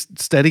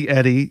steady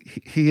Eddie.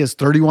 He has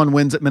 31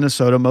 wins at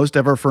Minnesota, most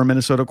ever for a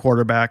Minnesota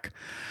quarterback.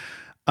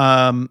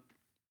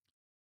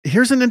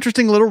 Here's an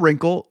interesting little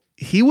wrinkle.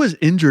 He was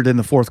injured in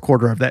the 4th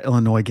quarter of that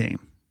Illinois game.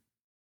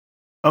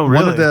 Oh,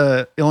 really? One of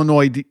the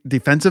Illinois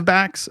defensive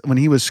backs, when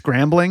he was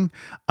scrambling,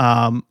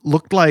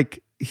 looked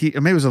like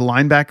maybe it was a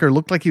linebacker,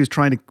 looked like he was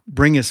trying to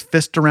bring his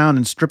fist around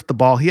and strip the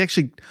ball. He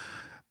actually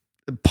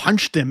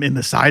punched him in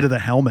the side of the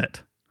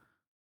helmet.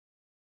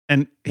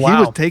 And he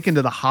was taken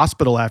to the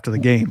hospital after the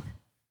game.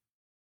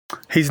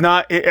 He's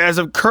not, as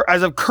of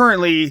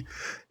currently,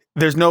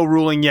 there's no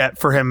ruling yet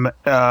for him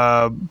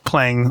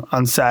playing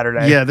on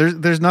Saturday. Yeah,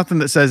 there's nothing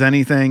that says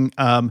anything.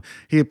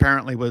 He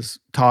apparently was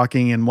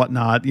talking and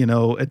whatnot.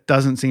 It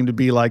doesn't seem to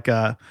be like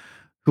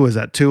who was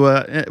that,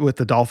 Tua with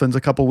the Dolphins a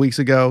couple weeks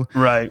ago.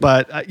 Right.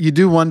 But you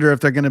do wonder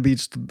if they're going to be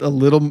just a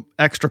little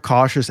extra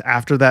cautious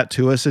after that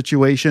Tua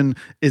situation.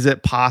 Is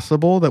it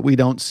possible that we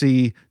don't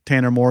see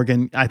Tanner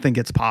Morgan? I think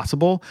it's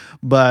possible.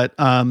 But,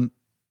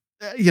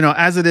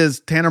 as it is,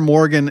 Tanner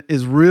Morgan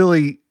is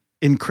really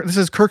this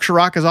is Kirk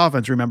Ciarrocca's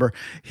offense, remember?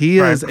 He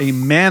is a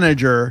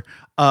manager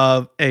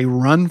of a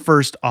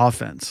run-first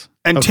offense.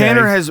 And okay?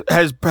 Tanner has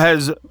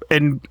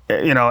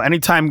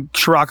anytime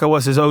Ciarrocca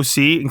was his OC,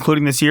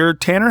 including this year,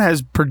 Tanner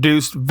has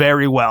produced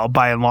very well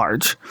by and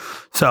large.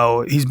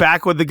 So he's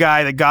back with the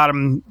guy that got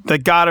him,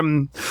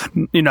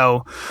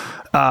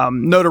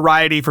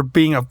 notoriety for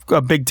being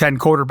a Big Ten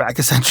quarterback,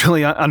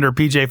 essentially under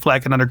PJ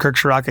Fleck and under Kirk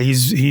Ciarrocca.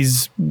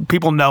 He's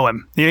people know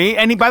him.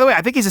 And by the way,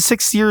 I think he's a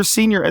 6-year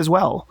senior as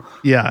well.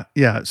 Yeah.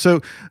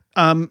 So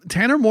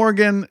Tanner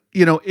Morgan,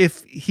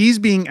 if he's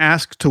being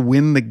asked to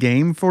win the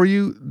game for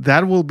you,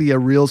 that will be a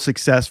real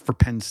success for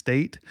Penn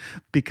State,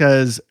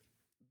 because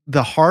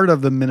the heart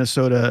of the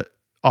Minnesota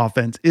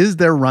offense is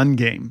their run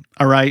game.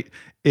 All right.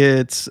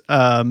 It's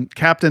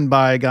captained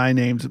by a guy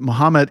named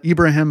Mo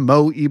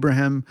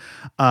Ibrahim.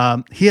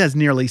 He has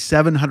nearly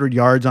 700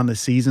 yards on the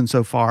season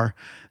so far,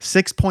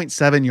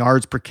 6.7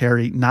 yards per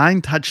carry,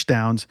 9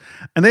 touchdowns.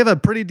 And they have a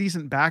pretty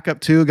decent backup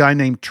too, a guy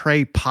named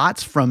Trey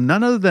Potts from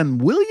none other than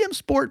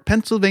Williamsport,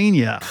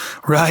 Pennsylvania.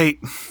 Right.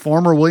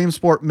 Former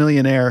Williamsport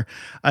millionaire.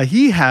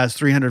 He has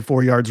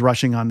 304 yards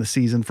rushing on the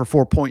season for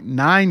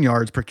 4.9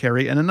 yards per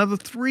carry and another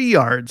 3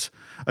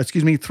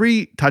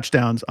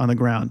 touchdowns on the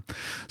ground.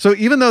 So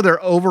even though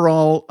their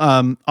overall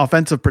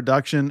offensive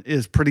production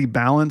is pretty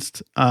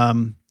balanced,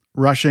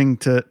 rushing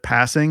to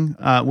passing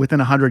within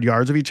 100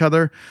 yards of each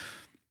other,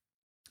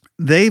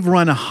 they've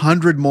run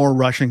 100 more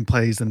rushing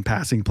plays than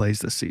passing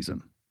plays this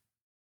season.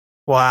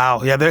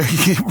 Wow. Yeah, they're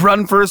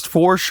run first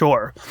for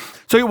sure.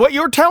 So what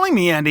you're telling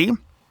me, Andy,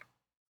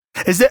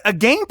 is that a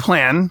game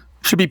plan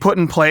should be put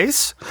in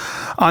place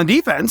on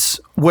defense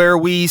where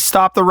we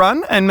stop the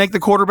run and make the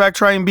quarterback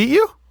try and beat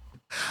you?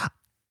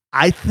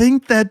 I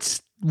think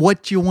that's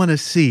what you want to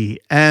see.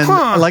 And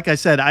like I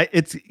said,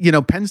 it's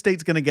Penn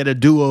State's going to get a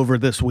do-over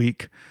this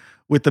week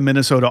with the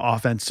Minnesota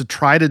offense to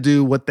try to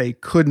do what they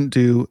couldn't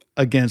do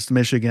against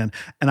Michigan.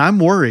 And I'm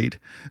worried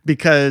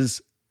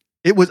because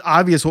it was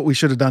obvious what we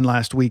should have done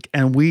last week.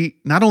 And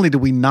not only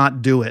did we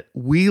not do it,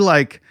 we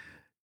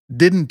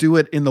didn't do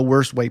it in the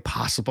worst way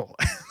possible.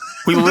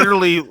 We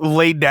literally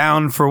laid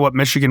down for what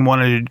Michigan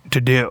wanted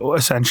to do,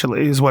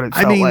 essentially, is what it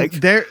felt like.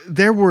 There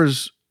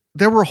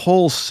were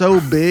holes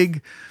so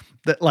big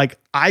that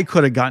I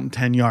could have gotten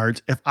 10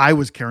 yards if I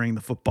was carrying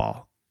the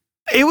football.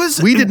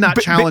 We did not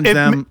challenge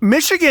them.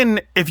 Michigan,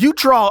 if you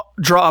draw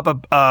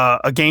up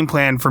a game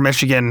plan for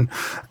Michigan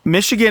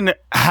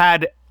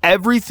had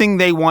everything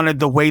they wanted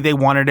the way they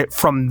wanted it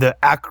from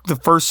the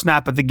first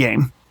snap of the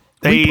game.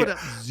 We put up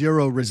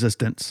zero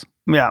resistance.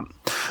 Yeah.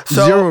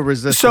 Zero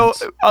resistance. So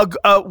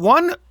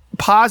one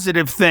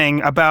positive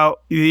thing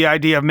about the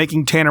idea of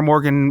making Tanner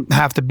Morgan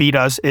have to beat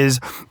us is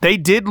they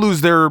did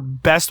lose their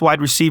best wide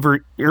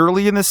receiver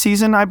early in the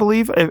season, I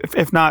believe,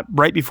 if not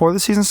right before the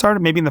season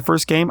started, maybe in the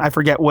first game. I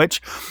forget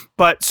which.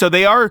 But so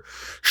they are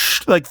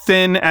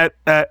thin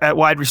at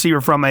wide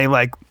receiver from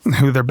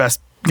who their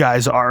best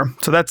guys are.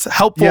 So that's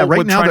helpful. Yeah,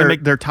 right now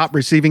their top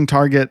receiving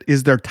target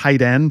is their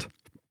tight end.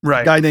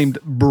 Right. A guy named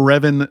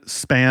Brevin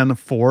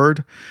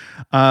Spann-Ford.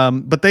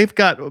 But they've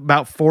got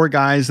about 4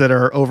 guys that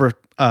are over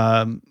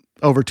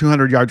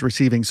 200 yards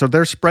receiving. So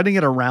they're spreading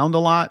it around a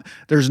lot.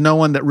 There's no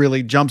one that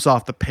really jumps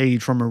off the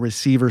page from a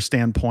receiver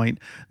standpoint.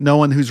 No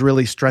one who's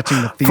really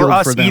stretching the field for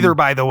us for them. Either,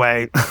 by the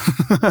way.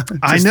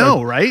 I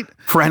know, right?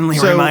 Friendly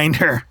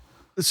reminder.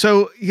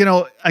 So,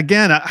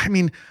 again,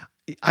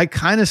 I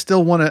kind of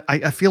still want to,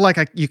 I feel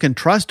like you can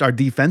trust our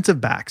defensive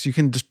backs. You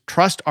can just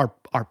trust our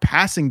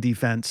passing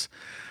defense.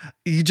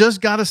 You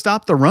just got to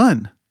stop the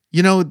run.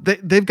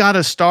 They've got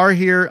a star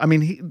here.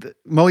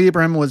 Mo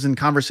Ibrahim was in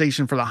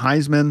conversation for the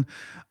Heisman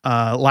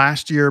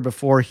last year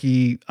before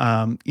he,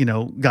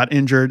 got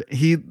injured.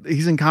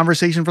 He's in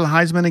conversation for the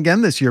Heisman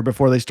again this year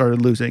before they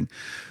started losing.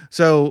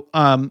 So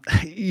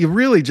you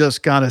really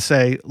just got to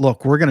say,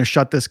 look, we're going to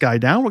shut this guy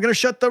down. We're going to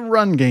shut the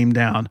run game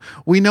down.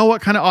 We know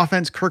what kind of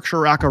offense Kirk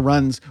Ciarrocca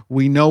runs.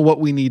 We know what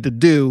we need to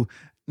do.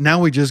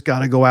 Now we just got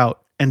to go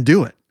out and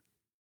do it.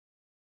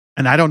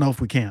 And I don't know if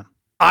we can.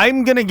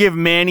 I'm going to give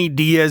Manny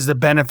Diaz the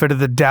benefit of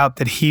the doubt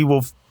that he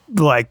will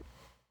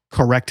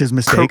correct his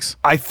mistakes.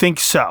 I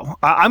think so.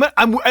 I'm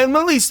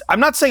at least,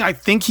 I'm not saying I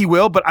think he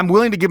will, but I'm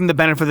willing to give him the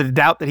benefit of the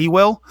doubt that he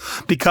will,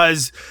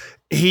 because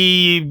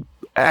he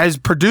has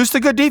produced a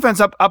good defense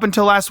up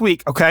until last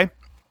week. Okay.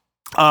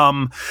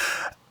 I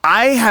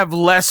have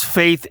less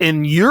faith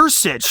in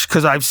Yurcich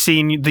because I've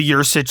seen the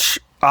Yurcich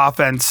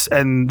offense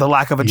and the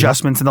lack of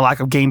adjustments and the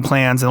lack of game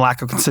plans and the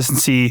lack of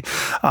consistency,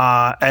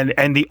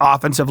 and the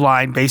offensive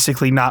line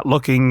basically not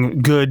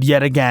looking good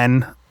yet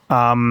again.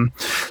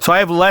 So I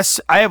have less,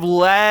 I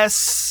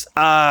less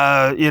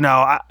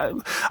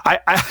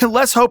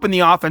hope in the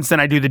offense than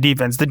I do the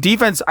defense. The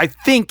defense, I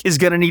think, is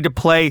going to need to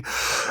play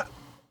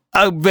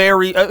a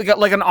very,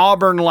 like an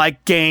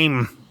Auburn-like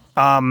game,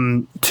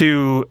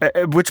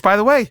 which, by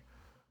the way,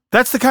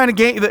 that's the kind of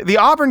game, the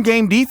Auburn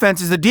game defense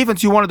is the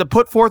defense you wanted to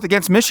put forth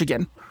against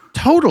Michigan.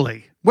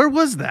 Totally. Where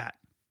was that?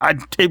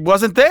 It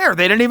wasn't there.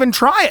 They didn't even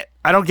try it.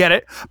 I don't get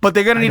it, but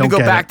they're going to need to go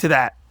back to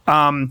that.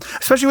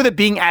 Especially with it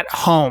being at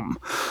home.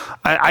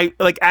 I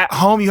like at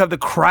home, you have the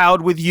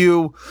crowd with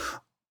you.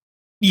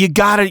 You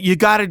gotta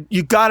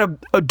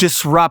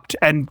disrupt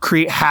and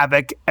create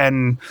havoc,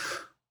 and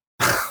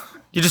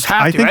you just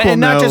have to. And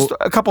not just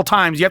a couple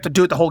times. You have to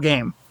do it the whole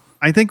game.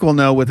 I think we'll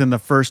know within the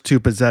first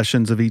 2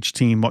 possessions of each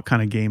team what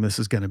kind of game this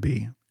is going to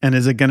be. And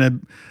is it going to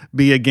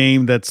be a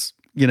game that's,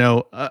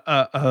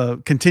 a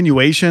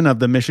continuation of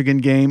the Michigan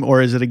game,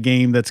 or is it a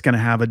game that's going to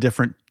have a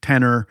different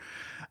tenor,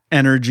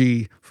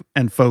 energy,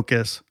 and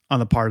focus on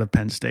the part of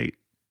Penn State?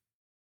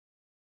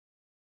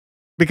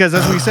 Because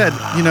as we said,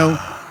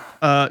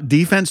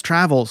 defense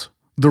travels,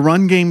 the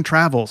run game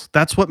travels.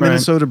 That's what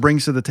Minnesota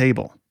brings to the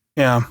table.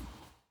 Yeah.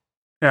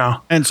 Yeah.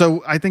 And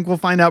so I think we'll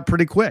find out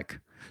pretty quick.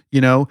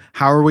 How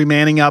are we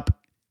manning up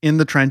in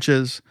the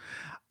trenches?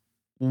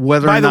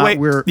 whether By or the not way,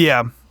 we're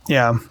yeah.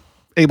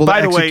 able to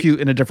By the way- execute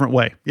in a different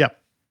way. Yeah.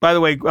 By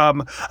the way,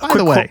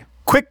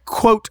 quick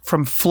quote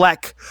from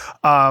Fleck.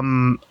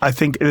 I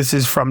think this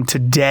is from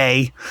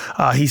today.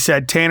 He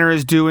said, Tanner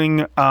is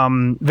doing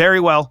very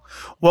well.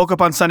 Woke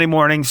up on Sunday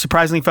morning,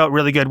 surprisingly felt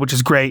really good, which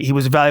is great. He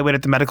was evaluated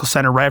at the medical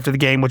center right after the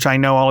game, which I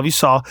know all of you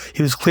saw.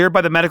 He was cleared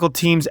by the medical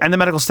teams and the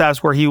medical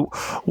staffs where he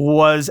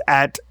was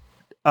at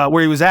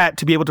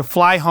to be able to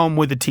fly home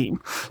with the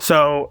team.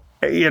 So,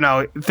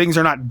 things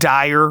are not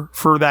dire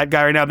for that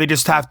guy right now. They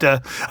just have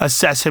to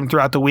assess him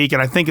throughout the week. And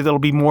I think it'll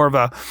be more of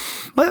a,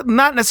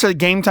 not necessarily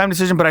game time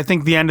decision, but I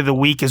think the end of the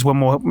week is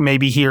when we'll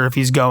maybe hear if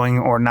he's going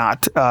or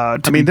not. They're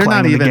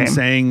not even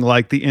saying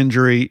like the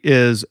injury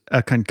is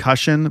a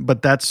concussion,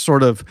 but that's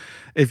sort of,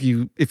 if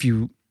you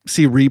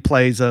see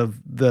replays of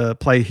the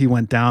play he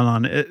went down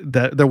on,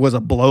 that there was a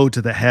blow to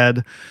the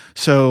head.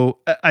 So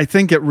I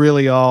think it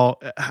really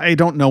I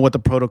don't know what the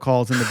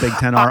protocols in the Big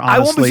Ten are, honestly. I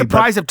won't be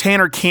surprised if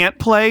Tanner can't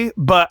play,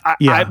 but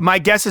my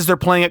guess is they're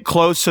playing it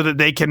close so that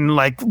they can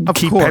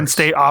keep Penn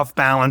State off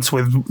balance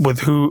with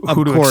who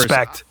to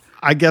expect.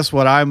 I guess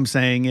what I'm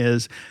saying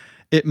is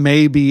it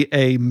may be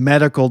a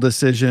medical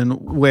decision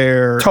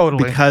where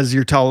because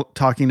you're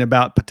talking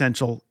about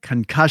potential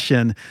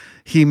concussion,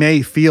 he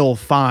may feel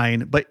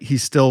fine, but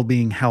he's still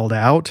being held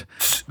out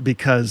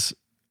because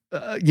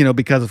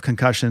of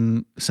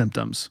concussion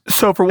symptoms.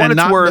 So for what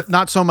it's worth,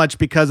 not so much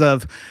because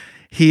of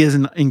he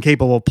isn't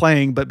incapable of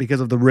playing, but because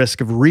of the risk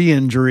of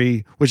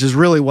re-injury, which is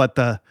really what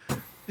the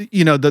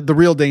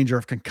real danger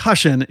of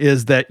concussion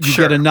is, that you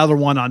get another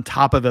one on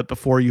top of it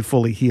before you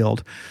fully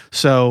healed.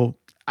 So,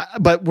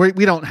 but we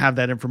don't have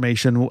that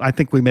information. I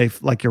think we may,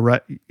 like you're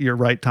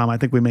right, Tom. I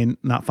think we may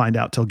not find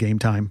out till game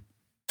time.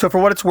 So for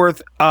what it's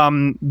worth, at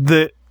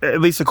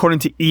least according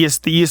to the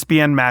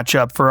ESPN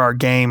matchup for our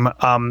game,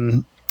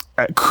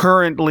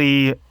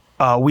 currently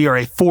we are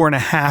a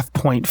 4.5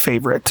 point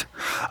favorite.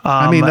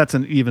 That's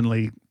an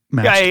evenly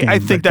matched game. I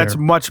think that's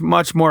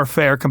much more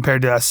fair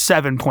compared to a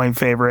 7-point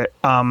favorite.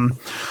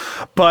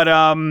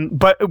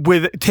 But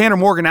with Tanner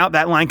Morgan out,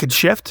 that line could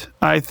shift,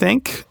 I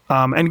think.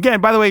 And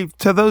again, by the way,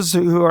 to those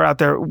who are out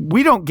there,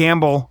 we don't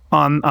gamble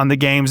on the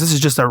games. This is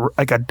just a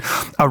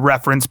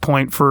reference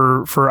point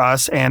for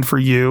us and for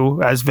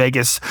you, as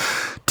Vegas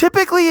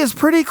typically is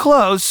pretty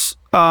close.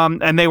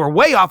 And they were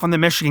way off on the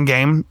Michigan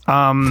game,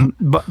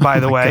 by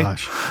the way.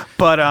 Gosh.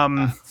 But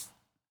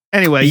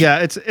anyway,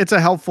 it's a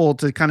helpful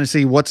to kind of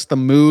see what's the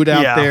mood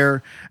out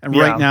there. And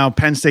right now,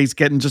 Penn State's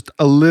getting just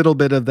a little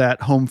bit of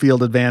that home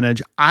field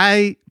advantage.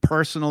 I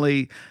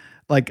personally,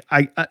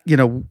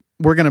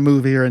 we're going to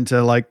move here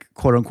into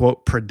quote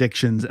unquote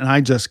predictions. And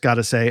I just got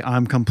to say,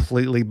 I'm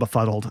completely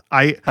befuddled.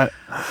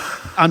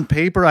 On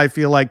paper, I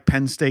feel like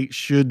Penn State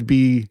should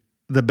be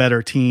the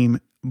better team,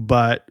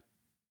 but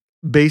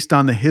based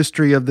on the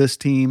history of this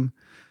team,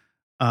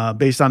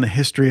 based on the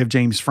history of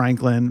James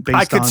Franklin,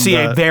 I could see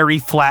a very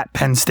flat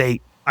Penn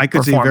State. I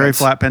could see very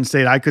flat Penn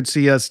State. I could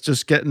see us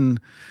just getting,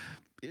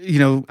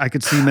 I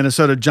could see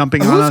Minnesota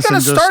jumping on us. Who's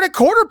going to start at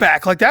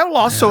quarterback? That will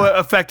also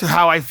affect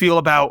how I feel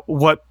about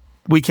what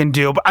we can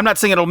do. But I'm not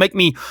saying it'll make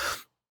me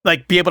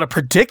be able to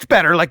predict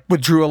better,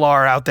 with Drew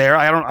Allar out there.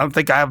 I don't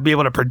think I'll be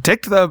able to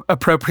predict the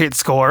appropriate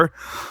score.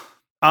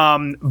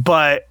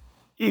 But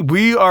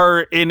we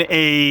are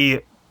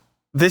in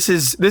this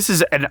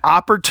is an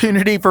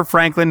opportunity for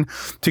Franklin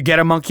to get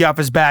a monkey off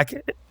his back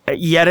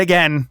yet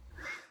again.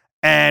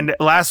 And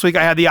last week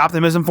I had the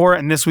optimism for it,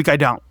 and this week I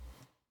don't.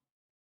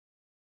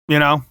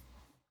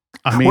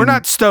 We're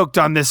not stoked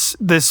on this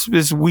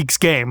week's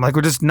game.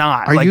 We're just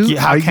not.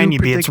 How can you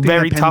be? It's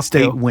very tough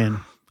to win.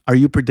 Are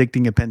you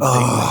predicting a Penn State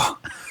win?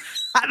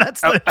 I'm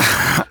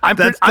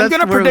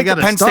going to predict a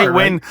Penn State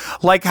win,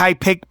 like I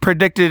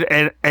predicted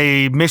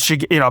a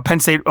Michigan, Penn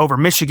State over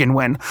Michigan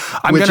win.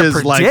 I'm going to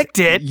predict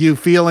it. You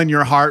feel in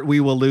your heart we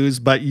will lose,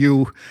 but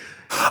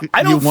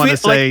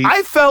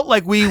I felt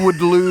like we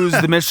would lose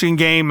the Michigan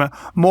game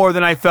more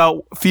than I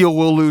feel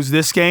we'll lose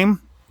this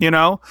game. I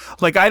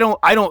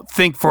don't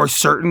think for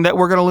certain that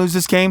we're going to lose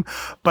this game,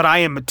 but I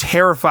am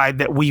terrified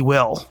that we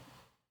will.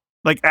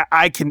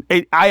 I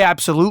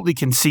absolutely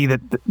can see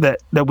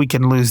that we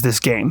can lose this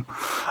game.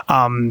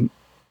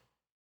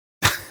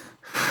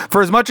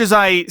 For as much as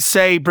I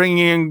say bringing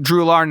in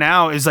Drew Allar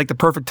now is the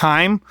perfect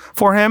time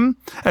for him,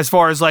 as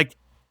far as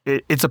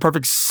it's a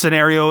perfect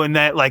scenario in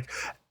that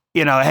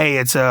hey,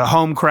 it's a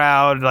home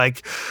crowd,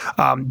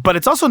 but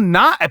it's also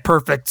not a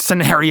perfect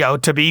scenario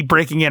to be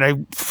breaking in a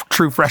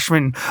true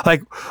freshman.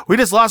 We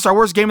just lost our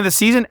worst game of the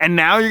season, and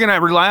now you're going to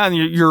rely on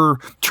your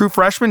true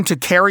freshman to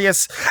carry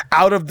us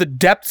out of the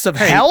depths of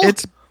hell?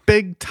 It's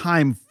big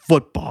time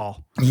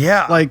football.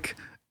 Yeah.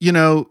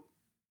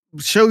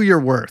 Show your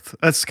worth.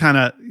 That's kind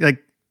of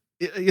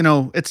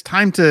it's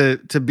time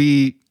to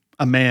be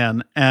a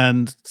man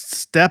and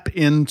step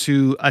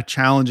into a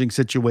challenging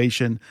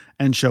situation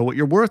and show what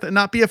you're worth and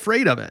not be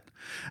afraid of it.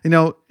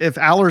 If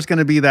Allar's going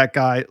to be that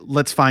guy,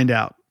 let's find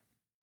out.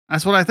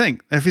 That's what I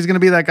think. If he's going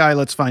to be that guy,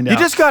 let's find out. You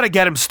just got to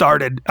get him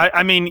started.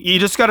 You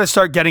just got to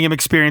start getting him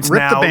experience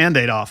now. Rip the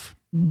Band-Aid off.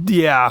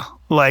 Yeah,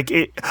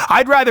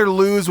 I'd rather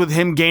lose with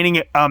him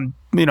gaining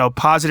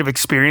positive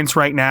experience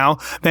right now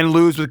than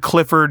lose with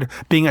Clifford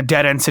being a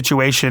dead end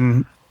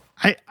situation.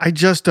 I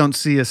just don't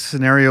see a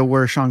scenario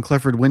where Sean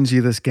Clifford wins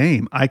you this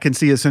game. I can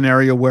see a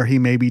scenario where he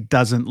maybe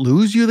doesn't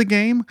lose you the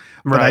game,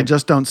 but Right. I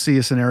just don't see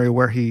a scenario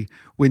where he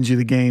wins you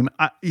the game.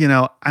 And I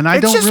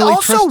It's don't just really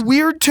also trust.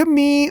 weird to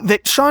me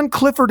that Sean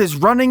Clifford is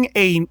running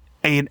an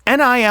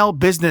NIL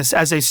business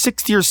as a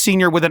 6th-year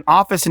senior with an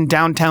office in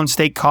downtown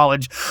State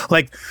College.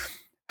 Like,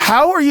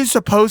 how are you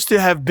supposed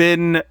to have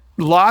been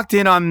locked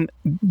in on,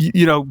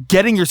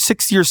 getting your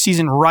 6th-year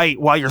season right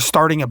while you're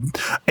starting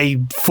a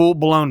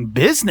full-blown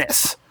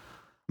business?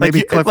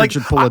 Maybe Clifford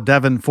should pull a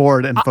Devin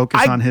Ford and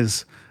focus on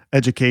his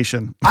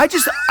education. I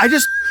think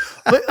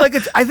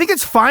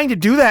it's fine to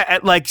do that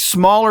at like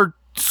smaller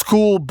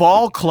school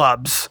ball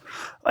clubs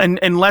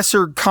and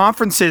lesser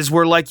conferences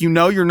where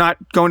you're not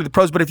going to the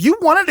pros. But if you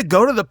wanted to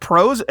go to the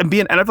pros and be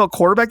an NFL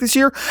quarterback this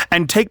year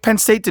and take Penn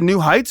State to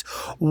new heights,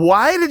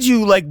 why did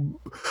you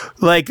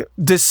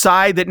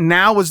decide that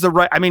now was the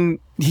right? I mean,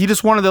 he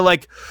just wanted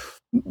to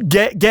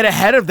get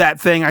ahead of that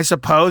thing, I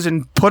suppose,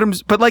 and put him.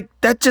 But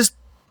that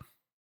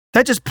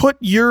just put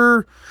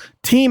your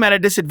team at a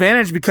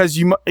disadvantage because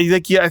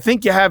I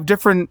think you have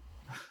different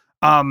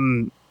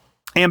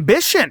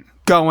ambition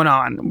going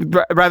on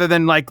rather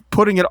than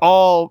putting it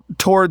all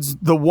towards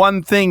the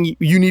one thing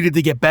you needed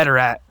to get better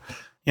at.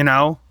 I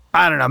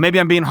don't know. Maybe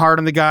I'm being hard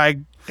on the guy.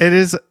 It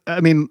is.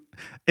 I mean,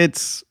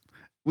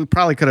 we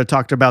probably could have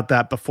talked about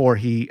that before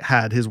he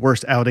had his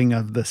worst outing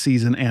of the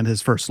season and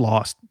his first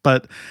loss.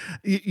 But,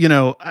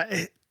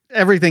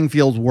 everything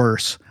feels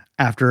worse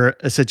after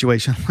a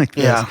situation like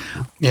this.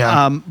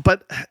 Yeah.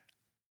 But,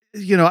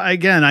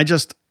 again, I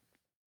just,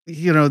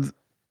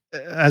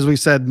 as we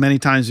said many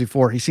times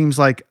before, he seems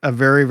like a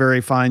very,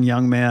 very fine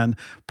young man,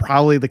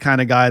 probably the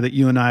kind of guy that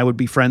you and I would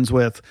be friends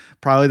with,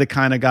 probably the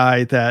kind of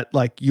guy that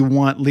you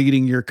want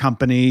leading your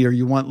company or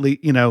you want,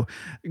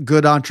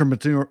 good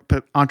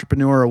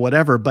entrepreneur or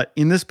whatever. But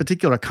in this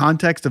particular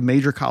context of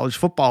major college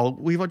football,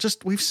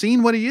 we've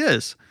seen what he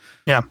is.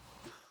 Yeah.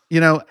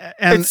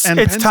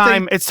 It's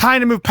time. It's time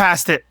to move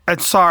past it.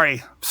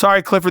 Sorry,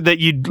 Clifford, that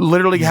you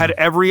literally had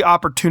every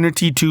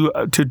opportunity to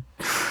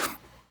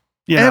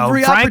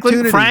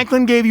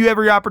Franklin gave you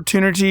every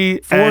opportunity.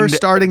 4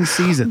 starting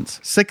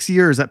seasons, 6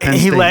 years at Penn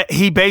State.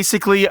 He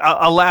basically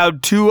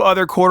allowed 2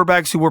 other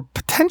quarterbacks who were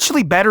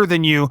potentially better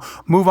than you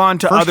move on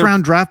to first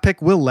round draft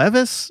pick Will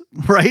Levis,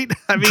 right?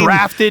 I mean,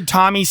 drafted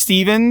Tommy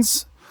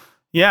Stevens.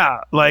 Yeah,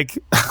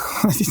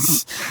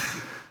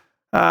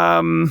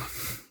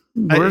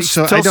 we're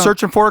still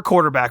searching for a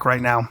quarterback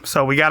right now,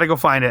 so we got to go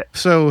find it.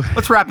 So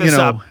let's wrap this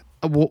up.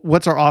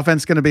 What's our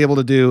offense going to be able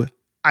to do?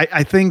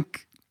 I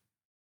think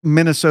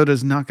Minnesota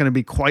is not going to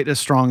be quite as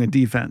strong a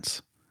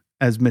defense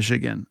as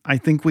Michigan. I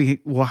think we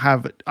will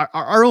have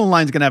our own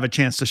line's going to have a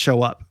chance to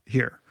show up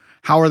here.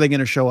 How are they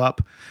going to show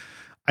up?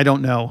 I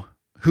don't know.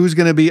 Who's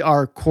going to be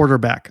our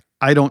quarterback?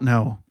 I don't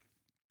know.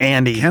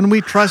 Andy. Can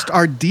we trust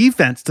our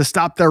defense to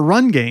stop their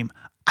run game?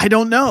 I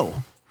don't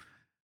know.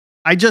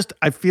 I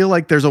feel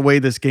like there's a way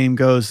this game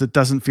goes that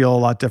doesn't feel a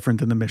lot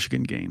different than the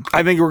Michigan game.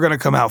 I think we're going to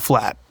come out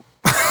flat.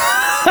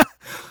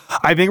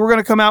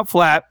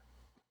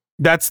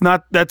 That's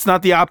not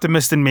the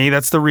optimist in me.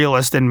 That's the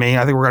realist in me.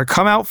 I think we're going to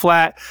come out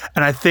flat,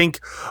 and I think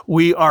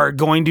we are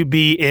going to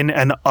be in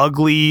an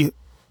ugly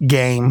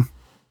game.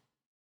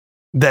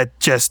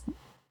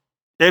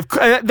 If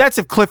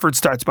Clifford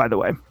starts, by the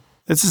way.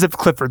 This is if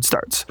Clifford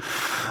starts.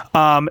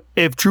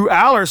 If Drew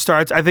Aller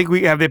starts, I think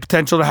we have the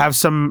potential to have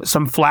some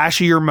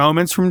flashier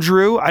moments from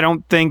Drew. I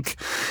don't think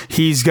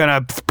he's going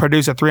to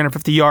produce a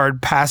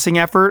 350-yard passing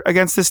effort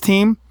against this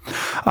team.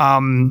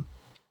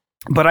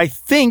 But I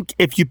think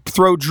if you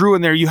throw Drew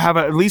in there, you have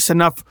at least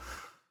enough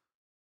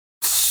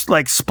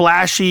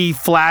splashy,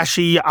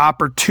 flashy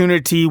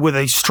opportunity with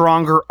a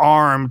stronger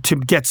arm to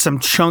get some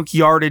chunk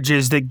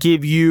yardages that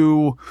give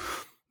you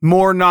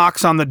more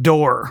knocks on the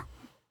door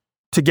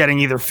to getting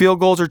either field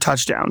goals or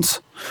touchdowns.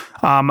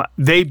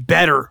 They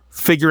better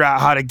figure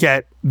out how to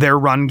get their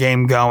run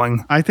game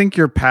going. I think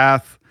your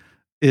path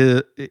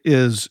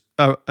is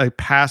a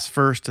pass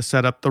first to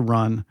set up the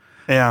run.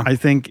 Yeah. I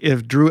think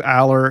if Drew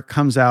Aller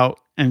comes out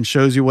and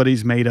shows you what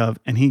he's made of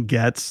and he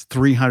gets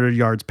 300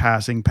 yards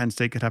passing, Penn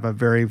State could have a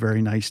very,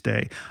 very nice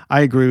day.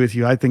 I agree with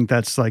you. I think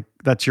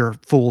that's your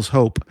fool's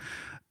hope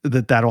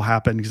that that'll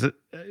happen, because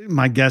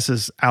my guess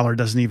is Aller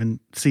doesn't even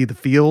see the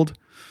field.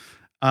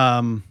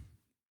 I'm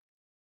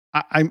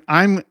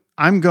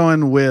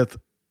going with,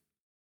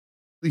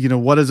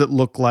 what does it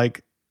look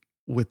like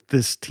with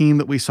this team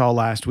that we saw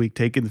last week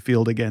taking the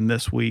field again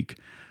this week?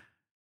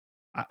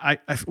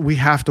 We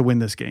have to win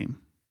this game.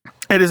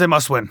 It is a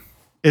must win.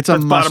 It's a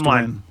must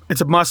win. It's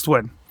a must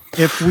win.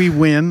 If we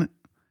win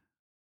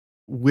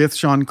with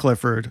Sean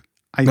Clifford,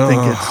 I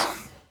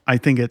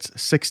think it's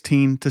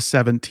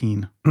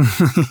 16-17.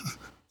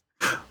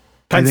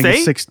 Penn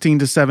State? It's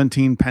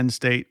 16-17 Penn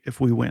State if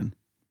we win.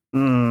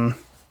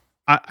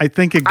 I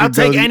think it could I'll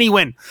take go to- any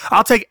win.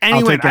 I'll take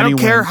any win. take I any don't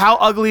care win. how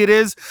ugly it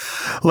is.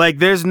 Like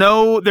there's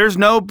no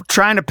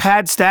trying to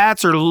pad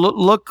stats or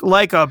look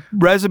like a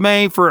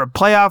resume for a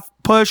playoff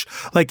push.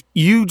 Like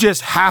you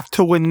just have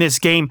to win this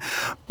game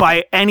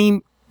by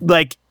any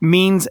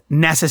means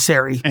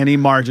necessary. any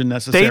margin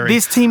necessary.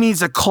 This team needs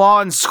to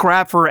claw and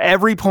scrap for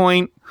every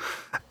point,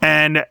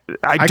 and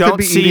I could don't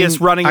be see us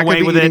running I away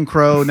could be with eating it.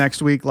 crow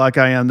next week like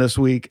I am this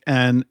week,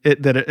 and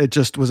it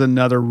just was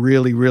another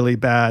really, really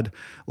bad,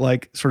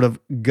 sort of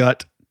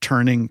gut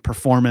turning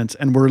performance,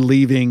 and we're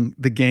leaving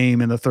the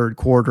game in the third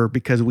quarter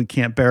because we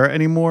can't bear it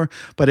anymore.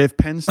 But if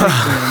Penn State wins,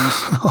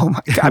 Oh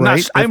my God!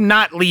 Right? I'm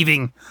not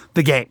leaving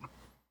the game.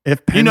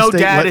 if Penn State,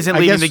 Dad isn't I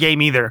leaving guess- the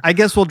game either. I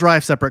guess we'll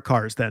drive separate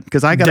cars then,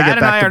 because I got to Dad get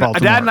and back I to are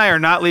Baltimore. Dad and I are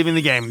not leaving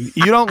the game.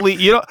 You don't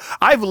leave. You don't.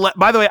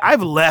 By the way,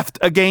 I've left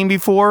a game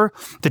before,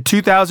 the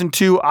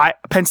 2002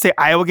 Penn State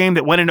Iowa game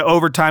that went into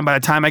overtime. By the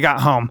time I got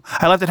home,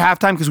 I left at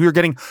halftime because we were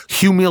getting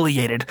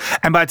humiliated.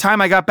 And by the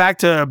time I got back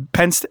to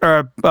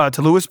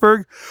to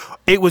Lewisburg,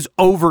 it was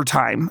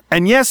overtime.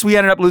 And yes, we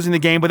ended up losing the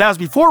game, but that was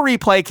before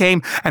replay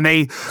came and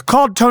they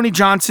called Tony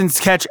Johnson's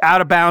catch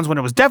out of bounds when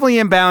it was definitely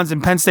in bounds,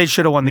 and Penn State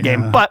should have won the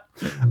game. But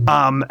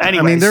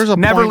anyways, there's a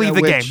never point leave at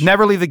the which- game.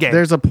 Never leave the game.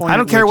 There's a point. I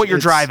don't at care which what your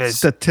it's drive is.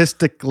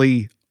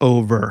 statistically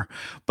over.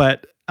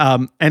 But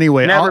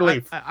anyway, Never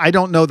leave. I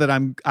don't know that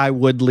I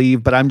would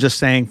leave, but I'm just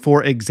saying,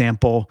 for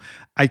example,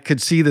 I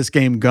could see this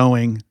game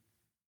going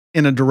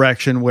in a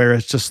direction where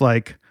it's just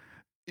the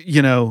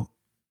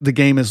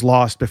game is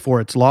lost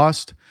before it's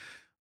lost.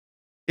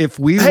 If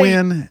we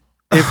win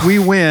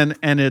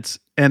and it's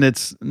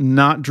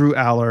not Drew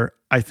Aller,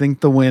 I think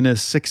the win is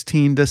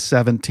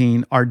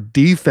 16-17. Our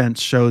defense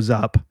shows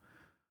up.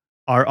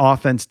 Our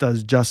offense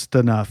does just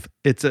enough.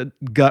 It's a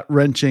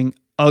gut-wrenching,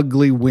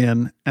 ugly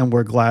win, and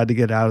we're glad to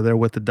get out of there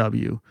with the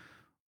W.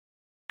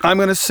 I'm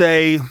going to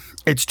say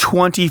it's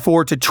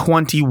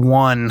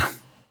 24-21.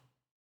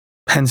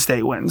 Penn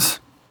State wins.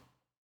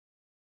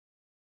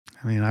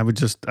 I mean, I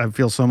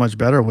feel so much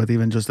better with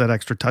even just that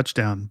extra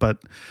touchdown, but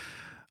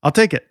I'll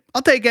take it.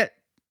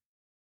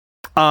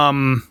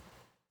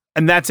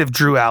 And that's if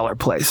Drew Aller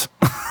plays.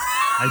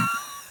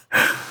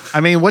 I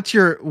mean, what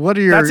are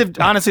your?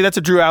 Honestly, that's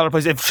if Drew Aller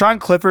plays. If Sean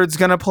Clifford's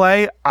going to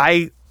play,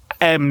 I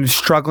am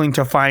struggling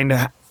to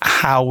find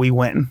how we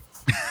win.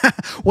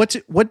 what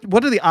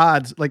are the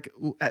odds?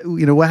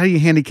 How do you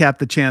handicap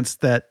the chance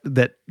that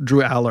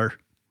Drew Aller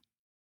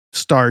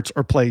starts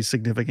or plays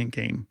significant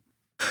game?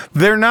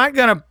 They're not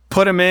going to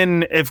put him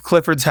in if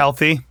Clifford's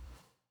healthy.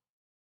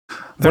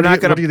 They're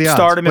not going to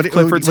start him if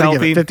Clifford's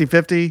healthy.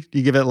 50-50? Do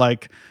you give it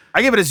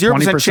I give it a 0%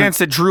 20%? chance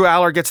that Drew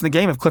Aller gets in the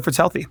game if Clifford's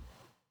healthy.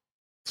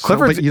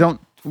 Clifford's, but you don't.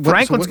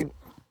 Franklin's.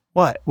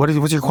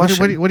 What's your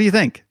question? What do you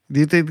think? Do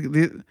you think?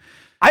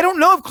 I don't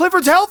know if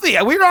Clifford's healthy.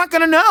 We're not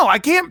going to know. I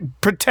can't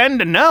pretend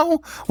to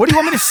know. What do you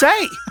want me to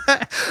say?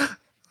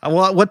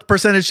 Well, what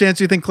percentage chance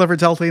do you think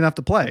Clifford's healthy enough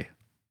to play?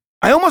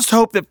 I almost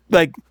hope that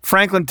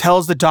Franklin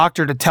tells the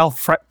doctor to tell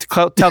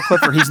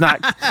Clifford he's not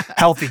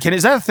healthy.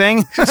 Is that a thing?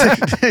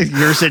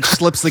 Yurcich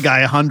slips the guy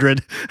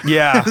 100.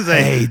 Yeah.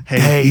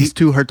 Hey, he's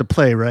too hurt to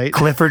play, right?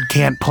 Clifford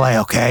can't play.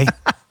 Okay.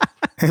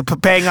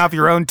 Paying off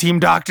your own team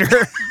doctor.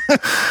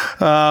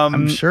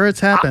 I'm sure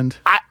it's happened.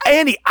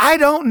 Andy, I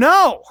don't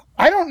know.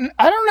 I don't know.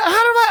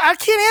 I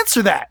can't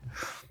answer that.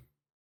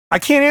 I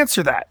can't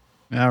answer that.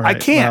 All right. I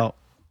can't. Well,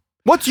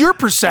 What's your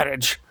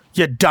percentage?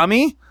 You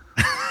dummy.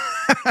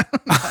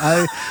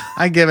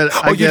 I give it.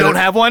 You don't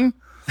have one?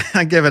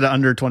 I give it an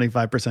under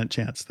 25%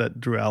 chance that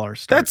Drew Aller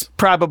starts. That's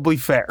probably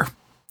fair.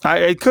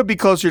 It could be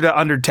closer to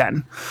under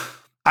 10.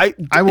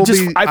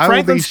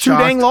 Franklin's too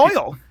dang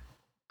loyal.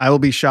 I will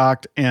be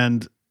shocked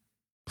and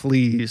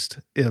pleased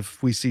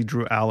if we see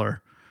Drew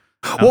Aller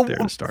out there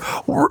to start.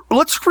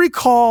 Let's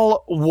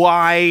recall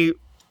why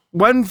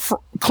when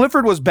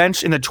Clifford was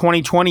benched in the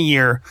 2020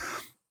 year,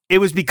 it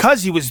was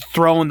because he was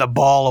throwing the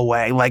ball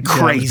away like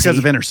crazy. Because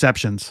of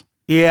interceptions.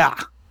 Yeah.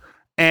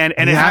 And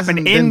it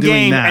happened in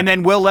game, and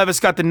then Will Levis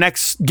got the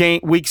next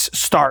week's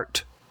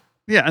start.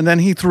 Yeah, and then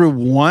he threw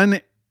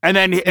one and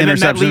then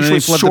that leash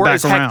was short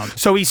as heck. Around.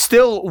 So he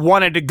still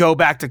wanted to go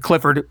back to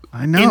Clifford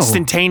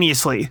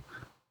instantaneously.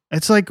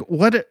 It's like,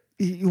 what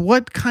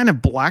kind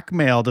of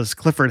blackmail does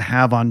Clifford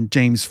have on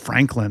James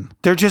Franklin?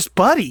 They're just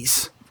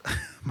buddies.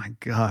 My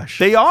gosh.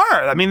 They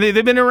are. I mean,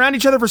 they've been around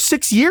each other for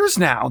 6 years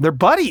now. They're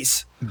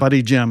buddies.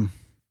 Buddy Jim.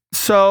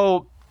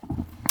 So,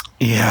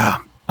 yeah.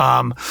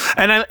 And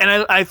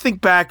I think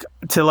back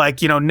to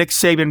Nick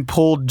Saban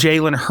pulled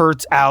Jalen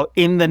Hurts out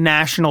in the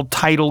national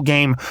title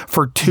game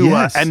for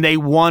Tua, and they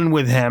won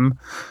with him.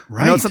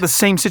 Right. I know it's not the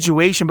same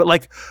situation,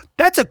 but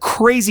that's a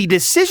crazy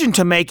decision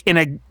to make in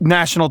a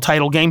national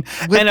title game.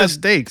 With the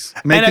stakes,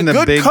 making and a the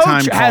good big coach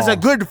time has call. a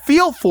good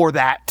feel for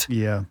that.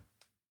 Yeah.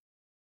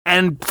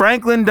 And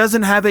Franklin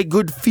doesn't have a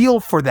good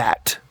feel for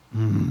that.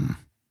 Mm.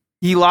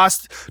 He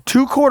lost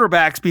 2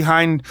 quarterbacks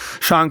behind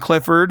Sean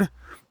Clifford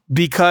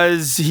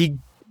because he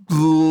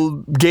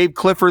gave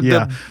Clifford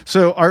the...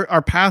 So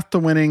our path to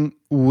winning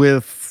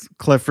with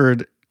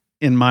Clifford,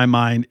 in my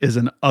mind, is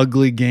an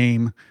ugly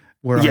game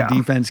where our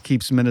defense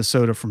keeps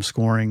Minnesota from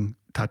scoring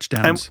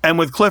touchdowns. And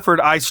with Clifford,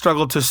 I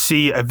struggle to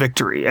see a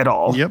victory at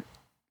all.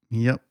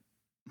 Yep.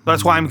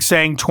 That's why I'm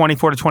saying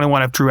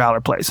 24-21 if Drew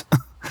Aller plays.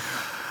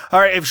 All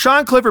right, if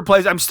Sean Clifford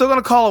plays, I'm still going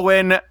to call a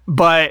win,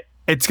 but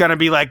it's going to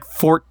be like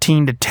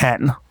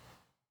 14-10.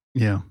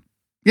 Yeah.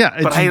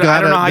 But I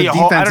don't know how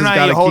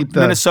you hold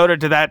Minnesota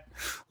to that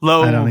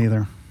low. I don't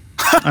either.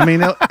 I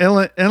mean,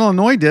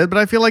 Illinois did, but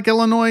I feel like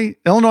Illinois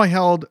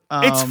held.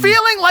 It's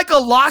feeling like a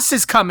loss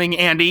is coming,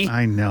 Andy.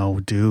 I know,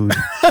 dude.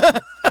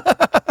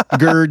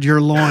 Gird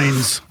your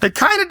loins. It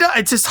kind of does.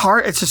 It's just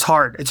hard. It's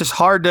just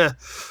hard to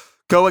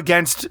go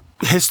against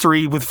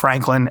history with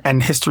Franklin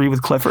and history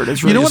with Clifford.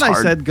 It's really what hard.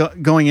 I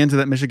said going into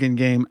that Michigan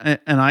game,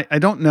 and I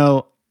don't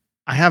know.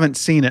 I haven't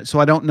seen it, so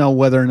I don't know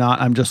whether or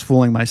not I'm just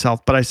fooling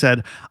myself. But I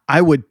said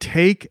I would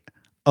take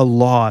a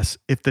loss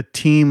if the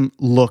team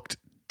looked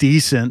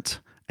decent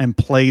and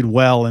played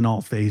well in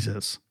all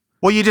phases.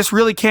 Well, you just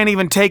really can't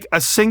even take a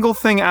single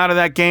thing out of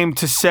that game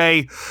to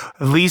say,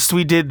 at least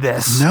we did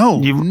this. No,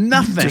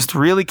 nothing. You just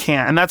really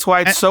can't. And that's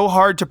why it's so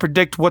hard to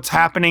predict what's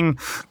happening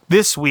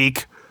this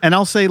week. And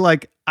I'll say,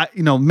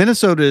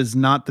 Minnesota is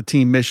not the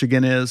team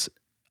Michigan is.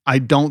 I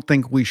don't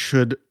think we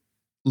should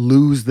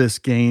lose this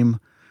game.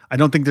 I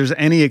don't think there's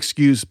any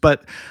excuse.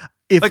 But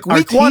if like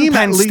week one,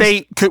 Penn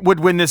State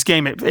would win this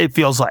game, it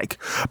feels like.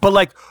 But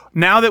like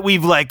now that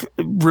we've like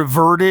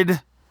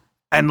reverted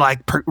and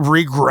like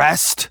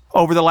regressed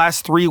over the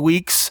last 3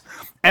 weeks,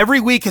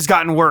 every week has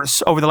gotten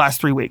worse over the last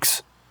 3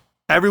 weeks.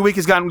 Every week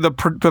has gotten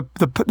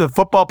the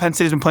football Penn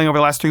State has been playing over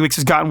the last 3 weeks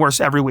has gotten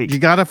worse every week. You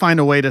got to find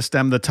a way to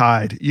stem the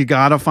tide. You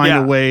got to find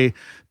a way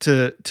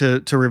to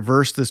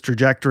reverse this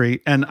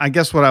trajectory. And I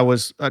guess what I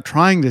was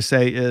trying to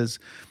say is,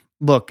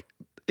 look,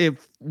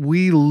 if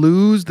we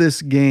lose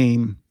this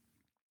game,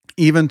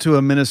 even to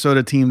a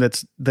Minnesota team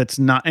that's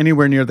not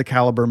anywhere near the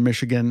caliber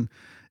Michigan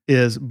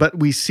is, but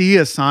we see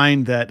a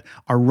sign that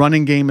our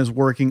running game is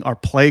working, our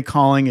play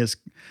calling is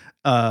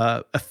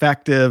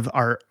effective,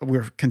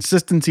 we're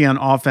consistency on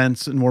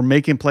offense, and we're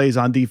making plays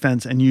on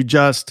defense, and you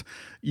just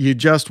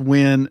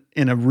win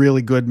in a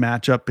really good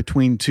matchup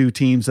between two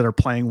teams that are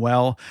playing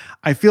well.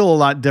 I feel a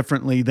lot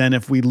differently than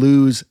if we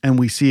lose and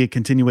we see a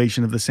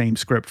continuation of the same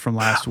script from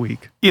last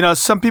week.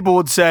 Some people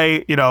would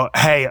say,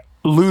 hey,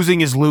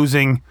 losing is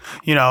losing.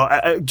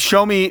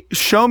 Show me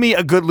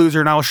a good loser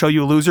and I will show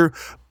you a loser.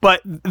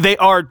 But they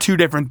are two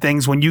different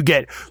things when you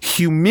get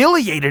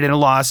humiliated in a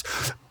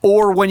loss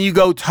or when you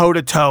go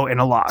toe-to-toe in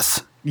a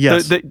loss.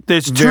 Yes.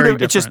 There's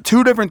it's just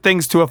two different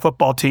things to a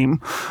football team.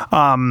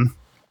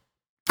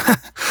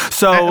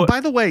 So, and by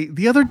the way,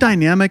 the other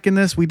dynamic in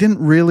this, we didn't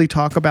really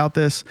talk about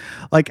this.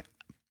 Like,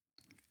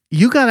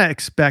 you got to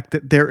expect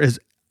that there is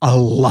a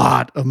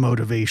lot of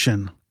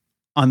motivation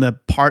on the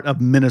part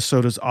of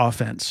Minnesota's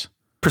offense.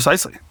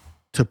 Precisely.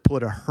 To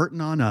put a hurting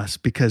on us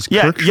because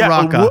Kirk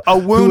Ciarrocca, a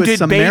wounded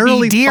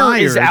baby deer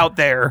is out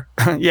there.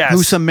 Yes.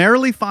 Who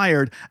summarily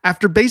fired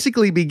after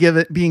basically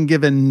being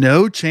given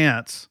no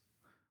chance.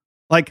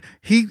 Like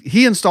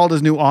he installed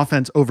his new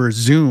offense over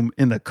Zoom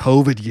in the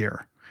COVID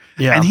year.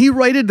 Yeah. And he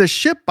righted the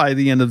ship by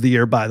the end of the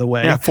year, by the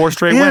way. Yeah, 4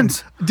 straight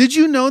wins. Did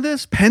you know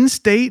this? Penn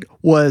State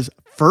was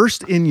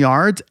first in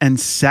yards and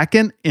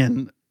second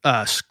in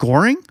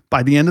scoring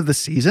by the end of the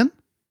season.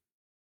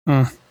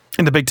 In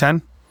the Big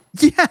Ten?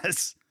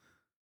 Yes.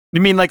 You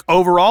mean like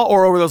overall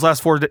or over those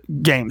last 4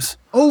 games?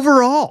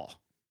 Overall.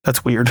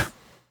 That's weird.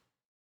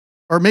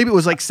 Or maybe it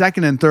was like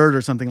second and third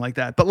or something like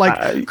that. But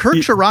like Kirk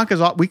Ciarrocca's,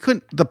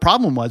 the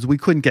problem was we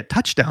couldn't get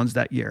touchdowns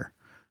that year.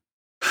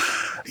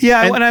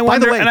 Yeah, and I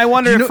wonder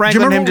if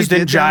Franklin and him just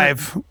didn't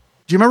jive. Do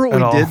you remember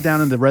what we did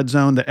down in the red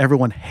zone that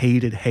everyone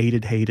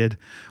hated?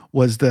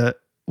 Was the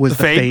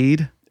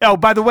fade? Oh,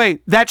 by the way,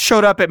 that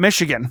showed up at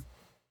Michigan.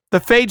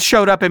 The fade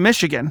showed up at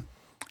Michigan.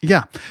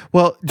 Yeah.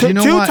 Well, do you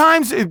know two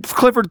times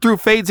Clifford threw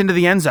fades into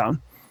the end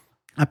zone.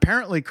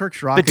 Apparently, Kirk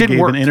Ciarrocca gave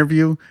an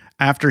interview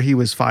after he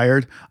was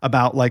fired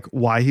about like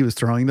why he was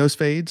throwing those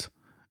fades.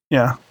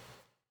 Yeah.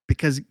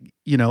 Because,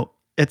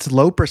 it's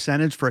low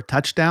percentage for a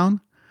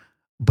touchdown,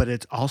 but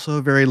it's also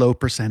a very low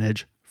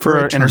percentage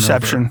for an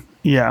interception.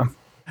 Yeah.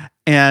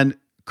 And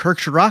Kirk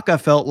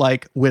Ciarrocca felt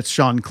like with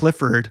Sean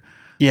Clifford,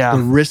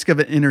 the risk of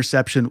an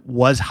interception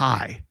was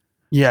high.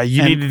 Yeah,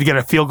 you needed to get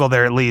a field goal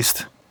there at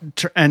least.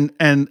 And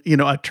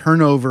a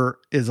turnover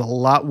is a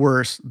lot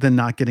worse than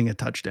not getting a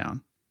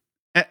touchdown.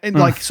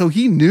 And so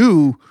he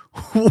knew.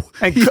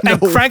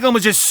 And Franklin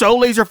was just so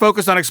laser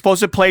focused on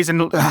explosive plays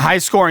and high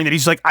scoring that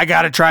he's like, I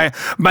got to try.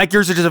 Mike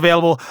Yurcich is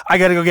available. I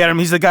got to go get him.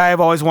 He's the guy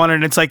I've always wanted.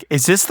 And it's like,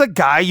 is this the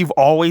guy you've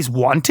always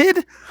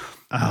wanted?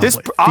 This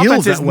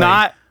offense is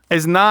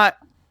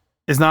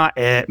not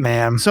it,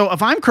 man. So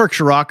if I'm Kirk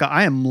Ciarrocca,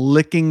 I am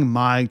licking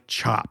my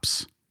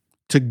chops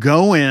to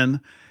go in.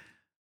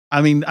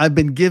 I mean, I've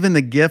been given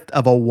the gift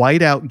of a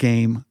whiteout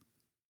game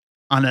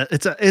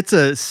it's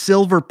a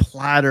silver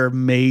platter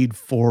made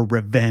for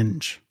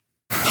revenge.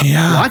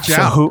 Yeah. Watch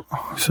out.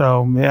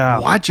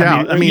 Watch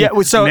out.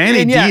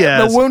 Manny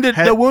Diaz.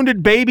 The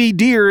wounded baby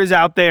deer is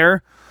out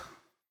there.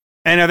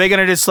 And are they going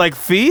to just like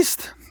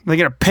feast? Are they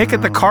gonna pick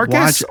at the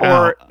carcass,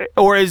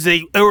 or is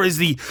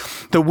the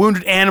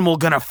wounded animal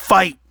gonna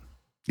fight?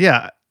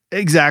 Yeah,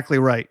 exactly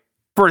right.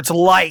 For its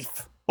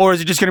life, or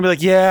is it just gonna be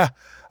like, yeah,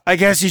 I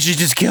guess you should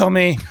just kill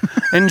me,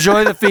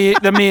 enjoy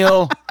the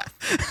meal,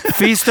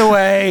 feast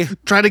away,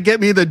 try to get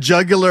me the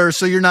jugular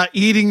so you're not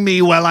eating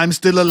me while I'm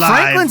still alive.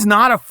 Franklin's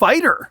not a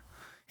fighter.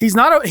 He's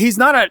just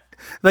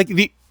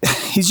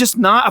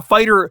not a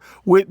fighter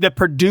that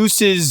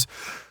produces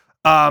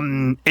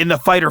in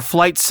the fight or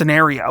flight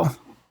scenario.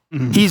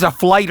 Mm-hmm. He's a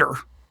flighter.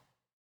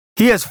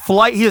 He has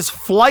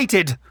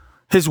flighted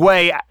his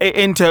way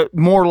into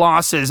more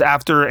losses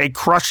after a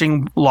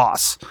crushing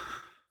loss.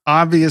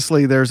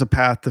 Obviously, there's a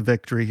path to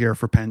victory here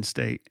for Penn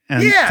State.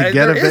 And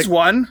there is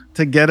one.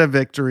 To get a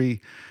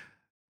victory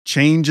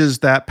changes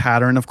that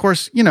pattern. Of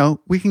course,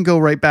 we can go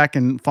right back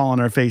and fall on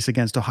our face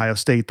against Ohio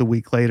State the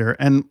week later.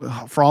 And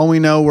for all we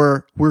know,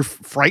 we're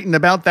frightened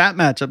about that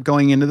matchup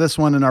going into this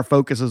one, and our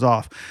focus is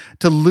off.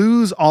 To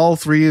lose all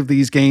three of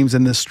these games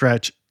in this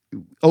stretch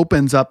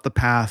opens up the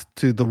path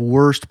to the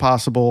worst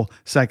possible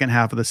second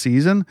half of the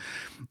season.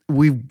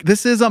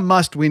 This is a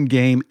must-win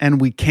game,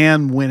 and we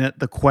can win it.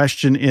 The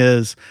question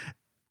is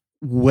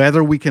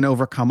whether we can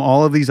overcome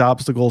all of these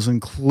obstacles,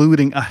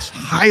 including a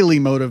highly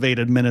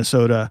motivated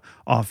Minnesota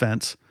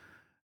offense,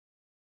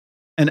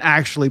 and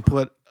actually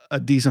put a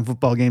decent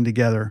football game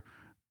together.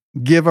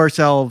 Give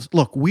ourselves,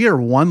 look, we are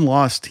one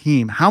loss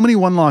team. How many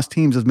one-loss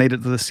teams has made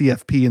it to the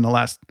CFP in the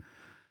last,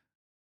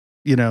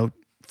 4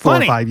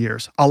 or 5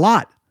 years? A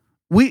lot.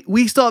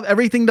 We still have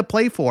everything to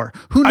play for.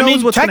 Who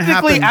knows what's going to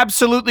happen? Technically,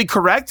 absolutely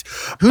correct.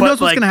 Who knows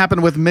what's going to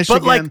happen with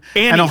Michigan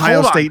and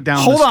Ohio State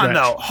down the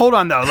stretch? Hold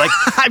on, though. Like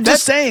I'm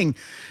just saying,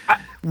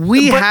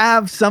 we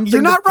have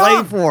something to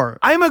play for.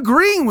 I'm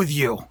agreeing with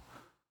you,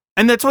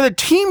 and that's why the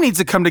team needs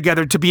to come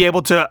together to be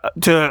able to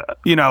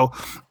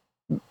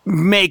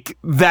make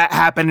that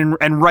happen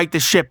and right the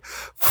ship.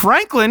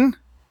 Franklin,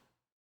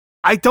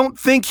 I don't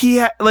think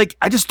I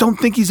just don't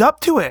think he's up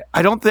to it.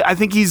 I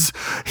think he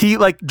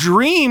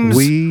dreams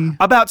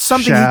about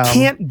something he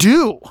can't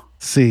do.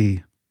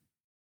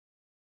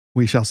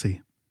 We shall see.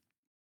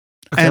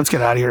 Okay, let's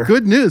get out of here.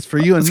 Good news for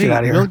you and me.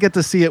 We'll get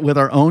to see it with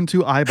our own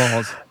two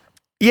eyeballs.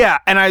 Yeah,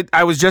 and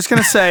I was just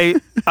going to say,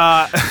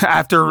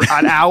 after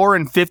an hour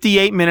and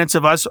 58 minutes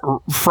of us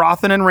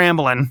frothing and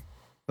rambling,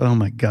 oh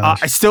my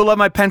gosh. I still love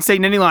my Penn State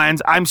Nittany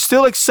Lions. I'm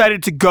still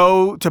excited to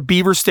go to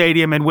Beaver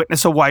Stadium and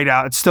witness a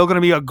whiteout. It's still going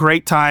to be a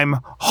great time,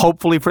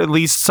 hopefully for at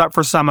least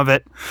for some of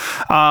it.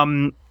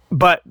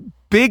 But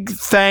big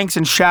thanks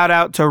and shout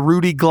out to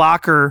Rudy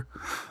Glocker.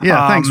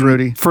 Yeah, thanks,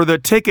 Rudy. For the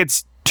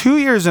tickets 2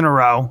 years in a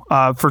row,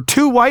 for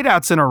 2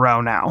 whiteouts in a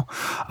row now.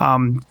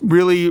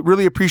 Really,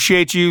 really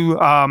appreciate you.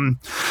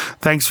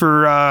 Thanks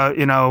for,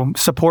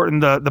 supporting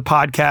the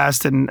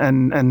podcast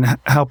and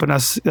helping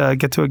us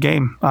get to a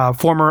game.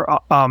 Former,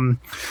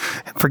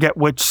 forget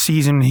which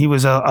season he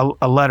was a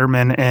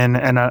letterman and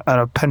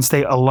a Penn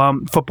State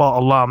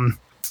football alum.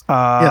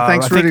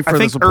 Thanks, Rudy, for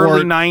the support.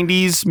 Early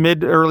 90s,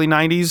 mid-early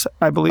 90s,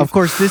 I believe. Of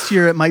course, this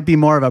year it might be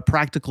more of a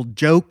practical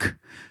joke.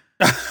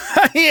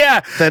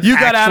 Yeah, you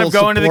got out of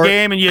going to the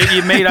game and you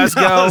made us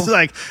go. I was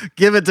like,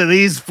 give it to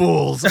these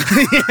fools.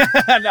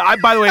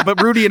 By the way,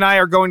 but Rudy and I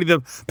are going to the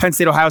Penn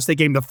State Ohio State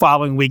game the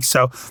following week,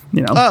 so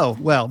Oh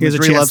well,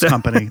 misery loves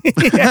company.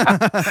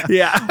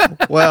 yeah.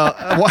 Well,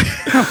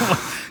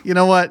 you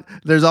know what?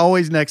 There's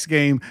always next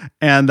game,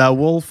 and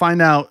we'll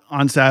find out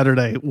on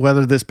Saturday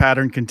whether this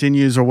pattern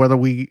continues or whether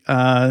we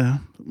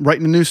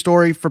write a new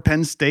story for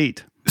Penn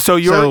State. So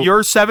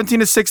you're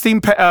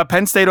 17-16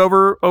 Penn State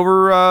over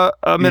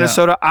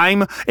Minnesota.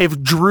 Yeah.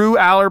 If Drew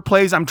Aller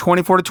plays, I'm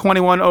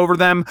 24-21 over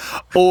them,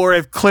 or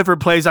if Clifford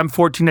plays, I'm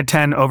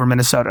 14-10 over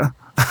Minnesota.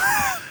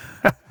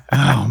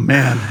 Oh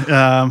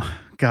man,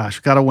 gosh,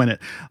 gotta win it.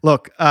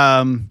 Look,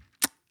 I'm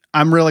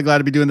really glad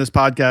to be doing this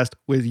podcast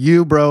with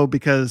you, bro,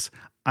 because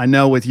I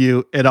know with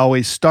you it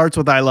always starts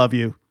with "I love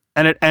you"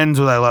 and it ends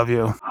with "I love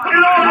you." It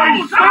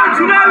always starts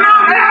with "I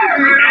love you."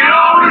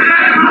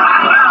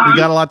 We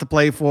got a lot to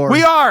play for.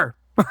 We are.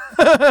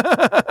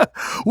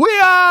 We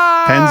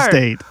are. Penn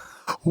State.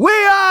 We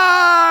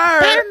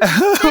are.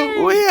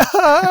 We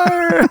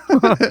are.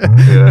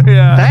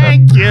 Yeah.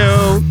 Thank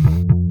you.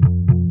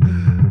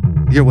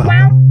 You're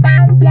welcome.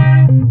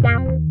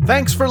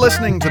 Thanks for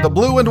listening to the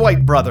Blue and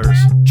White Brothers.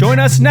 Join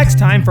us next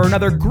time for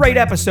another great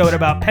episode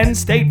about Penn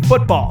State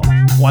football.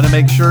 Want to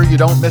make sure you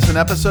don't miss an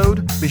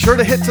episode? Be sure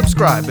to hit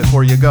subscribe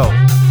before you go.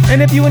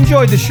 And if you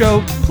enjoyed the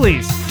show,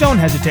 please don't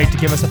hesitate to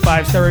give us a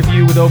 5-star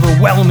review with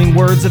overwhelming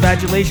words of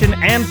adulation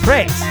and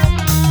praise.